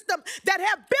political system that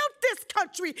have built this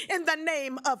country in the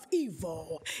name of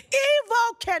evil.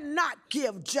 Evil cannot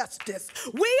give justice.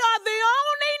 We are the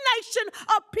only nation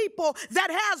of people that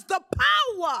has the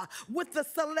power with the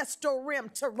celestial realm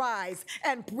to rise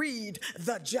and breed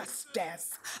the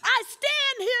justice. I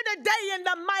stand here today in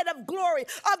the might of glory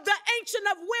of the ancient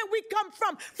of where we come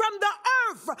from the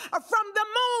earth, from the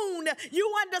moon,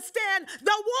 you understand,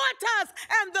 the waters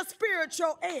and the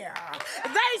spiritual air.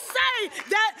 They say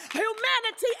that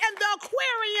humanity and the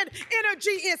Aquarian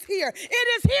energy is here. It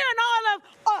is here in all of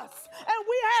us, and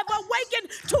we have awakened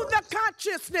to the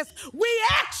consciousness. We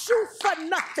ask you for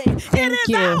nothing. Thank it is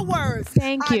you. ours.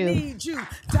 Thank you. I need you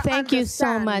to Thank you so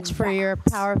understand much for that. your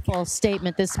powerful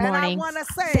statement this And I morning. want to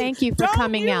say, Thank you for don't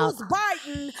coming out. use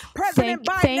Biden, President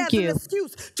Biden, Thank as you. an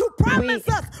excuse to promise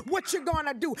us what you're going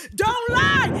to do. Don't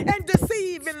lie and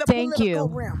deceive in the Thank political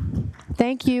you. realm.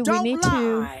 Thank you. Don't we need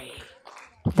lie.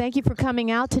 to thank you for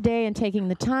coming out today and taking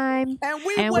the time. And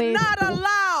we would not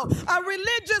allow a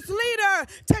religious leader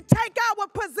to take our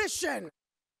position.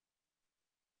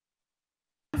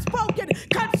 Spoken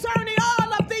concerning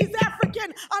all of these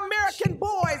African American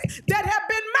boys that have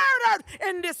been murdered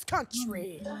in this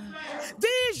country.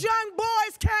 These young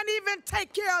boys can't even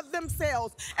take care of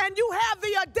themselves, and you have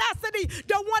the audacity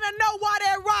to want to know why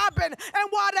they're robbing and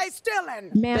why they're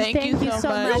stealing. Ma'am, thank you so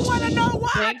much. You want to know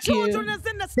why our Thank you. children is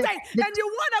in the state, and you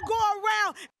want to go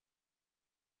around.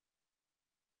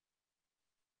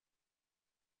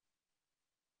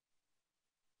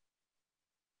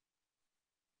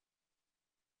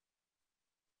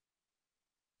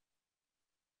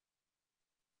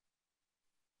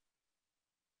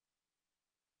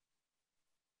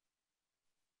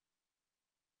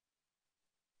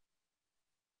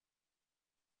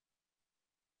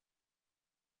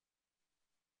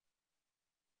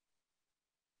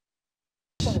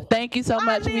 Thank you so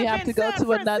much. We have to go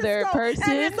to another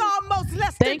person.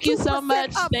 Thank you so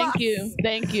much. Thank you.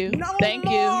 Thank you. Thank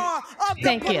you. Of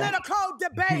the political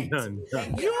debate.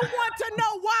 You want to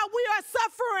know why we are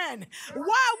suffering,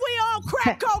 why we on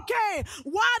crack cocaine,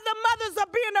 why the mothers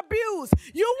are being abused.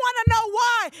 You want to know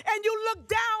why, and you look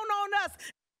down on us.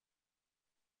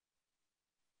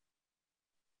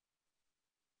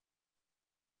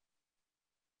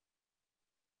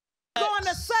 Going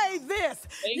to say this.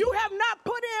 You have not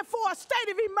put in for a state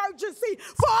of emergency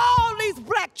for all these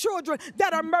black children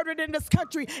that are murdered in this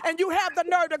country, and you have the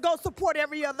nerve to go support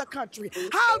every other country.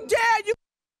 How dare you?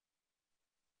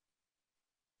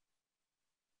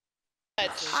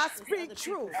 I speak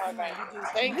truth.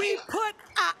 We put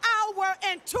an hour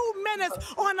and 2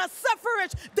 minutes on a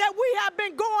suffrage that we have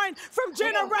been going from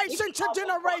generation to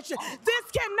generation.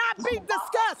 This cannot be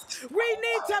discussed. We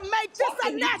need to make this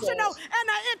a national and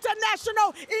an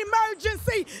international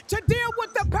emergency to deal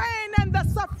with the pain and the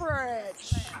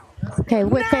suffrage. Okay,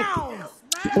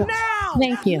 Now,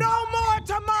 thank you. No more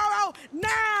tomorrow.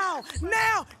 Now,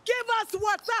 give us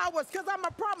what's ours, because I'm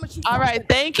gonna promise you. All right,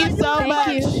 thank you so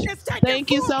much. Thank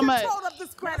you so much. Control of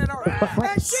this planet Earth,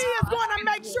 and she is going to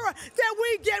make sure that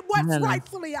we get what's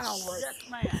rightfully ours.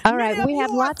 All right, we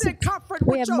have lots of,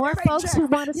 we have more folks who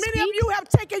want to speak. Many of you have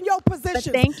taken your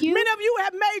positions. Thank you. Many of you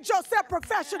have made yourself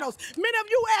professionals. Many of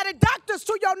you added doctors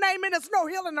to your name, and there's no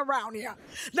healing around here.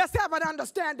 Let's have an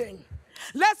understanding.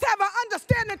 Let's have an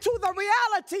understanding to the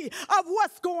reality of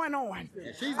what's going on.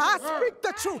 I speak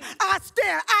the truth. I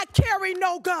stand. I carry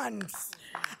no guns.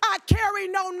 I carry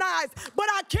no knives, but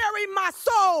I carry my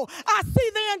soul. I see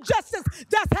the injustice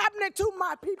that's happening to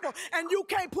my people, and you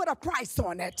can't put a price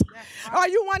on it. Are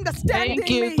you understanding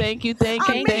me? Thank you.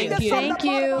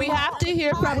 We have to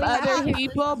hear from other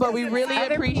people, but we really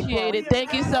appreciate it.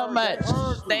 Thank you so much.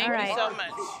 Thank you so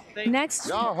much. Next.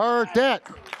 Y'all heard that.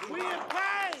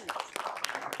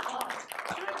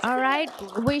 All right,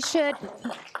 we should,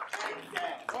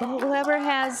 whoever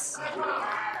has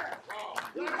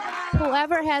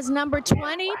number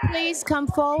 20, please come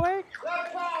forward.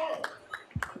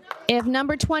 If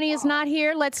number 20 is not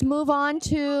here, let's move on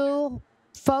to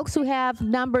folks who have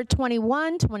number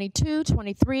 21, 22,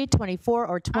 23, 24,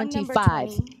 or 25.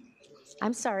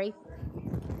 I'm sorry.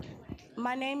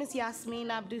 My name is Yasmin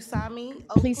Abdusami.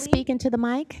 Please speak into the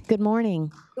mic. Good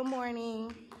morning. Good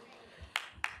morning.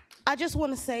 I just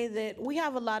want to say that we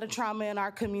have a lot of trauma in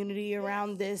our community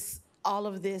around this, all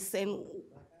of this, and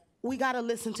we got to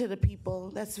listen to the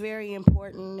people. That's very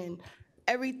important, and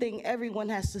everything everyone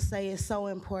has to say is so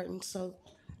important, so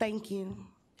thank you.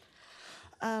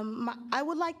 I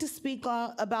would like to speak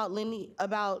about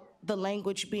the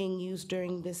language being used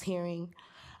during this hearing.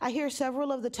 I hear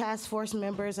several of the task force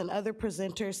members and other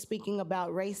presenters speaking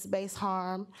about race-based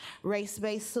harm,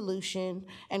 race-based solution,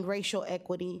 and racial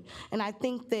equity, and I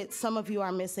think that some of you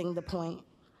are missing the point.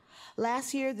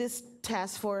 Last year, this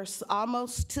task force,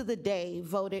 almost to the day,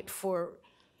 voted for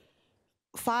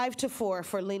 5-4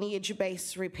 for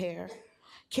lineage-based repair.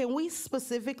 Can we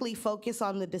specifically focus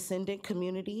on the descendant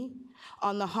community,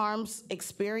 on the harms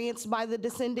experienced by the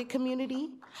descendant community?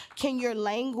 Can your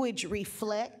language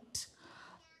reflect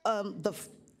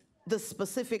the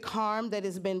specific harm that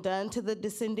has been done to the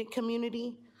descendant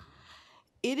community?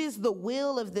 It is the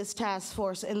will of this task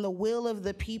force and the will of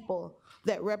the people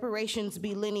that reparations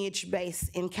be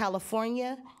lineage-based in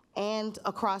California and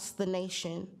across the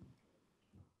nation.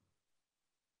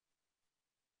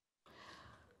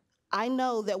 I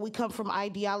know that we come from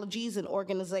ideologies and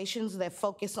organizations that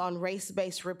focus on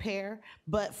race-based repair,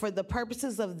 but for the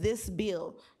purposes of this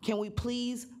bill, can we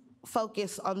please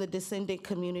focus on the descendant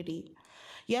community?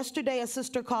 Yesterday, a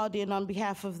sister called in on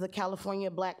behalf of the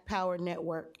California Black Power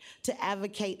Network to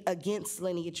advocate against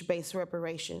lineage-based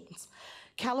reparations.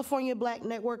 California Black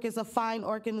Network is a fine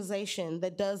organization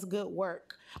that does good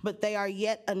work, but they are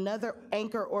yet another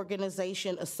anchor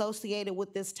organization associated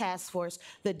with this task force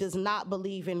that does not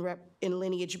believe in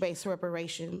lineage-based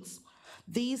reparations.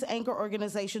 These anchor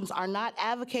organizations are not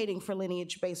advocating for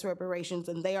lineage-based reparations,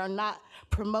 and they are not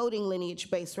promoting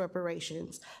lineage-based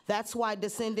reparations. That's why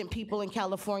descendant people in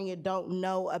California don't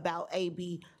know about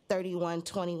AB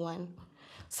 3121.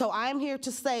 So I'm here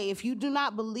to say, if you do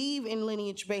not believe in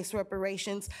lineage-based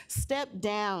reparations, step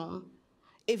down.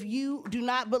 If you do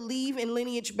not believe in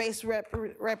lineage-based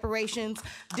reparations,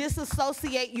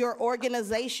 disassociate your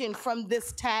organization from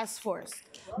this task force,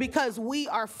 because we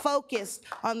are focused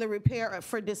on the repair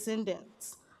for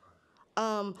descendants.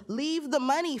 Leave the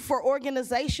money for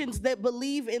organizations that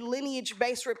believe in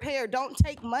lineage-based repair. Don't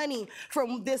take money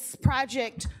from this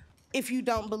project if you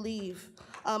don't believe.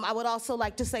 I would also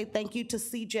like to say thank you to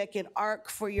CJEC and ARC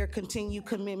for your continued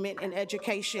commitment and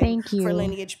education Thank you. for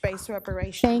lineage-based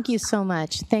reparations. Thank you so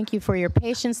much. Thank you for your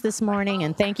patience this morning,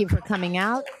 and thank you for coming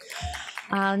out.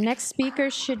 Next speaker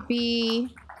should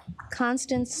be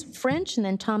Constance French, and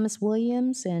then Thomas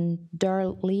Williams, and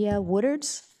Darlia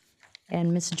Woodards,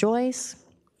 and Miss Joyce,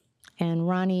 and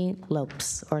Ronnie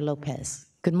Lopez.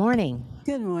 Good morning.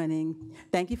 Good morning.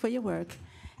 Thank you for your work.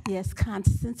 Yes,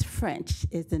 Constance French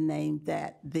is the name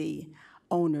that the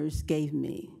owners gave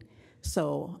me.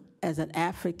 So as an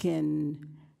African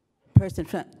person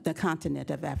from the continent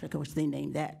of Africa, which they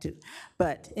named that too.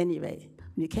 But anyway,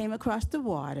 when you came across the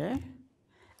water,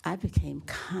 I became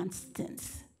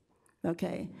Constance,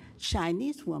 okay?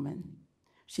 Chinese woman,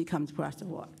 she comes across the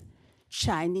water.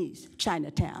 Chinese,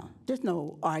 Chinatown. There's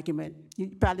no argument.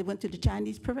 You probably went to the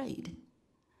Chinese parade.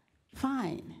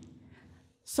 Fine.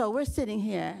 So we're sitting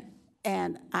here,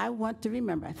 and I want to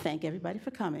remember, I thank everybody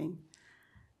for coming.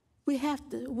 We have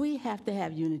to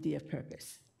have unity of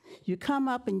purpose. You come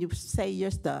up and you say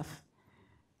your stuff,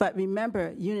 but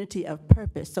remember unity of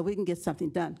purpose so we can get something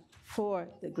done for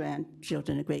the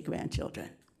grandchildren and great-grandchildren,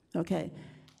 okay?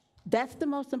 That's the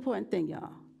most important thing,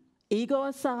 y'all. Ego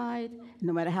aside,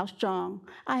 no matter how strong,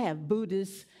 I have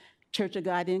Buddhist, Church of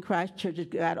God in Christ, Church of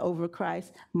God over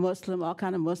Christ, Muslim, all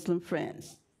kind of Muslim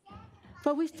friends.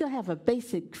 But we still have a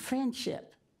basic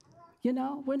friendship. You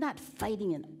know, we're not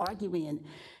fighting and arguing and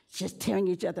just tearing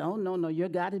each other. Oh, no, your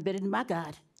God is better than my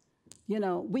God. You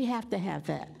know, we have to have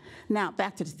that. Now,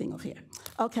 back to this thing over here.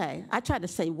 Okay, I tried to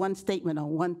say one statement on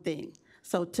one thing.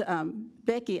 So to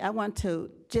Becky, I want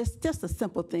to, just a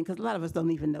simple thing, because a lot of us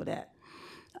don't even know that.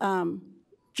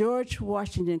 George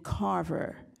Washington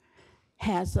Carver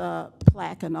has a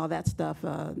plaque and all that stuff,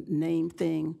 a name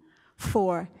thing,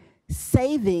 for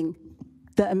saving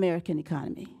the American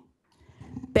economy.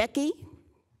 Becky,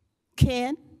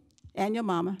 Ken, and your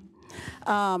mama,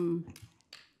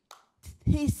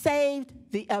 he saved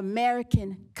the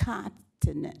American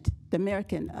continent, the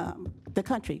American, the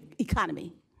country,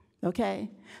 economy, okay?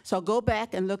 So go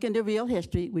back and look into real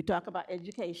history. We talk about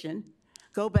education.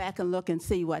 Go back and look and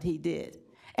see what he did.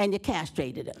 And you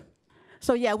castrated him.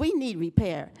 So yeah, we need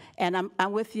repair. And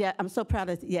I'm with you. I'm so proud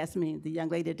of Yasmin, the young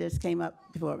lady that just came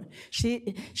up before me.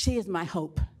 She is my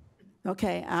hope.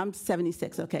 Okay, I'm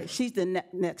 76, okay. She's the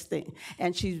next thing.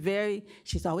 And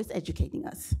she's always educating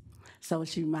us. So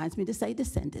she reminds me to say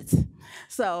descendants.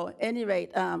 So at any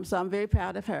rate, so I'm very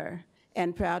proud of her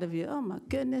and proud of you. Oh my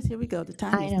goodness, here we go, the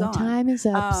time is gone. I know, time is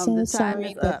up, so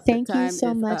sorry, but thank you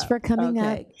so much for coming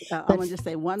up. I want to just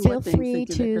say one more thing. Feel free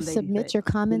to submit your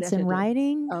comments in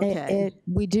writing. Okay.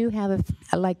 We do have,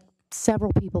 like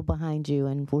several people behind you,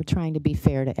 and we're trying to be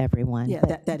fair to everyone. Yeah,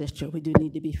 but, that is true. We do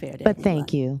need to be fair to but everyone.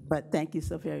 thank you. But thank you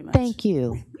so very much. Thank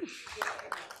you.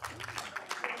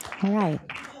 All right.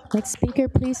 Next speaker,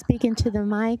 please speak into the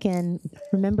mic, and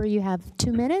remember you have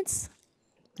 2 minutes,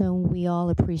 so we all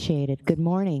appreciate it. Good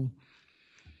morning.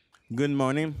 Good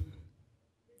morning.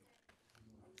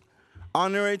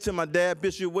 Honorary to my dad,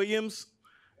 Bishop Williams.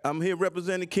 I'm here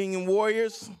representing King and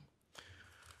Warriors.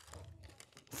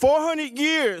 400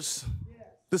 years,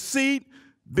 the seed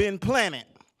been planted.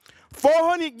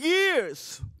 400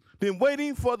 years, been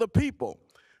waiting for the people.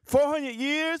 400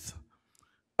 years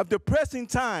of depressing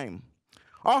time.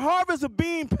 Our harvest of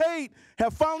being paid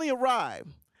have finally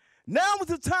arrived. Now is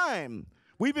the time.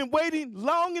 We've been waiting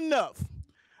long enough.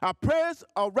 Our prayers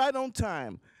are right on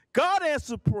time. God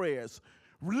answers prayers.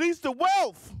 Release the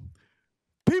wealth.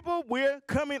 People, we're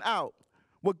coming out.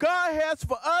 What God has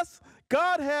for us,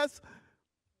 God has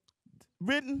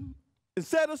written and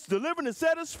set us, delivered and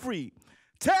set us free.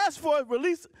 Task force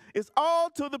release is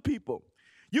all to the people.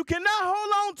 You cannot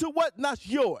hold on to what not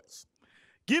yours.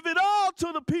 Give it all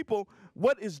to the people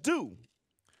what is due.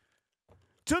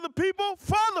 To the people,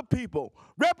 for the people.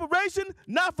 Reparation,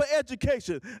 not for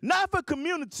education, not for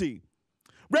community.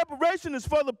 Reparation is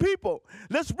for the people.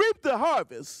 Let's reap the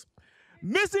harvest.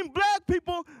 Missing black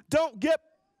people don't get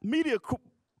media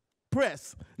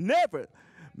press. Never.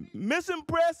 Missing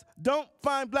press don't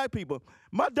find black people.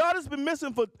 My daughter's been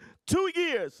missing for 2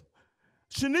 years.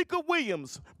 Shanika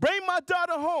Williams, bring my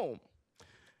daughter home.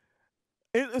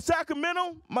 In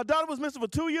Sacramento, my daughter was missing for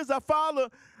 2 years. I filed a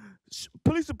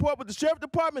police report with the sheriff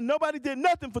department. Nobody did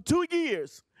nothing for 2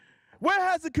 years. Where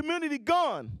has the community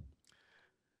gone?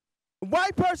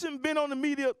 White person been on the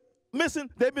media missing.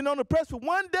 They've been on the press for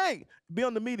 1 day. Be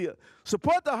on the media.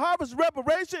 Support the harvest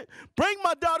reparation. Bring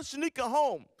my daughter Shanika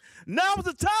home. Now is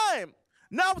the time.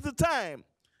 Now is the time.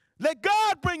 Let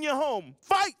God bring you home.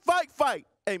 Fight, fight, fight.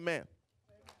 Amen.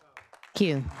 Thank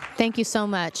you. Thank you so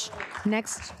much.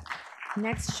 Next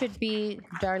should be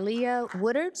Darlia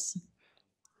Woodards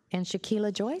and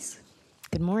Shaquila Joyce.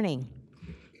 Good morning.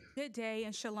 Good day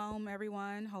and shalom,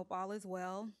 everyone. Hope all is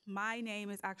well. My name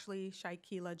is actually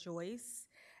Shaquila Joyce,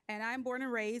 and I'm born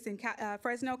and raised in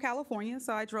Fresno, California,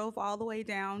 so I drove all the way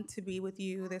down to be with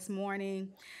you this morning.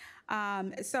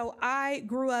 So I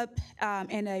grew up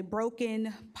in a broken,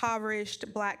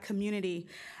 impoverished Black community.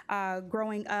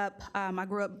 Growing up, I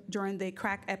grew up during the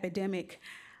crack epidemic.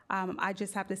 I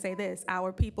just have to say this,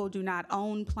 our people do not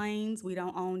own planes, we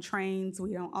don't own trains,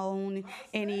 we don't own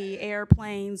any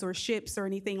airplanes or ships or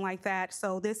anything like that.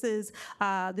 So this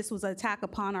was an attack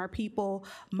upon our people,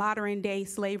 modern day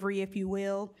slavery, if you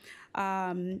will.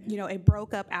 It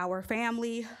broke up our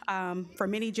family for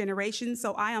many generations.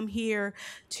 So I am here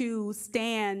to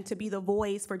stand to be the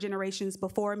voice for generations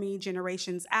before me,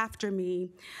 generations after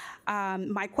me.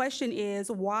 My question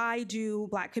is, why do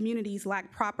Black communities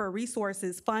lack proper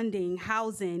resources, funding,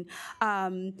 housing,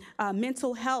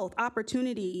 mental health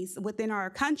opportunities within our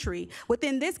country,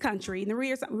 within this country? And the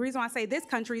reason why I say this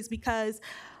country is because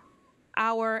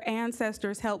our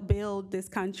ancestors helped build this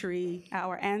country.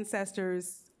 Our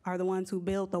ancestors are the ones who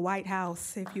built the White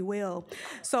House, if you will.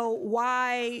 So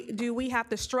why do we have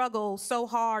to struggle so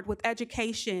hard with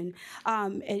education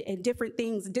and different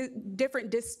things, different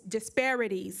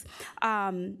disparities?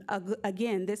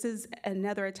 Again, this is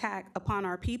another attack upon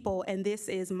our people, and this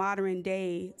is modern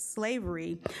day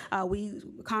slavery. We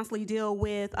constantly deal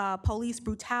with police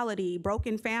brutality,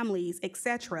 broken families,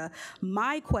 etc.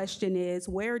 My question is,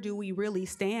 where do we really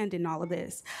stand in all of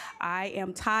this? I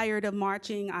am tired of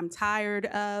marching. I'm tired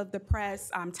of the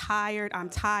press. I'm tired.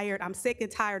 I'm sick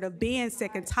and tired of being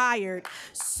sick and tired.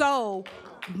 So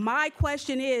my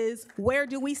question is, where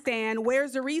do we stand?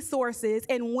 Where's the resources?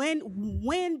 And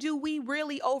when do we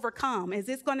really overcome? Is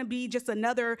this going to be just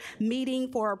another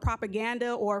meeting for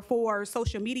propaganda or for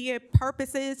social media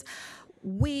purposes?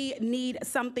 We need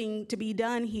something to be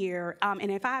done here. And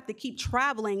if I have to keep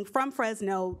traveling from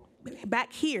Fresno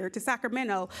back here to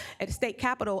Sacramento at the state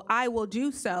capitol, I will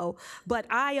do so. But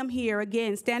I am here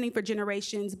again, standing for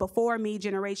generations before me,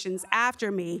 generations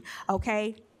after me,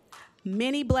 okay?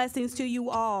 Many blessings to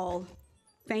you all.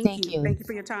 Thank you. Thank you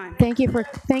for your time. Thank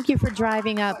you for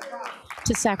driving up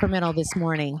to Sacramento this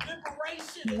morning.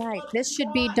 All right, this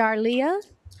should be Darlia.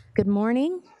 Good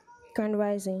morning. Grand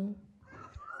Rising.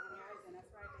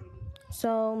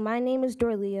 So my name is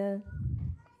Darlia.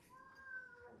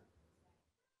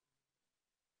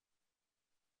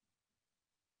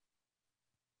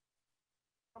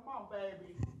 Come on,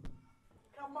 baby.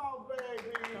 Come on,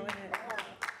 baby. Go ahead.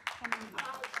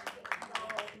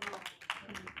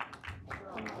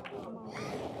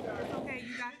 Okay,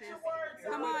 you got this.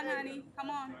 Come on, honey.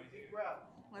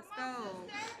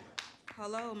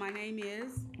 Hello, my name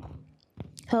is.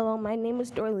 Hello, my name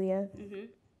is Dorlia.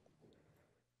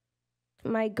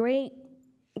 My great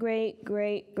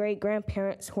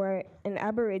grandparents were an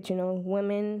Aboriginal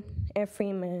women and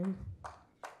freemen,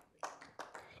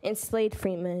 enslaved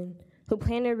freemen, who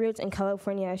planted roots in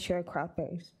California as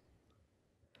sharecroppers.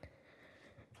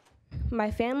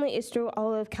 My family is through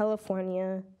all of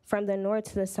California, from the north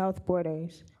to the south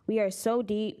borders. We are so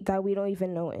deep that we don't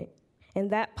even know it. And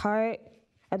that part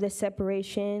of the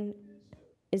separation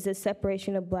is the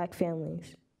separation of Black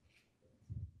families.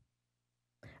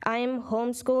 I am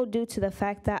homeschooled due to the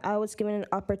fact that I was given an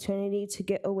opportunity to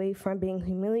get away from being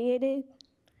humiliated,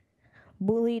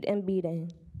 bullied, and beaten,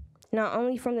 not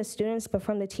only from the students, but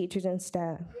from the teachers and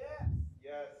staff.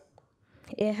 Yes.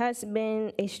 It has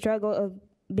been a struggle of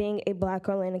being a Black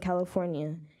girl in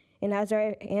California. And as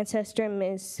our ancestor,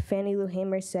 Miss Fannie Lou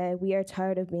Hamer, said, we are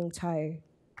tired of being tired.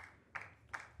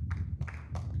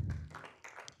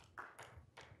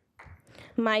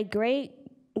 My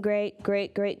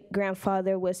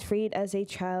great-great-great-great-grandfather was freed as a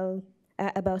child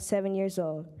at about 7 years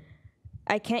old.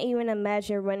 I can't even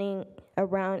imagine running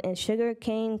around in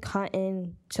sugarcane,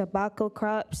 cotton, tobacco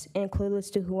crops, and clueless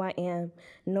to who I am,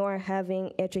 nor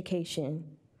having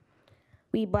education.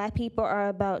 We Black people are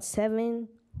about 7%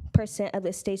 of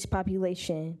the state's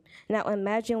population. Now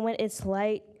imagine what it's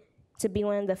like to be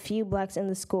one of the few Blacks in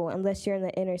the school, unless you're in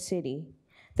the inner city.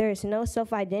 There is no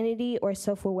self-identity or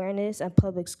self-awareness in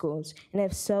public schools, and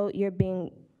if so, you're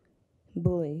being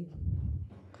bullied.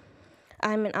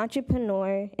 I'm an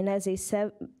entrepreneur, and as a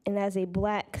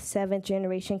Black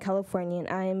 7th-generation Californian,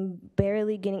 I am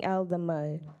barely getting out of the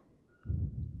mud.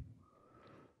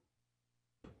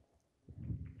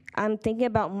 I'm thinking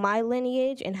about my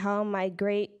lineage and how my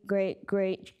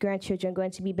great-great-great-grandchildren are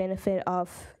going to be benefited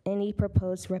off any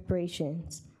proposed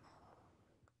reparations.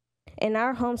 In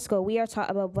our homeschool, we are taught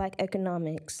about Black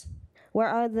economics. Where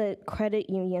are the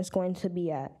credit unions going to be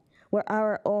at? Where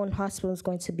are our own hospitals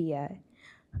going to be at?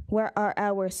 Where are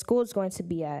our schools going to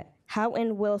be at? How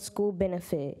and will school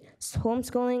benefit?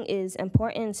 Homeschooling is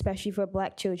important, especially for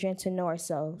Black children, to know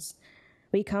ourselves.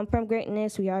 We come from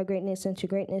greatness, we are greatness, and to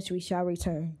greatness we shall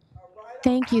return.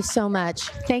 Thank you so much.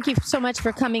 Thank you so much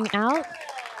for coming out.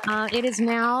 It is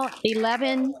now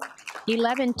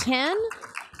 11:10.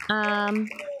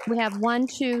 We have 1,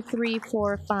 2, 3,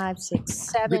 4, 5, 6,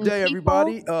 7 Good day, people.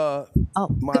 everybody.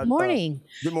 Good morning.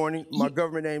 Good morning. My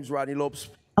government name's Rodney Lopes,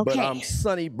 but I'm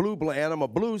Sonny Blue Bland. I'm a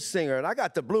blues singer, and I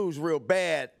got the blues real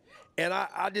bad. And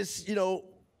I just, I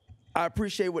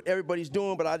appreciate what everybody's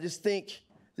doing, but I just think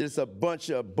there's a bunch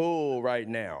of bull right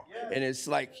now. And it's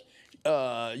like,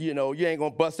 you ain't gonna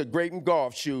bust a grape in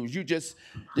golf shoes.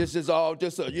 This is all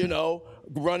just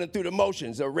running through the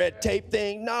motions, a red tape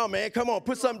thing. No, man, come on,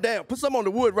 put something down. Put something on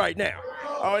the wood right now.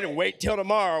 Oh, and wait till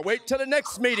tomorrow. Wait till the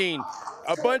next meeting.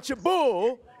 A bunch of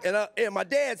bull. And my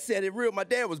dad said it real. My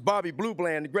dad was Bobby Blue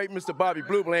Bland, the great Mr. Bobby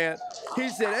Blue Bland. He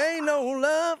said, ain't no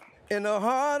love in the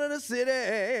heart of the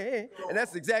city. And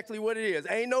that's exactly what it is.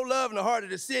 Ain't no love in the heart of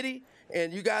the city.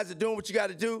 And you guys are doing what you got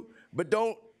to do, but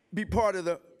don't be part of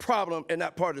the problem and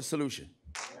not part of the solution.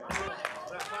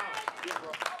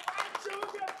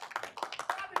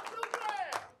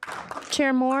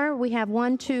 Chair Moore, we have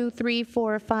 1, 2, 3,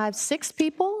 4, 5, 6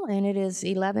 people, and it is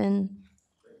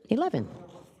 11:11.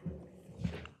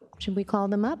 Should we call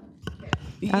them up?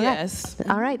 Yes.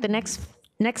 All right. The next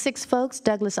 6 folks: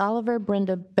 Douglas Oliver,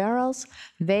 Brenda Barrows,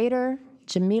 Vader,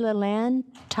 Jamila Land,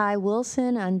 Ty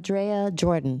Wilson, Andrea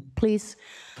Jordan. Please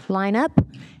line up,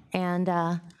 and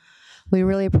we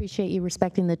really appreciate you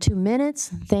respecting the 2 minutes.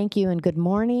 Thank you and good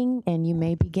morning, and you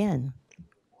may begin.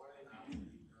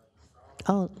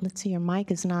 Oh, let's see, your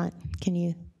mic is not, can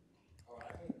you?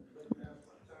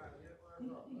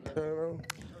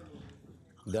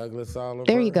 Douglas Oliver.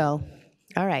 There you go.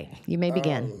 All right, you may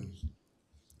begin.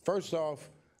 First off,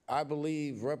 I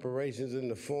believe reparations in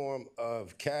the form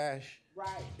of cash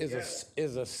is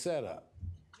a setup.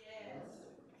 Yes.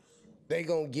 They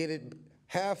gonna get it.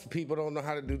 Half people don't know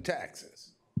how to do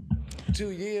taxes. 2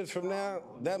 years from now,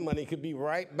 that money could be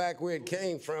right back where it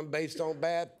came from based on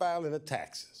bad filing of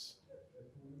taxes.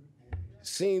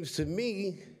 Seems to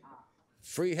me,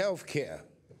 free health care,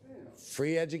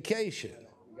 free education,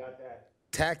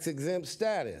 tax-exempt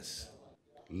status,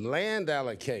 land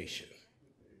allocation,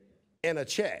 and a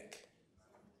check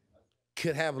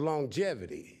could have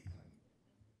longevity.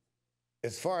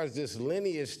 As far as this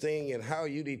lineage thing and how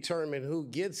you determine who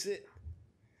gets it,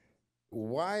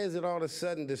 why is it all of a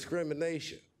sudden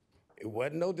discrimination? It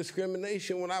wasn't no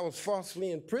discrimination when I was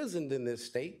falsely imprisoned in this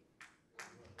state.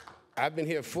 I've been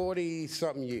here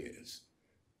 40-something years.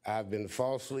 I've been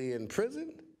falsely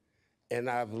imprisoned, and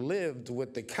I've lived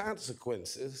with the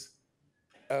consequences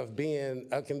of being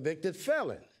a convicted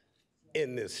felon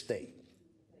in this state.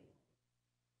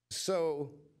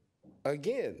 So,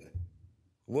 again,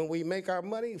 when we make our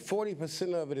money,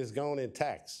 40% of it is gone in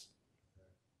tax.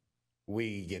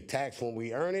 We get taxed when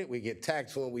we earn it, we get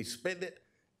taxed when we spend it.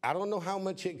 I don't know how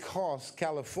much it costs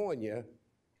California,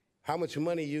 how much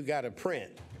money you gotta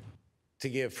print to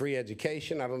give free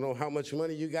education. I don't know how much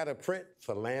money you gotta print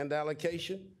for land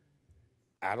allocation.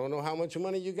 I don't know how much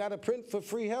money you gotta print for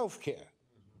free health care.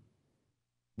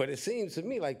 But it seems to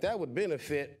me like that would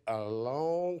benefit a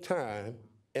long time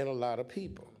and a lot of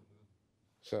people.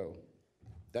 So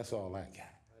that's all I got.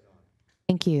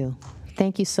 Thank you.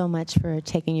 Thank you so much for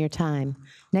taking your time.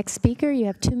 Next speaker, you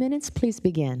have 2 minutes. Please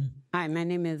begin. Hi, my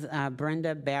name is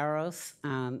Brenda Barros.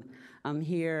 I'm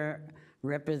here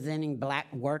representing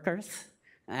Black workers.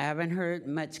 I haven't heard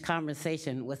much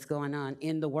conversation what's going on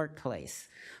in the workplace,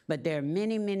 but there are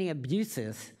many, many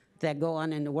abuses that go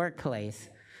on in the workplace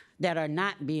that are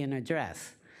not being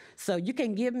addressed. So you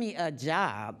can give me a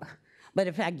job, but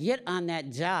if I get on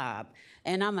that job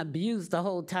and I'm abused the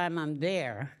whole time I'm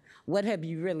there, what have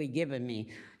you really given me?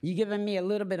 You've given me a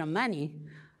little bit of money,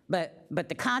 but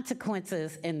the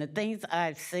consequences and the things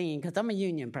I've seen, because I'm a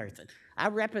union person, I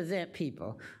represent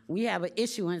people. We have an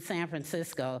issue in San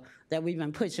Francisco that we've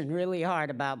been pushing really hard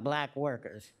about Black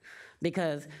workers,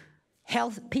 because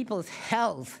people's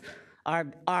health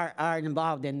are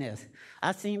involved in this.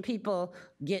 I've seen people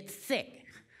get sick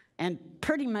and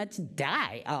pretty much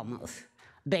die almost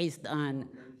based on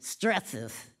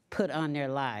stresses put on their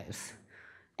lives.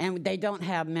 And they don't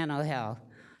have mental health.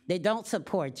 They don't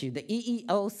support you. The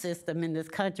EEO system in this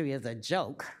country is a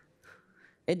joke.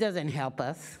 It doesn't help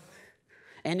us.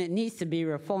 And it needs to be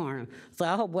reformed. So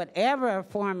I hope whatever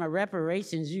form of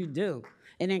reparations you do,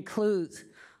 it includes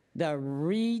the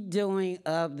redoing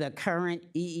of the current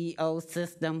EEO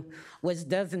system, which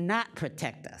does not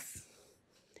protect us.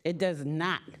 It does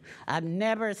not. I've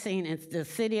never seen in the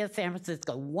city of San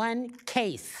Francisco one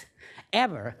case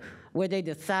ever where they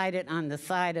decided on the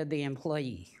side of the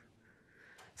employee.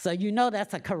 So you know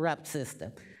that's a corrupt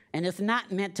system. And it's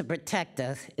not meant to protect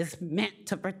us. It's meant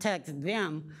to protect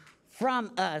them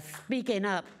from us speaking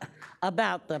up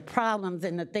about the problems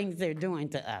and the things they're doing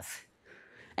to us.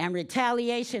 And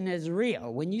retaliation is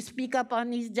real. When you speak up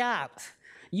on these jobs,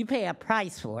 you pay a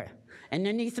price for it. And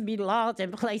there needs to be laws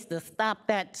in place to stop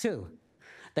that too.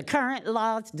 The current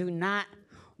laws do not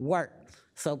work.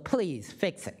 So please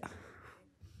fix it.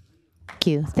 Thank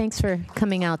you. Thanks for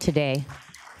coming out today.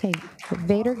 Okay,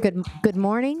 Vader, good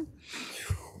morning.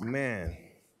 Man,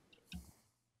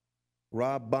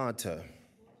 Rob Bonta,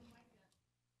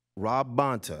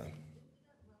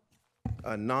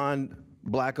 a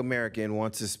non-Black American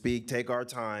wants to speak, take our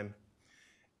time,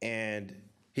 and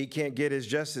he can't get his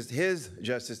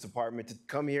Justice Department to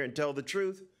come here and tell the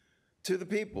truth to the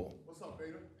people. What's up,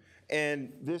 Vader?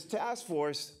 And this task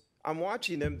force, I'm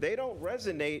watching them, they don't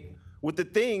resonate with the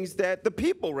things that the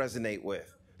people resonate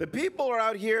with. The people are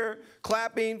out here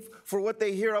clapping for what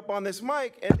they hear up on this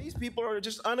mic, and these people are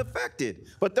just unaffected.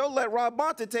 But they'll let Rob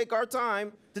Bonta take our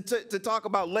time to talk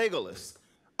about Legolas,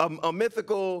 a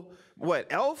mythical,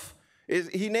 elf? Is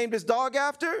he named his dog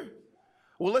after?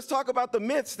 Well, let's talk about the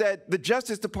myths that the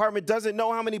Justice Department doesn't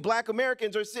know how many Black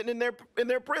Americans are sitting in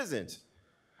their prisons.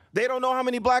 They don't know how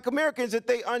many Black Americans that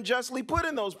they unjustly put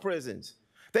in those prisons.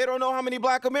 They don't know how many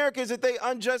Black Americans that they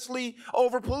unjustly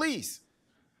over-police.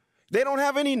 They don't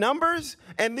have any numbers,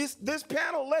 and this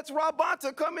panel lets Rob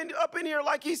Bonta come up in here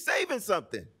like he's saving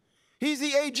something. He's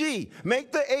the AG.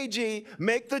 Make the AG,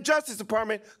 make the Justice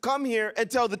Department come here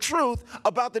and tell the truth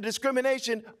about the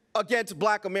discrimination against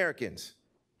Black Americans.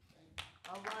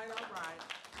 All right.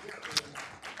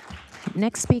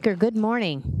 Next speaker, good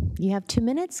morning. You have 2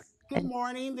 minutes. Good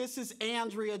morning. This is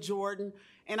Andrea Jordan,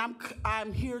 and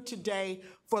I'm here today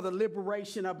for the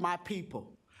liberation of my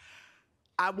people.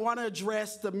 I want to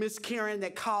address the Miss Karen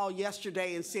that called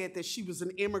yesterday and said that she was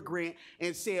an immigrant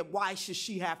and said, why should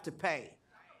she have to pay?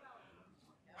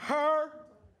 Her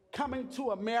coming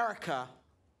to America,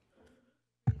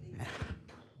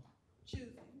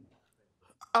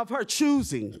 of her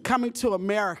choosing, coming to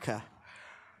America,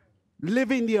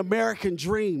 living the American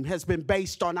dream has been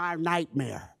based on our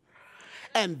nightmare.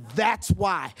 And that's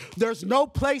why there's no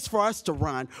place for us to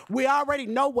run. We already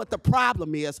know what the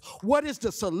problem is. What is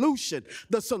the solution?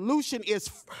 The solution is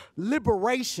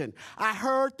liberation. I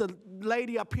heard the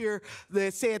lady up here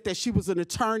that said that she was an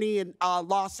attorney in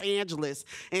Los Angeles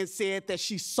and said that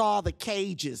she saw the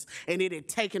cages and it had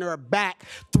taken her back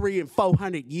 300 and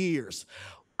 400 years.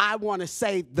 I want to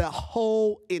say the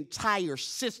whole entire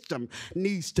system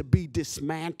needs to be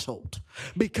dismantled.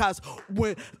 Because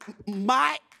when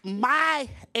my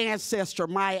ancestor,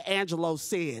 Maya Angelou,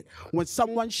 said, when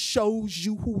someone shows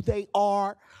you who they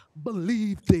are,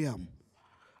 believe them.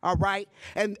 All right,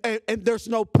 and there's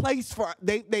no place for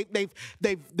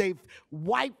they've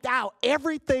wiped out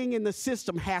everything in the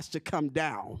system has to come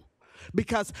down,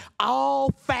 because all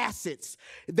facets,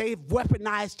 they've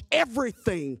weaponized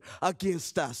everything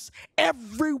against us.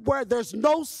 Everywhere, there's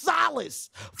no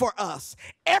solace for us.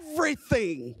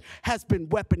 Everything has been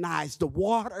weaponized. The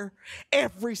water,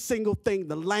 every single thing,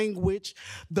 the language,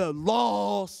 the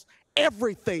laws,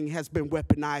 everything has been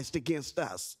weaponized against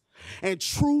us. And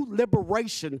true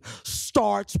liberation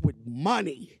starts with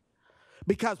money.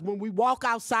 Because when we walk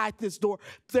outside this door,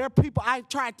 there are people, I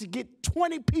tried to get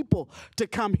 20 people to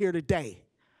come here today.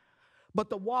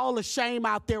 But the wall of shame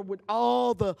out there with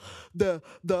all the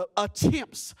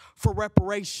attempts for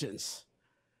reparations.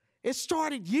 It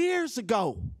started years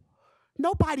ago.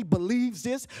 Nobody believes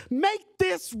this. Make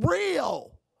this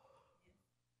real.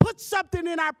 Put something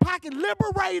in our pocket,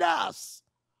 liberate us.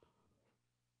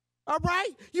 All right?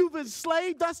 You've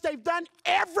enslaved us. They've done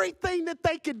everything that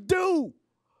they could do.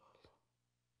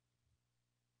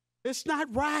 It's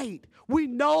not right. We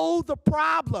know the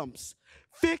problems.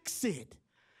 Fix it.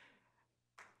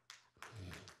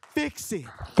 Fix it.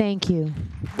 Thank you.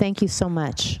 Thank you so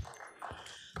much.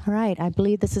 All right, I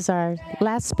believe this is our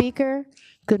last speaker.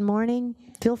 Good morning.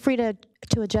 Feel free to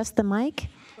adjust the mic.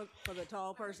 For the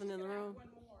tall person in the room.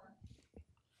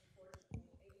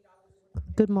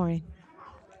 Good morning.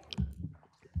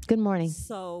 Good morning.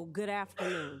 So, good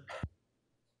afternoon.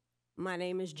 My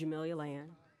name is Jamelia Land.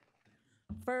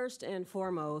 First and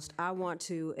foremost, I want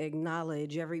to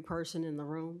acknowledge every person in the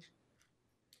room.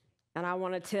 And I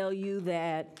want to tell you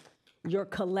that your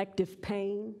collective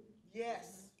pain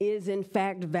is in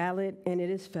fact valid and it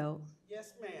is felt.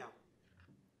 Yes, ma'am.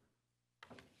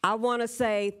 I want to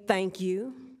say thank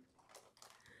you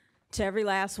to every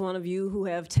last one of you who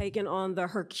have taken on the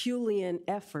Herculean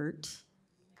effort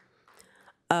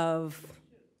of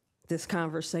this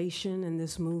conversation and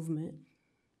this movement.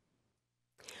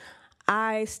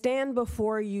 I stand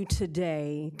before you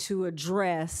today to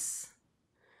address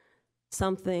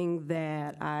something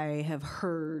that I have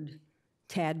heard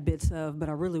tad bits of, but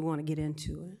I really want to get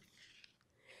into it.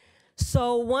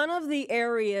 So one of the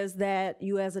areas that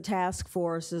you as a task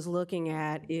force is looking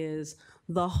at is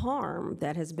the harm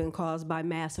that has been caused by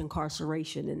mass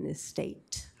incarceration in this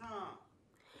state.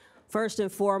 First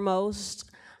and foremost,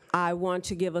 I want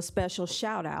to give a special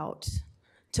shout out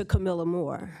to Camilla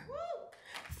Moore.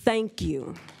 Thank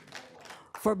you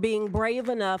for being brave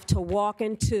enough to walk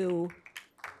into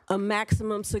a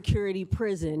maximum security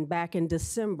prison back in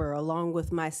December, along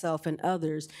with myself and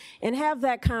others, and have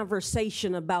that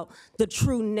conversation about the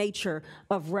true nature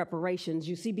of reparations.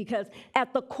 You see, because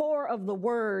at the core of the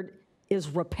word is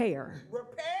repair.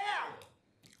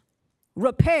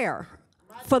 Repair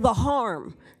for the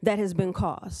harm that has been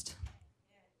caused.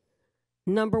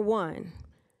 Number one,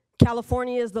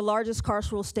 California is the largest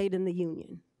carceral state in the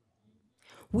union.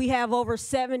 We have over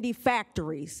 70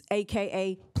 factories,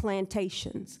 AKA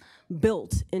plantations,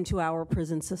 built into our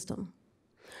prison system.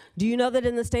 Do you know that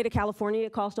in the state of California,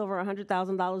 it costs over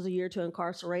 $100,000 a year to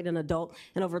incarcerate an adult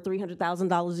and over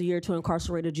 $300,000 a year to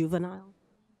incarcerate a juvenile?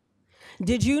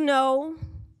 Did you know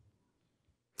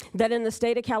that in the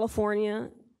state of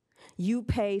California, you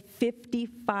pay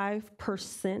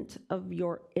 55% of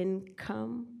your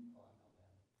income?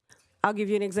 I'll give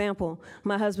you an example.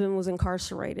 My husband was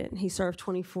incarcerated. He served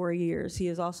 24 years. He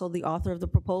is also the author of the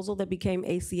proposal that became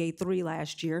ACA 3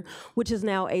 last year, which is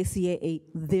now ACA 8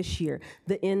 this year,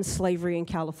 the End Slavery in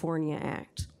California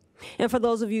Act. And for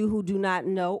those of you who do not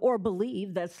know or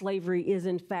believe that slavery is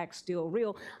in fact still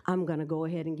real, I'm gonna go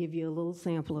ahead and give you a little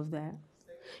sample of that.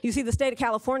 You see, the state of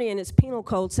California in its penal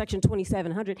code, section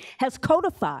 2700, has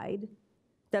codified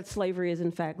that slavery is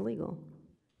in fact legal.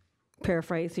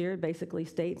 Paraphrase here, it basically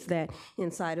states that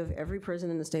inside of every prison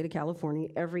in the state of California,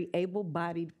 every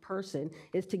able-bodied person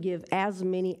is to give as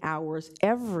many hours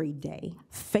every day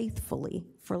faithfully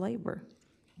for labor.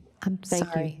 I'm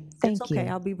sorry. You. Thank it's you. okay,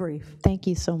 I'll be brief. Thank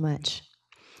you so much.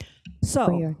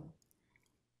 So,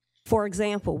 for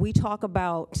example, we talk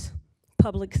about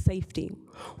public safety.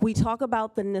 We talk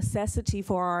about the necessity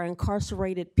for our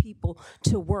incarcerated people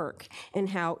to work and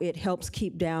how it helps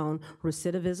keep down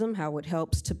recidivism, how it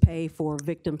helps to pay for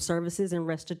victim services and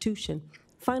restitution.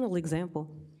 Final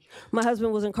example. My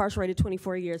husband was incarcerated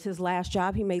 24 years. His last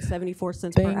job, he made 74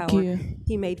 cents per hour. Thank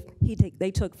you.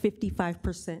 They took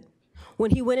 55%. When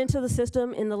he went into the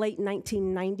system in the late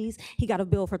 1990s, he got a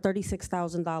bill for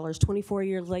 $36,000. 24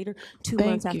 years later, 2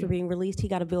 months after being released, he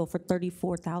got a bill for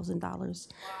 $34,000.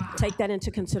 Take that into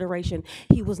consideration.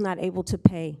 He was not able to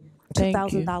pay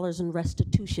 $2,000 in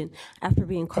restitution after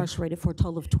being incarcerated for a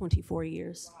total of 24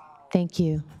 years. Thank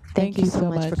you. Thank you so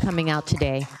much for coming out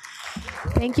today.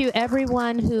 Thank you,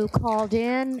 everyone who called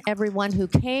in, everyone who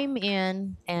came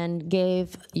in and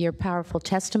gave your powerful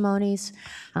testimonies.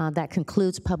 That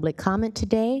concludes public comment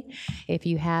today. If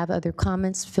you have other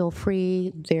comments, feel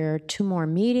free. There are 2 more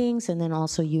meetings, and then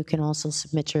also you can also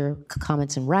submit your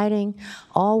comments in writing,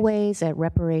 always at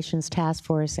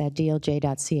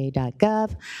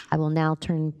reparationstaskforce@doj.ca.gov. I will now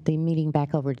turn the meeting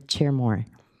back over to Chair Moore.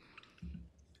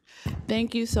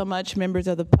 Thank you so much, members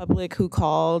of the public who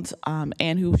called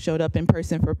and who showed up in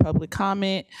person for public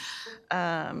comment.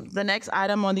 The next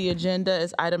item on the agenda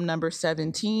is item number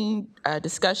 17,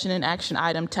 discussion and action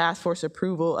item, task force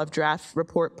approval of draft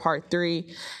report part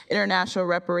 3, international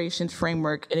reparations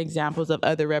framework and examples of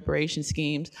other reparation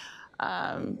schemes.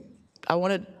 I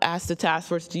want to ask the task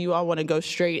force, do you all want to go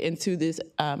straight into this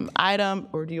item,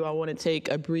 or do you all want to take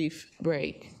a brief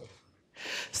break?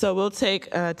 So we'll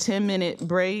take a 10-minute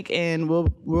break and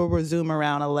we'll resume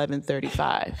around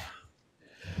 11:35.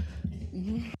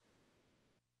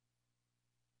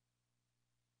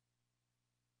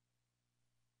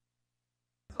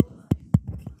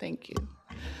 Thank you.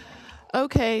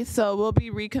 Okay, so we'll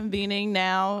be reconvening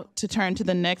now to turn to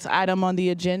the next item on the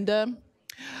agenda.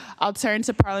 I'll turn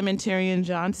to Parliamentarian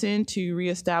Johnson to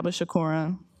reestablish a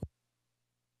quorum.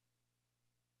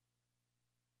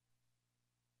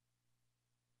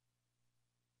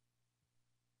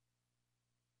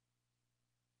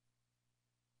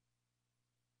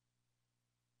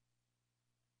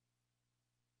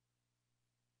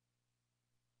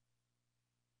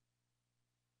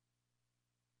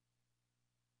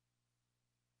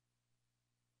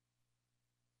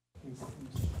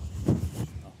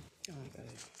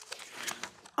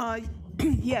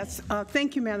 Yes,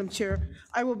 thank you, Madam Chair.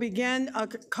 I will begin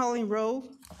calling roll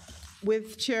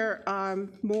with Chair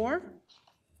Moore.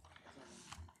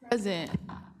 Present.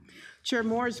 Chair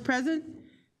Moore is present.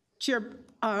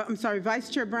 Vice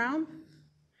Chair Brown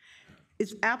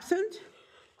is absent.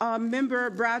 Member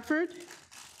Bradford.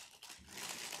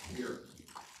 Here.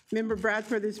 Member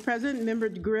Bradford is present. Member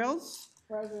Grills.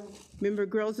 Present. Member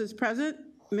Grills is present.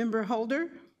 Member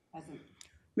Holder. Present.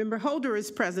 Member Holder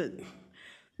is present.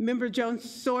 Member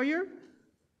Jones-Sawyer.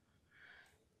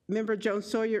 Member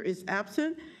Jones-Sawyer is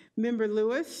absent. Member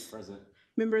Lewis. Present.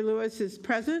 Member Lewis is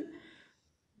present.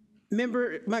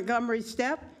 Member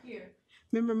Montgomery-Stepp. Here.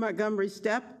 Member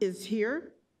Montgomery-Stepp is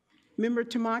here. Member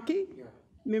Tamaki. Here.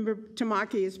 Member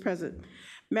Tamaki is present.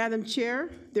 Madam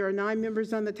Chair, there are 9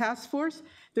 members on the task force.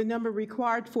 The number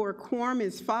required for a quorum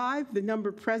is 5. The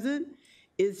number present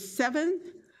is 7.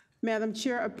 Madam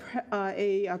Chair,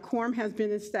 a quorum has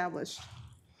been established.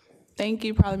 Thank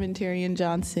you, Parliamentarian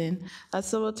Johnson.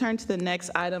 So we'll turn to the next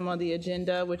item on the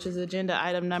agenda, which is agenda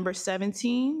item number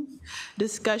 17,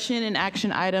 discussion and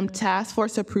action item, task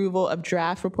force approval of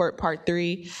draft report part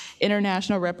 3,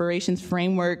 international reparations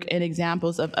framework and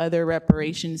examples of other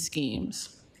reparation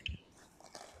schemes.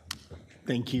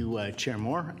 Thank you, Chair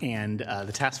Moore and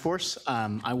the task force.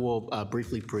 I will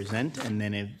briefly present, and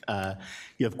then if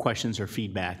you have questions or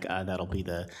feedback,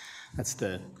 that's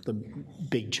the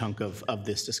big chunk of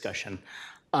this discussion.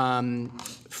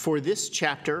 For this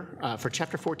chapter, for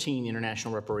Chapter 14,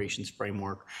 International Reparations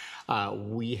Framework,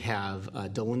 we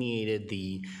have delineated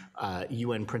the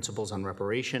UN principles on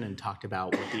reparation and talked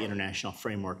about what the international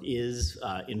framework is,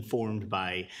 informed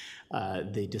by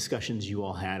the discussions you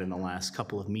all had in the last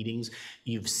couple of meetings.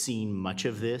 You've seen much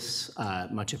of this,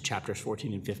 much of chapters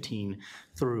 14 and 15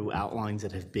 through outlines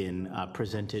that have been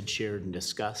presented, shared, and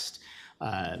discussed.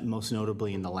 Most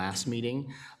notably in the last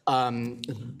meeting.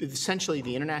 Essentially,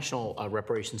 the International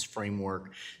Reparations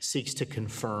Framework seeks to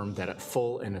confirm that a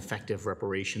full and effective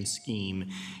reparations scheme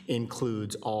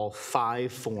includes all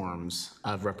 5 forms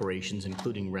of reparations,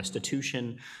 including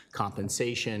restitution,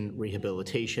 compensation,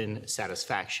 rehabilitation,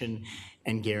 satisfaction,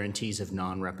 and guarantees of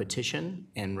non-repetition,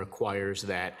 and requires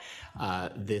that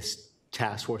this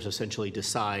task force essentially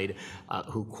decide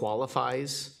who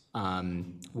qualifies,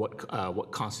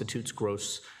 what constitutes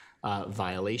gross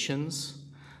violations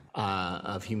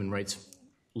of human rights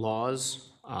laws,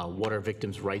 what are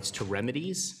victims' rights to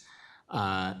remedies,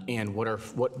 and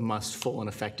what must full and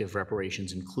effective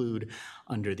reparations include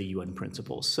under the UN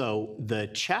principles. So the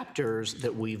chapters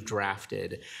that we've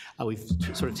drafted, we've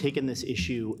sort of taken this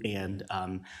issue and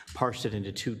parsed it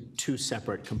into two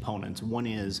separate components. One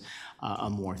is a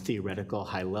more theoretical,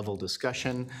 high-level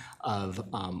discussion of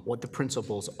what the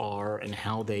principles are and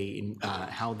how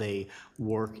they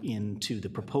work into the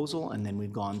proposal, and then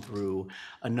we've gone through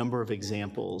a number of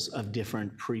examples of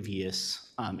different previous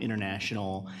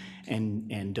international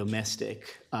and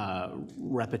domestic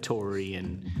reparatory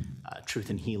and truth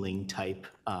and healing type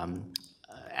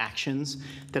actions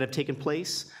that have taken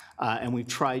place, and we've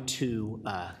tried to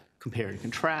compare and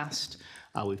contrast.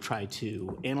 We've tried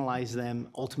to analyze them.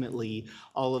 Ultimately,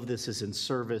 all of this is in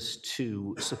service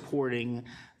to supporting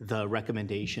the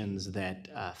recommendations that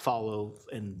follow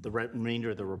in the remainder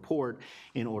of the report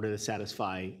in order to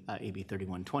satisfy AB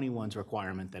 3121's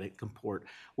requirement that it comport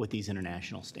with these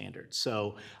international standards.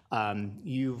 So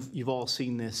you've all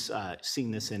seen this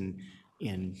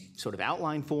in sort of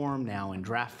outline form, now in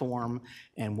draft form,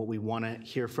 and what we want to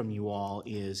hear from you all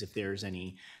is if there's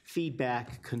any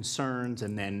feedback, concerns,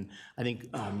 and then I think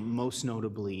most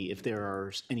notably if there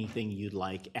is anything you'd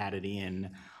like added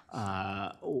in,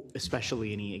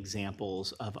 especially any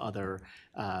examples of other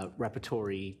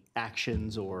reparatory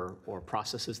actions or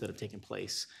processes that have taken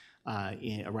place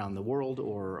around the world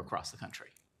or across the country.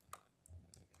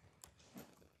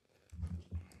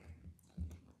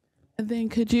 And then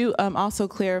could you also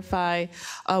clarify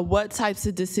what types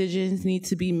of decisions need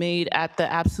to be made at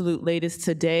the absolute latest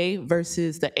today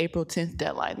versus the April 10th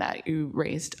deadline that you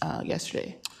raised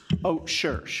yesterday? Oh,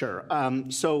 sure.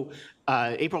 So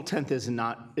April 10th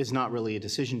is not really a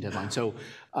decision deadline. So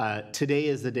today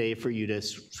is the day for you to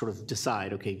sort of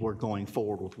decide, okay, we're going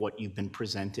forward with what you've been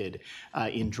presented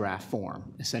in draft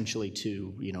form, essentially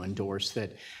to endorse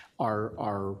that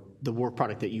the work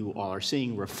product that you all are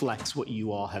seeing reflects what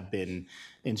you all have been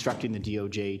instructing the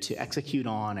DOJ to execute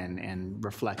on and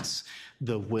reflects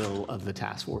the will of the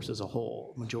task force as a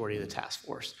whole, majority of the task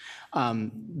force.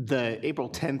 The April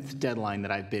 10th deadline that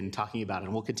I've been talking about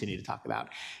and we'll continue to talk about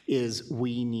is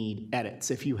we need edits.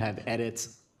 If you have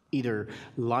edits, either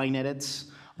line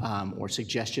edits or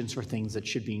suggestions for things that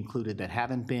should be included that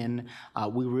haven't been,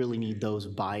 we really need those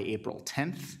by April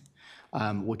 10th,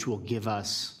 which will give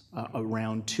us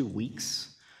around 2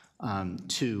 weeks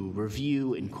to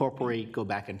review, incorporate, go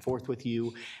back and forth with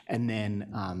you, and then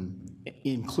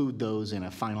include those in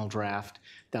a final draft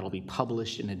that'll be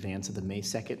published in advance of the May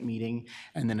 2nd meeting.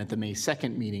 And then at the May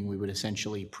 2nd meeting, we would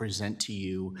essentially present to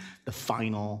you the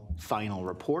final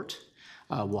report.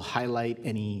 We'll highlight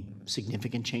any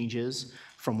significant changes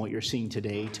from what you're seeing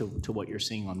today to what you're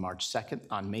seeing on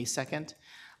May 2nd,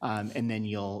 and then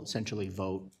you'll essentially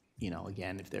vote.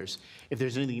 Again, if there's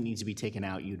anything that needs to be taken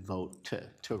out, you'd vote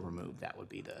to remove. That would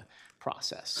be the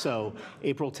process. So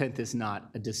April 10th is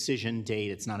not a decision date.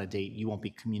 It's not a date. You won't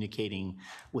be communicating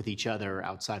with each other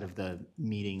outside of the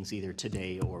meetings either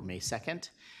today or May 2nd.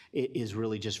 It is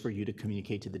really just for you to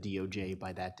communicate to the DOJ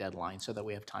by that deadline so that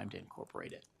we have time to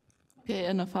incorporate it. Okay,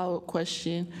 and a follow-up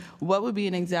question. What would be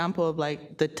an example of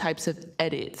like the types of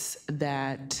edits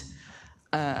that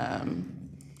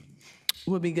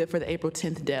would be good for the April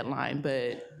 10th deadline,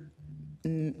 but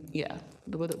yeah,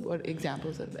 what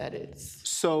examples of edits?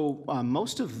 So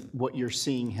most of what you're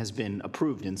seeing has been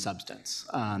approved in substance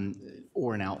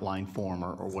or in outline form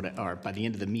or by the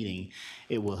end of the meeting,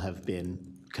 it will have been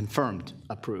confirmed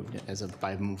approved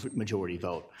by majority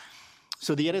vote.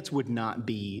 So the edits wouldn't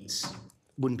be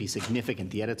significant.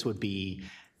 The edits would be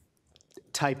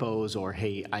typos or,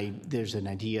 hey, there's an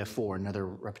idea for another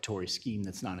repertory scheme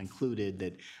that's not included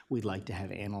that we'd like to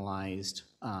have analyzed,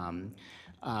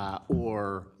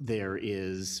 or there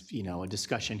is, a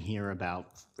discussion here about,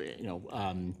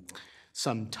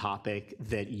 some topic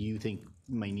that you think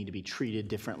might need to be treated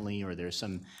differently, or there's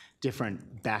some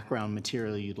different background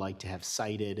material you'd like to have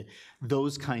cited.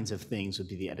 Those kinds of things would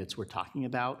be the edits we're talking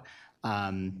about.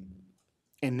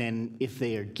 And then if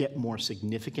they get more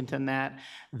significant than that,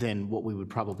 then what we would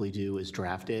probably do is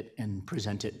draft it and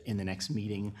present it in the next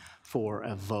meeting for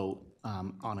a vote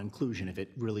on inclusion if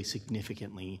it really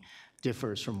significantly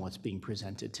differs from what's being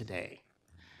presented today.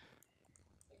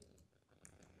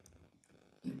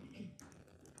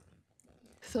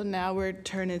 So now we're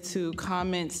turning to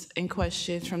comments and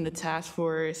questions from the task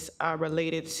force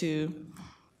related to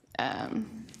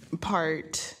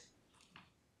part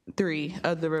 3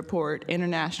 of the report,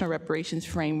 International Reparations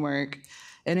Framework,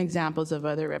 and examples of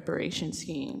other reparation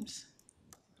schemes.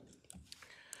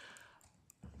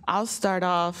 I'll start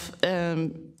off.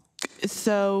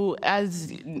 So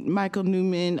as Michael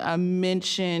Newman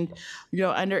mentioned,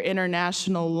 under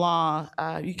international law,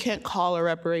 you can't call a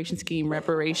reparation scheme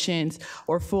reparations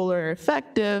or full or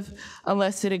effective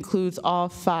unless it includes all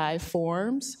 5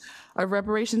 forms of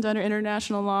reparations under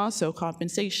international law, so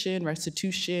compensation,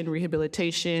 restitution,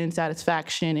 rehabilitation,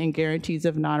 satisfaction, and guarantees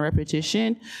of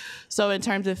non-repetition. So in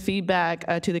terms of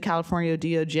feedback to the California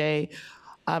DOJ,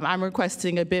 I'm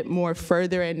requesting a bit more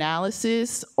further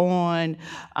analysis on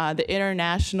the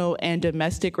international and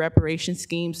domestic reparation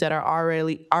schemes that are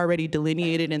already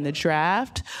delineated in the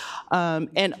draft,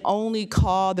 and only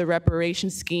call the reparation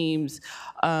schemes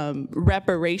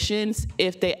reparations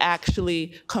if they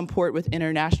actually comport with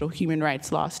international human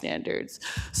rights law standards.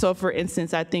 So for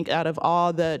instance, I think out of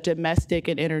all the domestic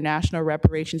and international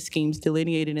reparation schemes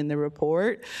delineated in the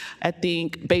report, I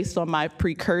think based on my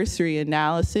precursory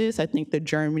analysis, I think the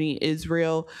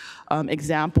Germany-Israel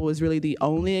example is really the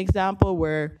only example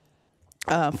where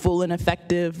full and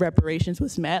effective reparations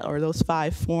was met, or those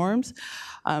 5 forms.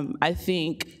 I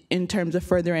think in terms of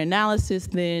further analysis,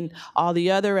 then all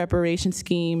the other reparation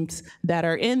schemes that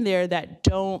are in there that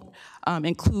don't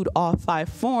include all 5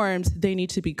 forms, they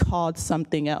need to be called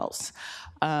something else.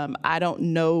 I don't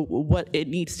know what it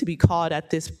needs to be called at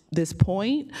this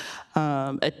point.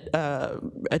 Attempts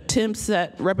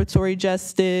at reparatory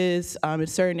justice, in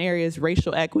certain areas,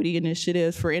 racial equity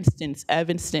initiatives, for instance,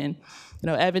 Evanston.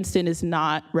 Evanston is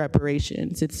not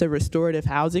reparations, it's a restorative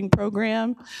housing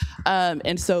program.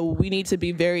 And so we need to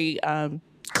be very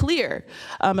clear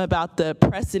about the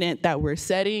precedent that we're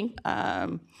setting,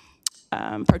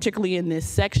 particularly in this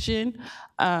section.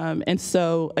 And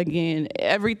so again,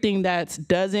 everything that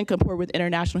doesn't comport with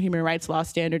international human rights law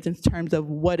standards in terms of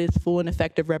what is full and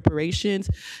effective reparations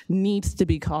needs to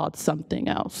be called something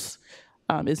else,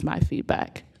 is my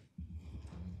feedback.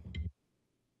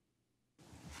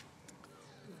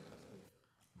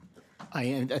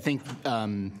 I think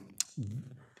I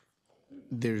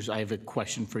have a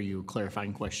question for you, a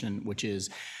clarifying question, which is,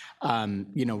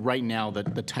 right now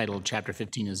the title of Chapter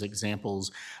 15 is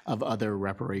examples of other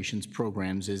reparations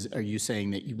programs. Are you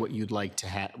saying that what you'd like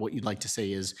to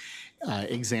say is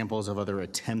examples of other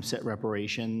attempts at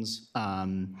reparations,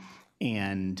 and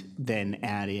then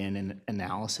add in an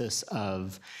analysis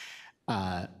of,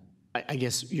 I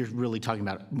guess you're really talking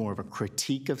about more of a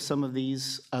critique of some of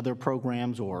these other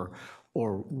programs, or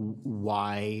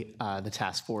why the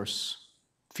task force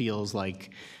feels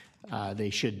like they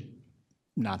should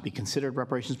not be considered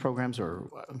reparations programs, or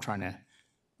I'm trying to...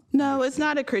 No, it's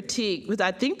not a critique, because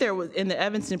I think there was, in the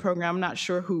Evanston program, I'm not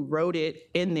sure who wrote it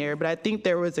in there, but I think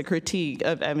there was a critique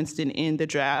of Evanston in the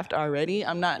draft already.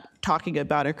 I'm not talking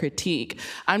about a critique.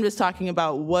 I'm just talking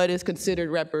about what is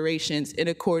considered reparations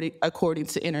according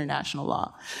to international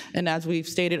law. And as we've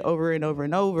stated over and over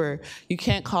and over, you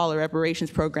can't call a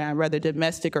reparations program, whether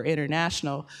domestic or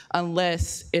international,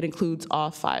 unless it includes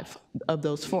all 5 of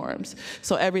those forms.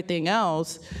 So everything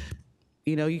else,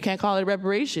 you can't call it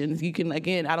reparations. You can,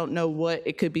 again, I don't know what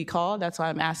it could be called. That's why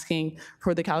I'm asking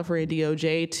for the California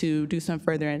DOJ to do some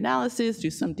further analysis, do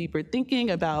some deeper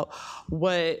thinking about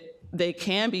what they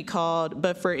can be called.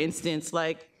 But for instance,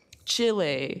 like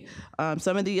Chile,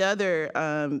 some of the other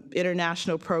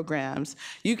international programs,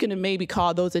 you can maybe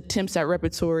call those attempts at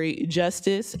reparatory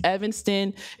justice.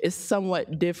 Evanston is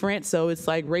somewhat different, so it's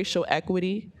like racial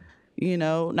equity,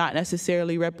 not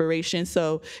necessarily reparations.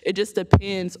 So it just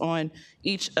depends on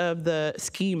each of the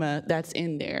schema that's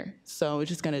in there. So it's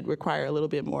just going to require a little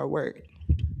bit more work.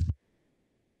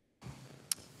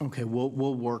 Okay, we'll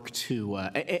work to,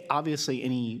 obviously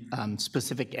any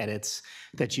specific edits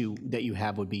that you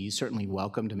have would be certainly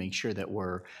welcome to make sure that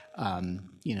we're,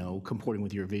 comporting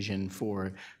with your vision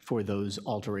for those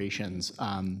alterations.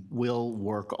 We'll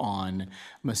work on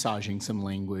massaging some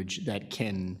language that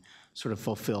can sort of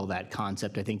fulfill that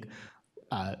concept. I think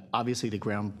obviously the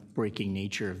groundbreaking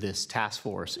nature of this task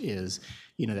force is,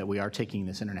 that we are taking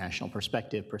this international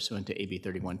perspective pursuant to AB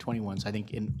 3121. So I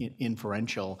think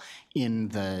inferential in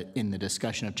the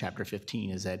discussion of Chapter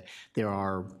 15 is that there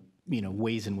are,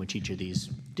 ways in which each of these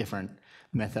different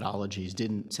methodologies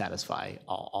didn't satisfy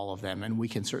all of them, and we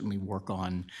can certainly work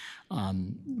on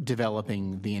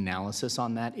developing the analysis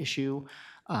on that issue,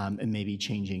 and maybe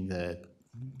changing the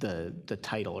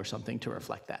title or something to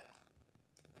reflect that.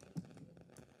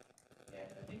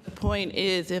 The point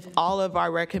is, if all of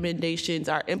our recommendations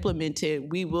are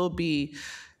implemented, we will be,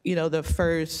 the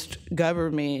first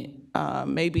government,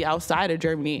 maybe outside of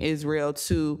Germany, Israel,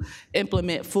 to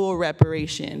implement full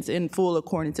reparations in full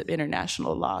accordance to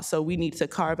international law. So we need to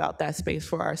carve out that space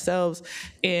for ourselves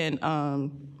and,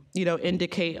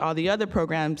 indicate all the other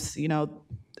programs,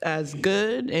 as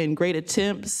good and great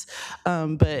attempts,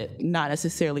 but not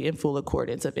necessarily in full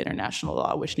accordance of international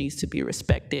law, which needs to be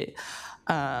respected.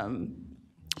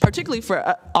 Particularly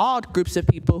for all groups of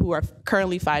people who are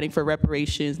currently fighting for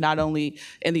reparations, not only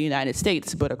in the United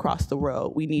States, but across the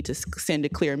world. We need to send a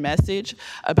clear message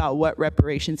about what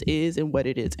reparations is and what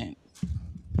it isn't.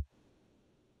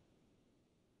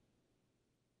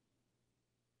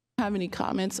 Have any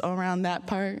comments around that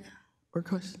part or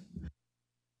questions?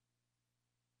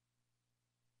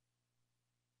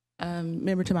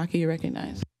 Member Tamaki, you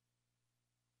recognize.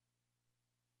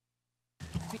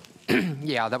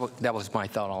 Yeah, that was my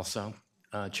thought also,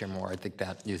 Chair Moore. I think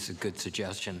that is a good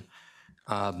suggestion.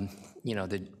 You know,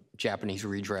 the Japanese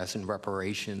Redress and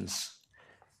Reparations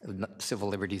Civil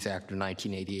Liberties Act of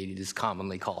 1988 is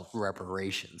commonly called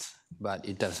reparations, but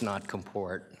it does not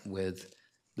comport with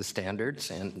the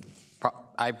standards, and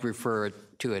I refer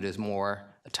to it as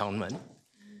more atonement,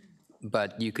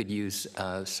 but you could use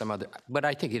some other, but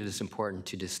I think it is important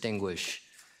to distinguish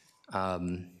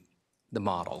the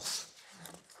models.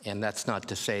 And that's not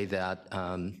to say that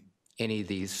any of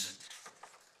these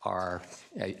are,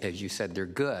 as you said, they're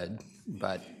good,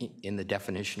 but in the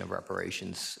definition of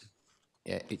reparations,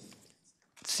 it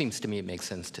seems to me it makes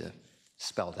sense to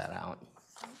spell that out.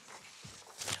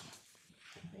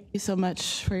 Thank you so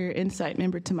much for your insight,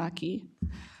 Member Tamaki.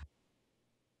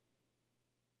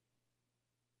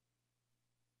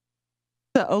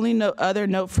 The only other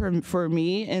note for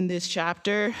me in this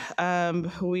chapter,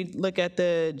 we look at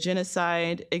the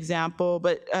genocide example,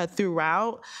 but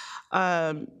throughout,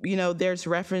 you know, there's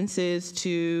references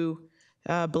to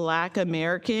Black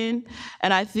American,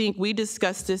 and I think we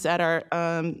discussed this at our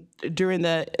during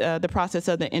the process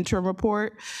of the interim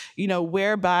report. You know,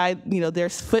 whereby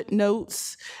there's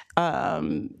footnotes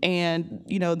and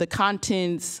the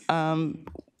contents.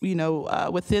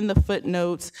 Within the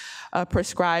footnotes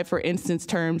prescribe, for instance,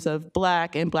 terms of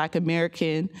Black and Black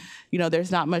American,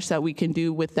 there's not much that we can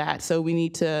do with that. So we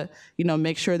need to,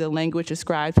 make sure the language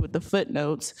describes with the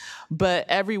footnotes. But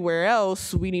everywhere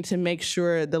else, we need to make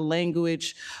sure the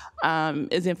language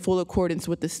is in full accordance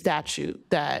with the statute.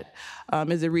 That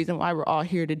is the reason why we're all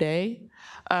here today.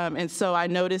 And so I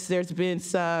noticed there's been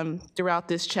some, throughout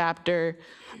this chapter,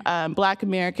 Black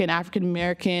American, African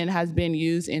American has been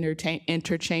used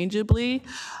interchangeably.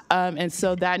 And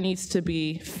so that needs to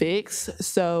be fixed.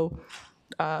 So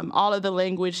all of the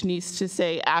language needs to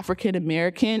say African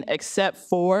American, except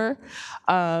for,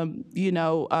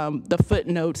 the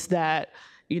footnotes that,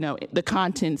 the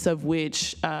contents of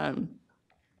which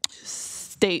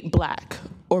state Black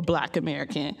or Black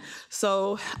American.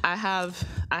 So I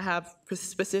have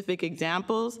specific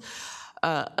examples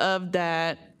of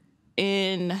that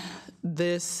in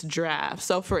this draft.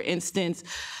 So for instance,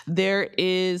 there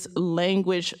is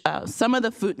language, some of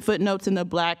the footnotes in the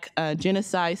Black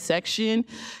genocide section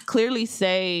clearly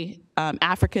say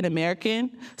African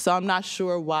American. So I'm not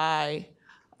sure why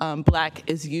Black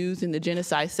is used in the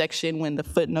genocide section when the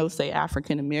footnotes say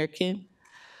African American.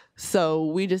 So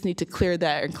we just need to clear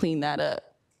that and clean that up.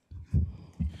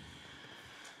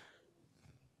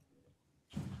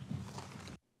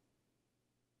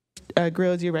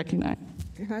 Grills, you recognize.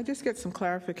 Can I just get some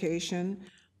clarification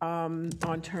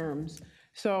on terms?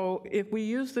 So if we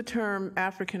use the term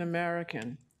African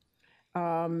American,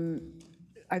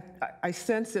 I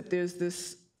sense that there's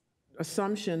this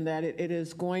assumption that it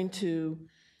is going to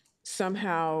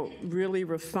somehow really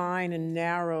refine and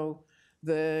narrow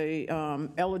the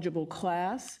eligible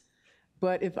class.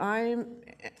 But if I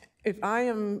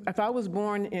was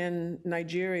born in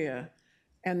Nigeria,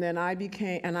 and then I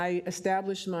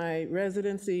established my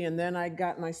residency, and then I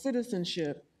got my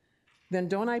citizenship, then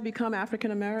don't I become African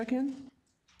American?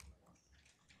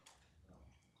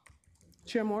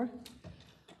 Chair Moore?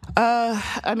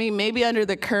 I mean, maybe under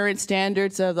the current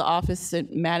standards of the Office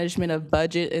of Management of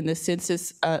Budget and the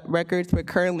census records, but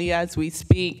currently as we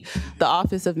speak, the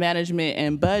Office of Management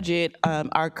and Budget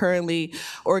are currently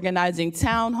organizing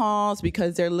town halls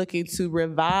because they're looking to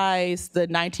revise the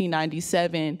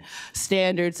 1997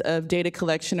 standards of data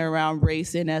collection around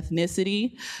race and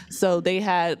ethnicity. So they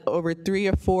had over 3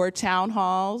 or 4 town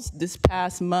halls this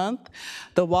past month.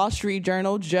 The Wall Street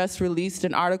Journal just released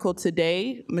an article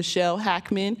today, Michelle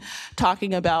Hackman,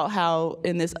 talking about how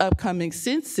in this upcoming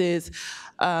census,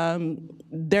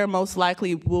 there most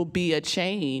likely will be a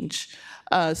change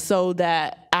so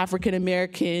that African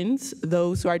Americans,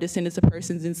 those who are descendants of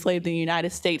persons enslaved in the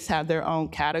United States, have their own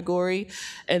category,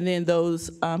 and then those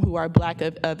who are Black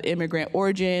of immigrant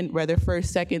origin, whether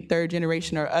first, second, third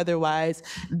generation or otherwise,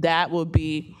 that will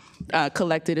be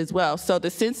collected as well. So the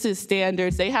census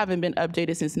standards, they haven't been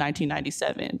updated since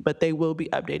 1997, but they will be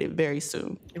updated very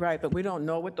soon. Right, but we don't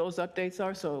know what those updates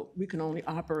are, so we can only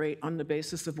operate on the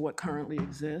basis of what currently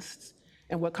exists.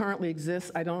 And what currently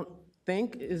exists, I don't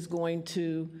think is going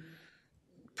to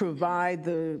provide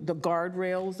the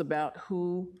guardrails about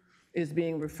who is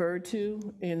being referred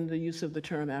to in the use of the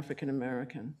term African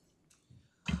American.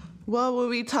 Well, when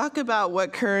we talk about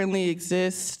what currently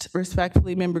exists,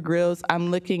 respectfully, Member Grills, I'm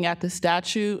looking at the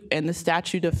statute, and the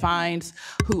statute defines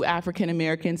who African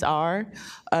Americans are.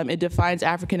 It defines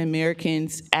African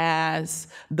Americans as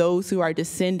those who are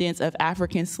descendants of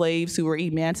African slaves who were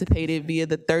emancipated via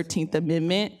the 13th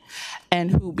Amendment and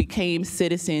who became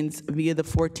citizens via the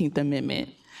 14th Amendment.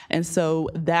 And so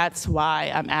that's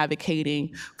why I'm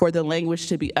advocating for the language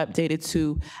to be updated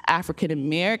to African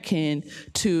American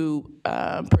to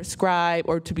prescribe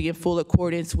or to be in full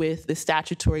accordance with the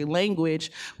statutory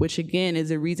language, which again is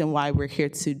the reason why we're here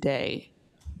today.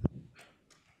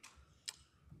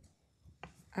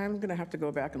 I'm going to have to go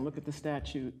back and look at the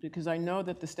statute because I know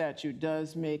that the statute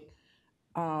does make,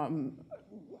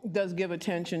 does give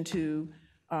attention to,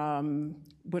 how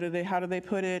do they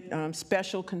put it?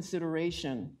 Special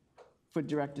consideration for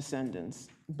direct descendants.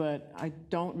 But I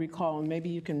don't recall, and maybe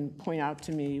you can point out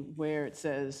to me where it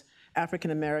says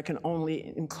African American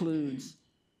only includes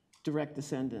direct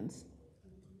descendants.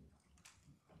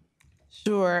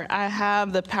 Sure, I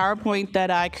have the PowerPoint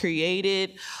that I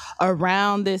created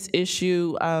around this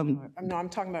issue. No, I'm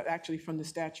talking about actually from the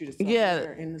statute itself. Yeah.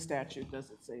 Where in the statute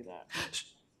does it say that?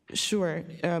 Sure,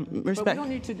 But we don't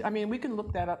need to, I mean, we can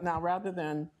look that up now rather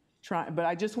than try, but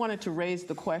I just wanted to raise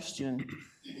the question,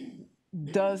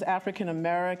 does African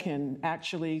American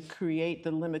actually create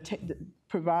the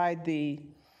provide the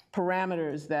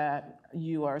parameters that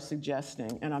you are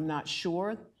suggesting? And I'm not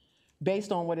sure,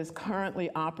 based on what is currently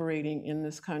operating in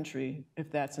this country,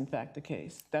 if that's in fact the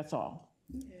case. That's all.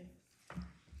 Okay.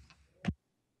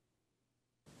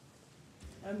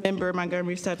 Member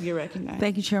Montgomery Stepp, you're recognized.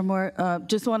 Thank you, Chair Moore.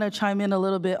 Just want to chime in a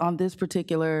little bit on this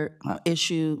particular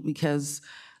issue because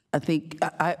I think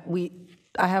I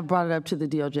have brought it up to the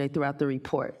DOJ throughout the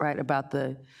report, right, about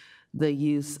the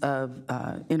use of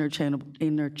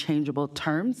interchangeable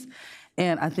terms.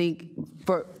 And I think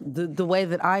for the way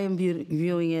that I am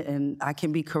viewing it, and I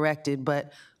can be corrected,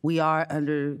 but we are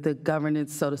under the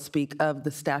governance, so to speak, of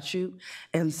the statute.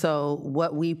 And so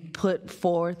what we put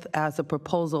forth as a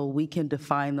proposal, we can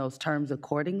define those terms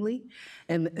accordingly.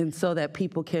 And so that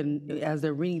people can, as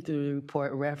they're reading through the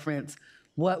report, reference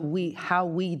how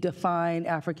we define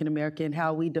African American,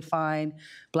 how we define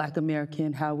Black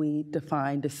American, how we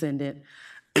define descendant.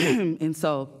 And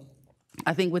so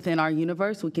I think within our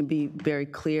universe, we can be very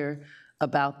clear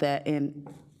about that. And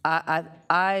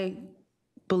I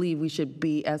believe we should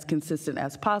be as consistent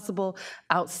as possible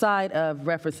outside of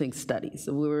referencing studies.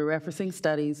 If we were referencing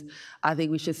studies, I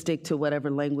think we should stick to whatever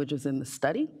language is in the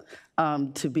study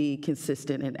to be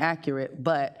consistent and accurate.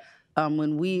 But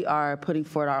when we are putting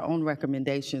forward our own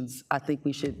recommendations, I think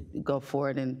we should go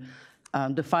forward and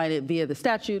define it via the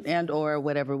statute and or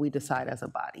whatever we decide as a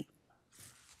body.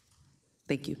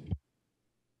 Thank you.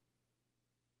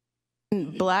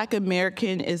 Black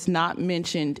American is not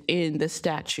mentioned in the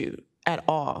statute at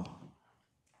all.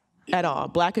 At all.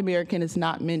 Black American is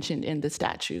not mentioned in the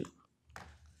statute.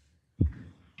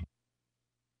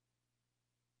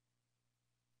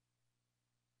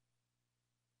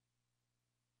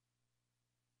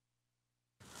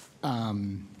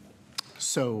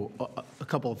 So a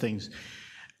couple of things.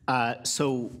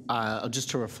 Just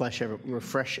to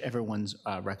refresh everyone's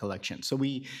recollection. So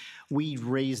we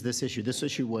raised this issue. This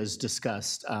issue was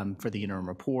discussed for the interim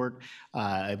report.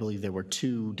 I believe there were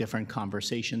 2 different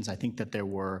conversations. I think that there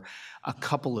were a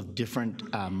couple of different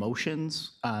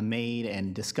motions made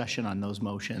and discussion on those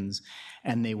motions,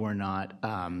 and they were not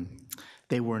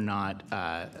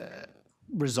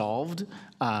resolved,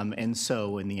 and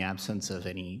so in the absence of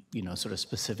any, sort of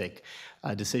specific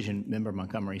decision, Member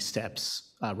Montgomery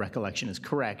Stepp's recollection is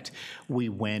correct. We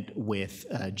went with,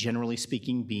 generally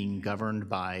speaking, being governed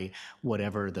by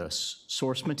whatever the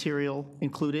source material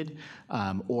included,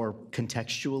 or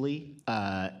contextually,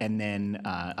 and then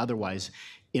otherwise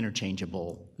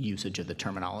interchangeable usage of the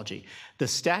terminology. The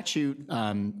statute,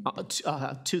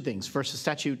 2 things. First, the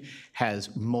statute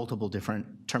has multiple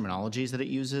different terminologies that it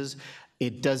uses.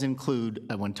 It does include,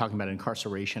 when talking about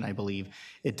incarceration, I believe,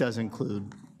 it does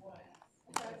include.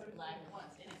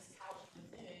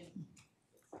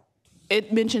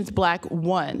 It mentions Black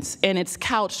once, and it's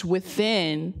couched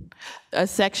within a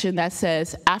section that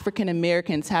says African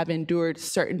Americans have endured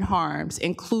certain harms,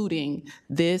 including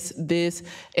this,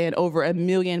 and over 1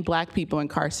 million Black people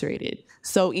incarcerated.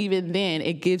 So even then,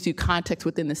 it gives you context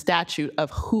within the statute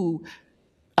of who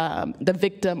the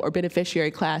victim or beneficiary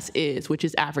class is, which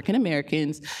is African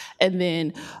Americans. And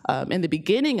then in the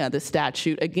beginning of the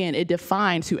statute, again, it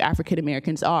defines who African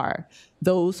Americans are.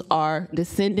 Those are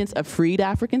descendants of freed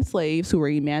African slaves who were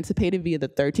emancipated via the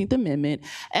 13th Amendment,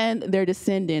 and their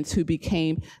descendants who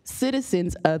became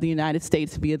citizens of the United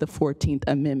States via the 14th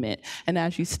Amendment. And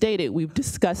as you stated, we've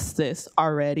discussed this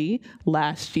already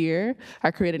last year.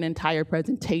 I created an entire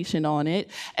presentation on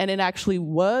it, and it actually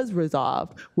was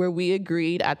resolved where we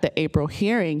agreed at the April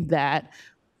hearing that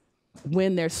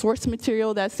when there's source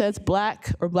material that says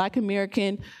Black or Black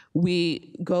American,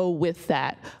 we go with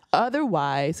that.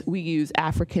 Otherwise, we use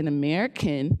African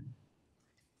American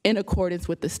in accordance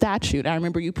with the statute. I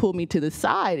remember you pulled me to the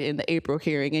side in the April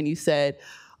hearing and you said,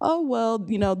 oh, well,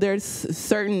 you know, there's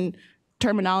certain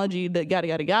terminology that yada,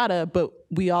 yada, yada, but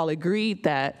we all agreed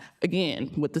that,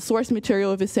 again, with the source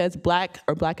material, if it says Black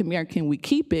or Black American, we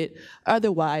keep it.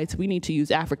 Otherwise, we need to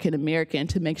use African American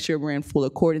to make sure we're in full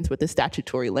accordance with the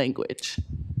statutory language.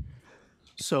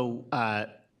 So,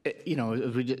 you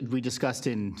know, we discussed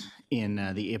in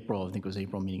the April, I think it was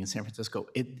April meeting in San Francisco,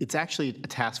 it's actually a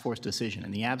task force decision. In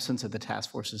the absence of the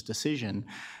task force's decision,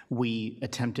 we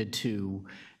attempted to,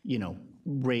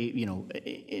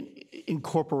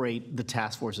 incorporate the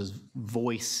task force's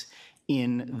voice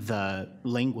in the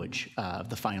language of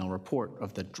the final report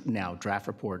of the now draft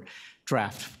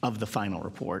of the final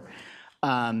report.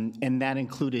 And that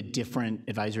included different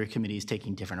advisory committees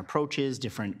taking different approaches,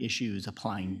 different issues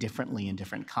applying differently in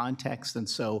different contexts. And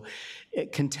so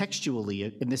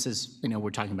contextually, and this is, we're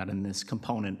talking about in this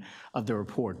component of the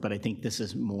report, but I think this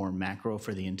is more macro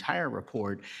for the entire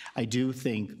report. I do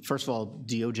think, first of all,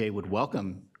 DOJ would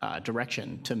welcome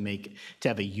direction to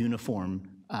have a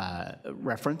uniform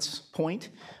reference point.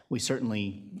 We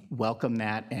certainly welcome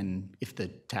that, and if the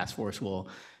task force will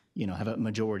have a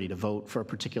majority to vote for a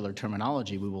particular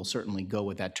terminology, we will certainly go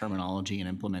with that terminology and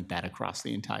implement that across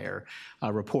the entire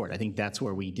report. I think that's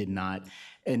where we did not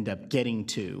end up getting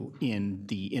to in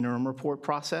the interim report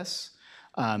process.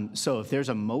 So if there's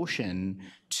a motion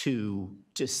to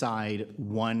decide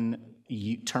one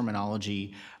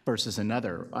terminology versus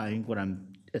another, I think what I'm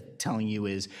telling you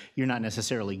is you're not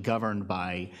necessarily governed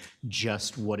by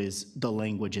just what is the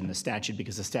language in the statute,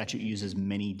 because the statute uses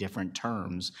many different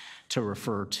terms to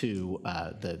refer to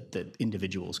the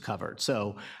individuals covered.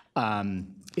 So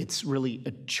it's really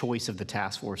a choice of the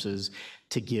task forces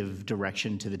to give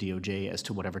direction to the DOJ as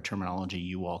to whatever terminology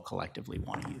you all collectively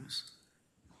want to use.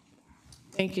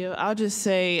 Thank you. I'll just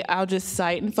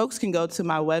cite, and folks can go to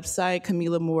my website,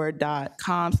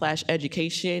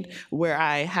 camilamore.com/education, where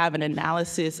I have an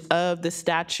analysis of the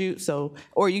statute. So,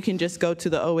 or you can just go to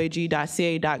the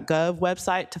oag.ca.gov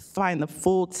website to find the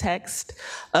full text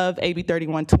of AB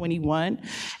 3121.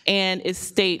 And it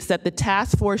states that the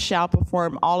task force shall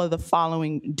perform all of the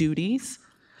following duties.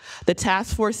 The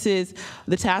task force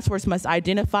must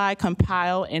identify,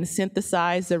 compile, and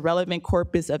synthesize the relevant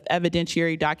corpus of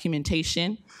evidentiary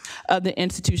documentation of the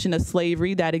institution of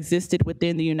slavery that existed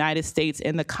within the United States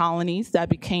and the colonies that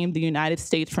became the United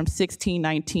States from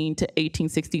 1619 to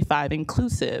 1865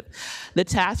 inclusive. The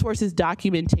task force's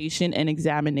documentation and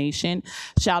examination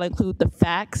shall include the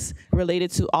facts related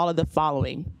to all of the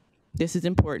following. This is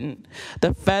important.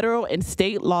 The federal and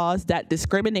state laws that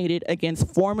discriminated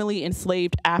against formerly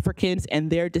enslaved Africans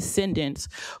and their descendants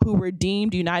who were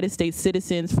deemed United States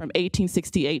citizens from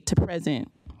 1868 to present.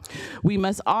 We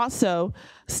must also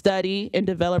study and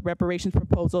develop reparations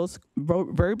proposals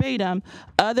verbatim,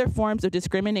 other forms of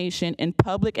discrimination in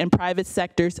public and private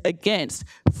sectors against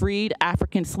freed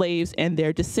African slaves and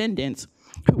their descendants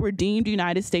who were deemed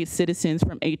United States citizens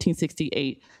from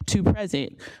 1868 to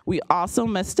present. We also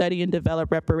must study and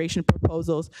develop reparation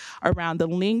proposals around the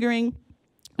lingering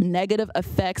negative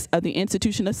effects of the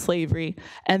institution of slavery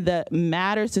and the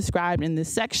matters described in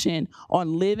this section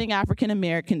on living African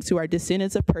Americans who are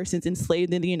descendants of persons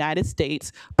enslaved in the United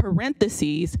States,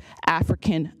 parentheses,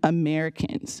 African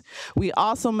Americans. We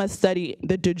also must study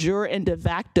the de jure and de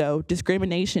facto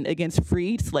discrimination against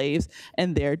freed slaves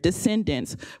and their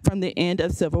descendants from the end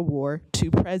of Civil War to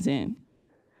present.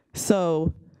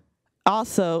 So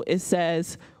also it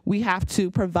says we have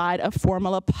to provide a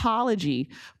formal apology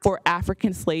for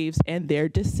African slaves and their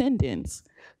descendants.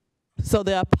 So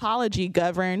the apology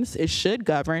should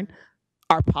govern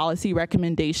our policy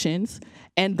recommendations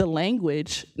and the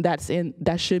language that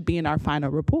should be in our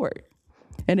final report.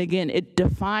 And again, it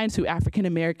defines who African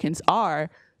Americans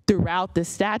are throughout the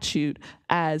statute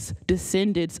as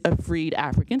descendants of freed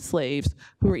African slaves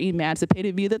who were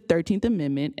emancipated via the 13th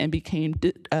Amendment and became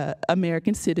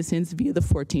American citizens via the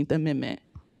 14th Amendment.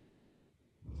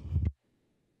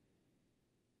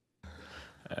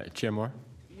 Chair Moore?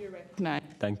 You're recognized.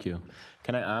 Thank you.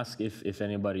 Can I ask if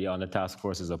anybody on the task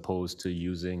force is opposed to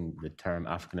using the term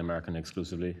African American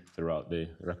exclusively throughout the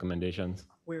recommendations?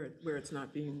 Where it's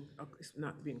not being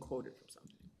quoted from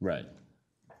something. Right.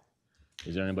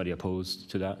 Is there anybody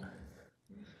opposed to that?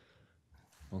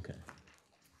 Okay.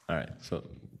 All right. So,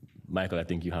 Michael, I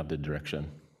think you have the direction.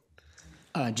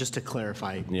 Just to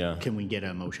clarify, can we get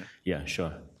a motion? Yeah,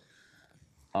 sure.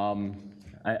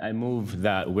 I move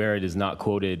that where it is not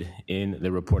quoted in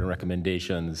the report and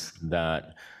recommendations,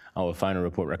 that our final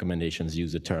report recommendations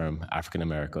use the term African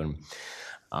American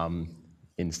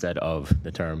instead of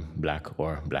the term Black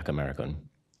or Black American.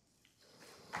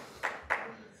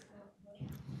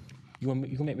 You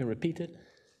can make me repeat it?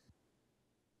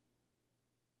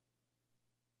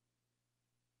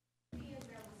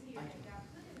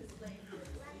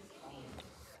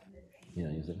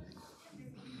 Yeah, use it.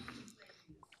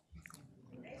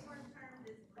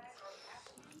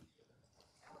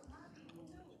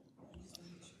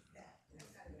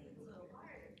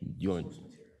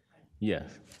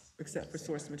 Yes. Except for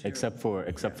source material.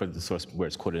 Except for the source where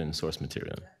it's quoted in source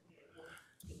material.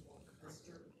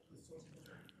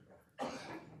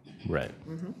 Right.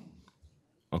 Mm-hmm.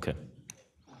 Okay.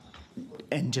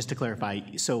 And just to clarify,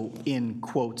 so in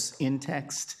quotes in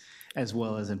text, as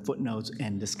well as in footnotes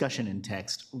and discussion in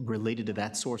text related to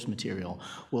that source material,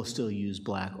 we'll still use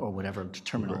Black or whatever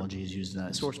terminology is used in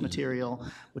that source material,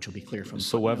 which will be clear from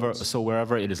footnotes. So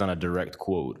wherever it is on a direct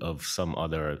quote of some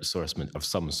other source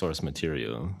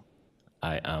material,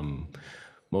 I am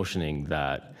motioning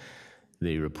that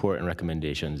the report and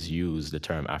recommendations use the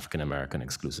term African American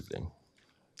exclusively.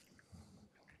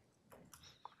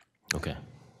 Okay.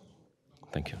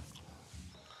 Thank you.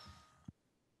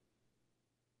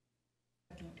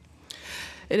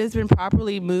 It has been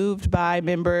properly moved by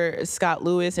Member Scott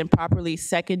Lewis and properly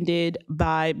seconded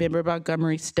by Member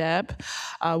Montgomery Stepp,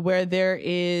 where there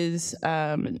is,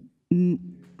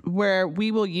 where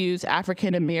we will use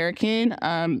African American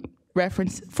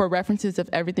references of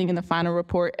everything in the final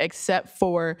report, except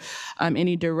for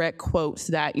any direct quotes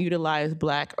that utilize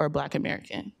Black or Black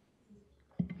American.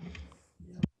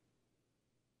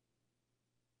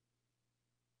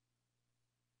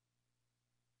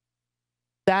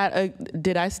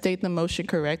 Did I state the motion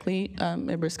correctly,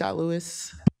 Member Scott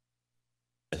Lewis?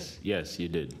 Yes, you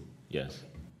did. Yes.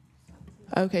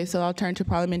 Okay, so I'll turn to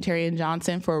Parliamentarian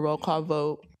Johnson for a roll call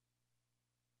vote.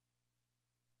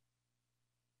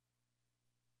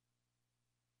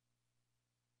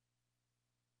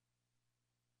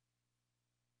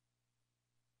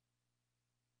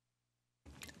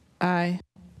 Aye.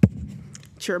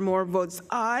 Chair Moore votes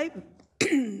aye.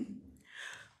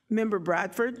 Member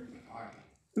Bradford?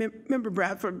 Member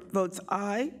Bradford votes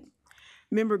aye.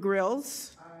 Member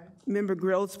Grills? Aye. Member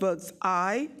Grills votes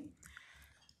aye.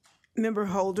 Member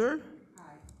Holder?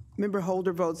 Aye. Member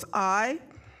Holder votes aye.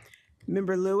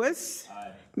 Member Lewis?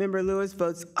 Aye. Member Lewis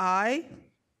votes aye.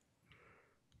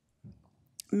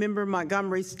 Member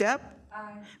Montgomery Stepp?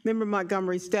 Aye. Member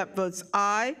Montgomery Stepp votes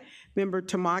aye. Member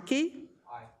Tamaki?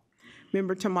 Aye.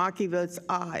 Member Tamaki votes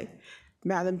aye.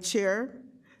 Madam Chair,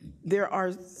 there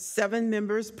are 7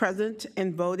 members present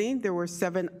and voting. There were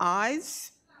 7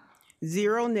 ayes,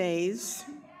 0 nays,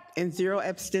 and 0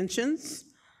 abstentions.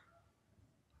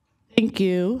 Thank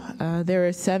you. There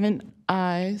are 7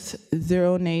 ayes,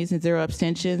 0 nays, and 0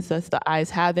 abstentions. Thus, the ayes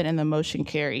have it, and the motion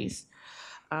carries.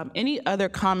 Any other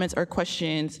comments or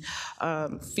questions,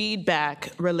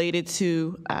 feedback related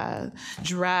to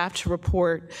draft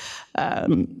report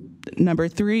number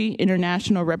 3,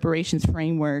 International Reparations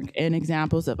Framework, and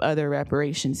examples of other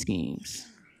reparation schemes?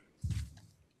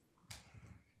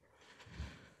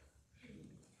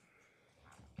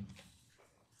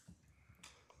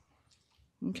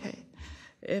 Okay.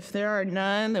 If there are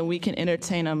none, then we can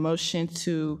entertain a motion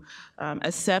to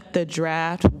accept the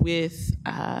draft with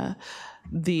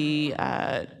the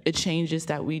changes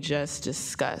that we just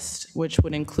discussed, which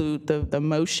would include the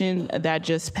motion that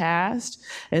just passed,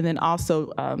 and then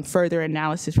also further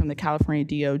analysis from the California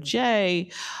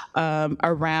DOJ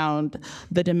around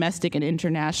the domestic and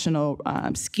international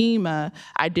schema,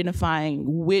 identifying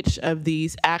which of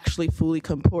these actually fully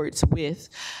comports with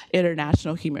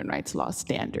international human rights law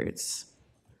standards.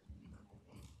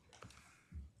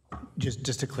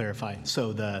 Just to clarify,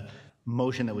 so the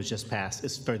motion that was just passed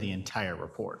is for the entire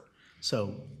report.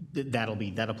 So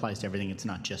that applies to everything. It's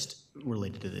not just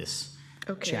related to this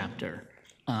chapter.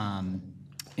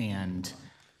 And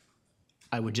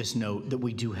I would just note that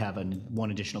we do have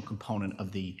one additional component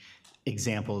of the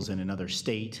examples in another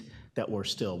state that we're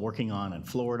still working on in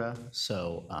Florida,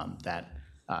 so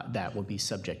that would be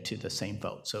subject to the same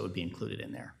vote, so it would be included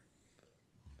in there.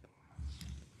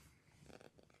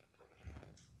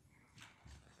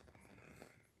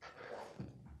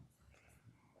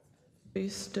 We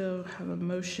still have a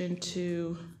motion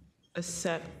to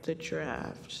accept the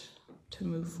draft to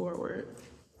move forward.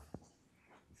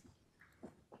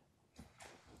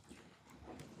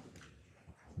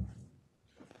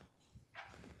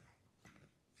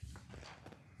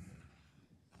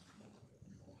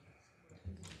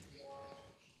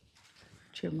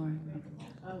 Chair Moore.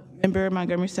 Member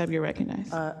Montgomery Stepp, you're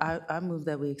recognized. I move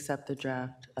that we accept the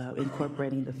draft,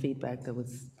 incorporating the feedback that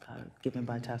was given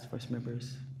by task force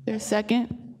members. There's a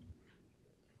second?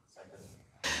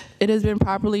 It has been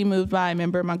properly moved by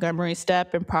Member Montgomery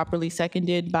Stepp and properly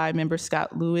seconded by Member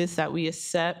Scott Lewis that we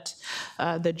accept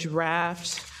the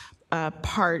draft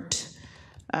part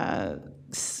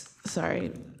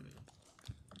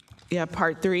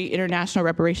 3, International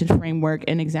Reparations Framework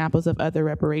and examples of other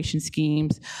reparation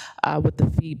schemes with the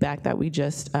feedback that we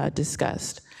just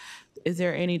discussed. Is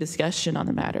there any discussion on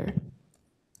the matter?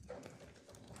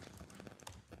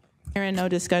 Hearing no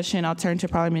discussion, I'll turn to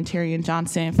Parliamentarian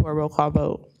Johnson for a roll call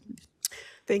vote.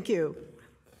 Thank you.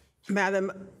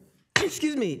 Madam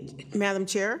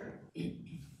Chair?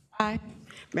 Aye.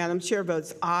 Madam Chair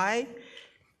votes aye.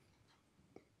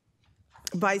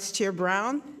 Vice Chair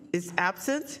Brown is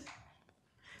absent.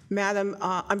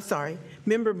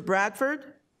 Member Bradford?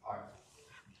 Aye.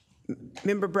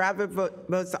 Member Bradford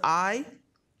votes aye.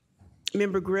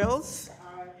 Member Grills?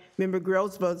 Aye. Member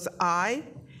Grills votes aye.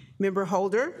 Member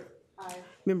Holder? Aye.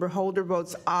 Member Holder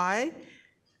votes aye.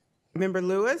 Member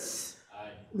Lewis?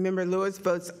 Aye. Member Lewis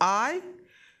votes aye.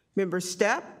 Member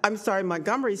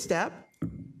Montgomery Stepp?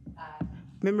 Aye.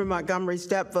 Member Montgomery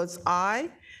Stepp votes aye.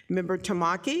 Member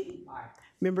Tamaki? Aye.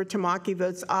 Member Tamaki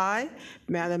votes aye.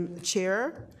 Madam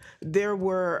Chair, there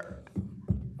were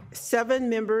 7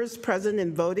 members present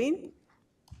and voting.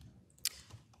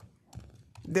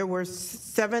 There were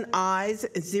 7 ayes,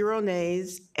 0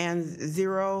 nays, and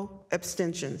 0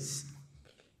 abstentions.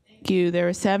 Thank you. There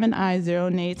were 7 ayes, 0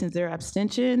 nays, and 0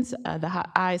 abstentions. The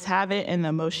ayes have it, and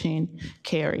the motion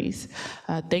carries.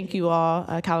 Thank you all,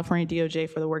 California DOJ,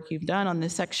 for the work you've done on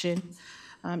this section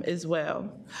as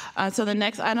well. So the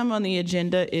next item on the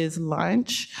agenda is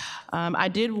lunch. I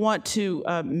did want to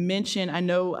mention, I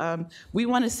know we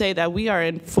want to say that we are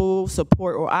in full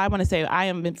support, or I want to say I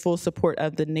am in full support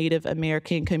of the Native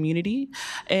American community.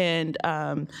 And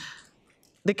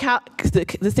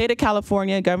the state of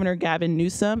California, Governor Gavin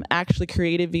Newsom actually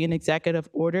created via an executive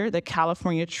order the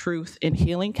California Truth and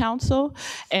Healing Council,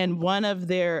 and one of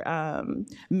their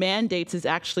mandates is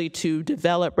actually to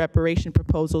develop reparation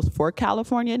proposals for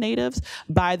California natives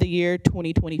by the year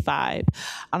 2025.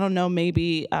 I don't know,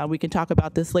 maybe we can talk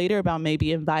about this later, about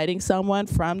maybe inviting someone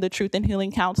from the Truth and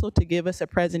Healing Council to give us a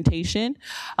presentation,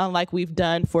 like we've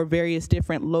done for various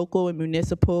different local and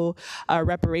municipal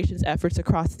reparations efforts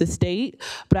across the state.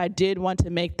 But I did want to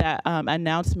make that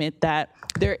announcement that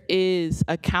there is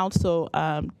a council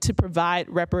to provide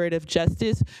reparative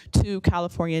justice to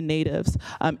California natives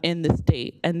in the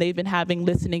state, and they've been having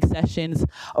listening sessions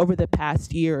over the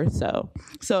past year or so.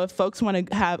 So if folks want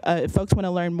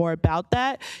to learn more about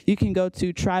that, you can go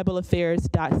to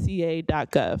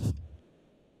tribalaffairs.ca.gov.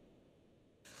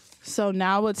 So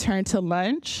now we'll turn to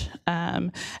lunch,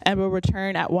 and we'll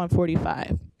return at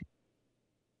 1:45.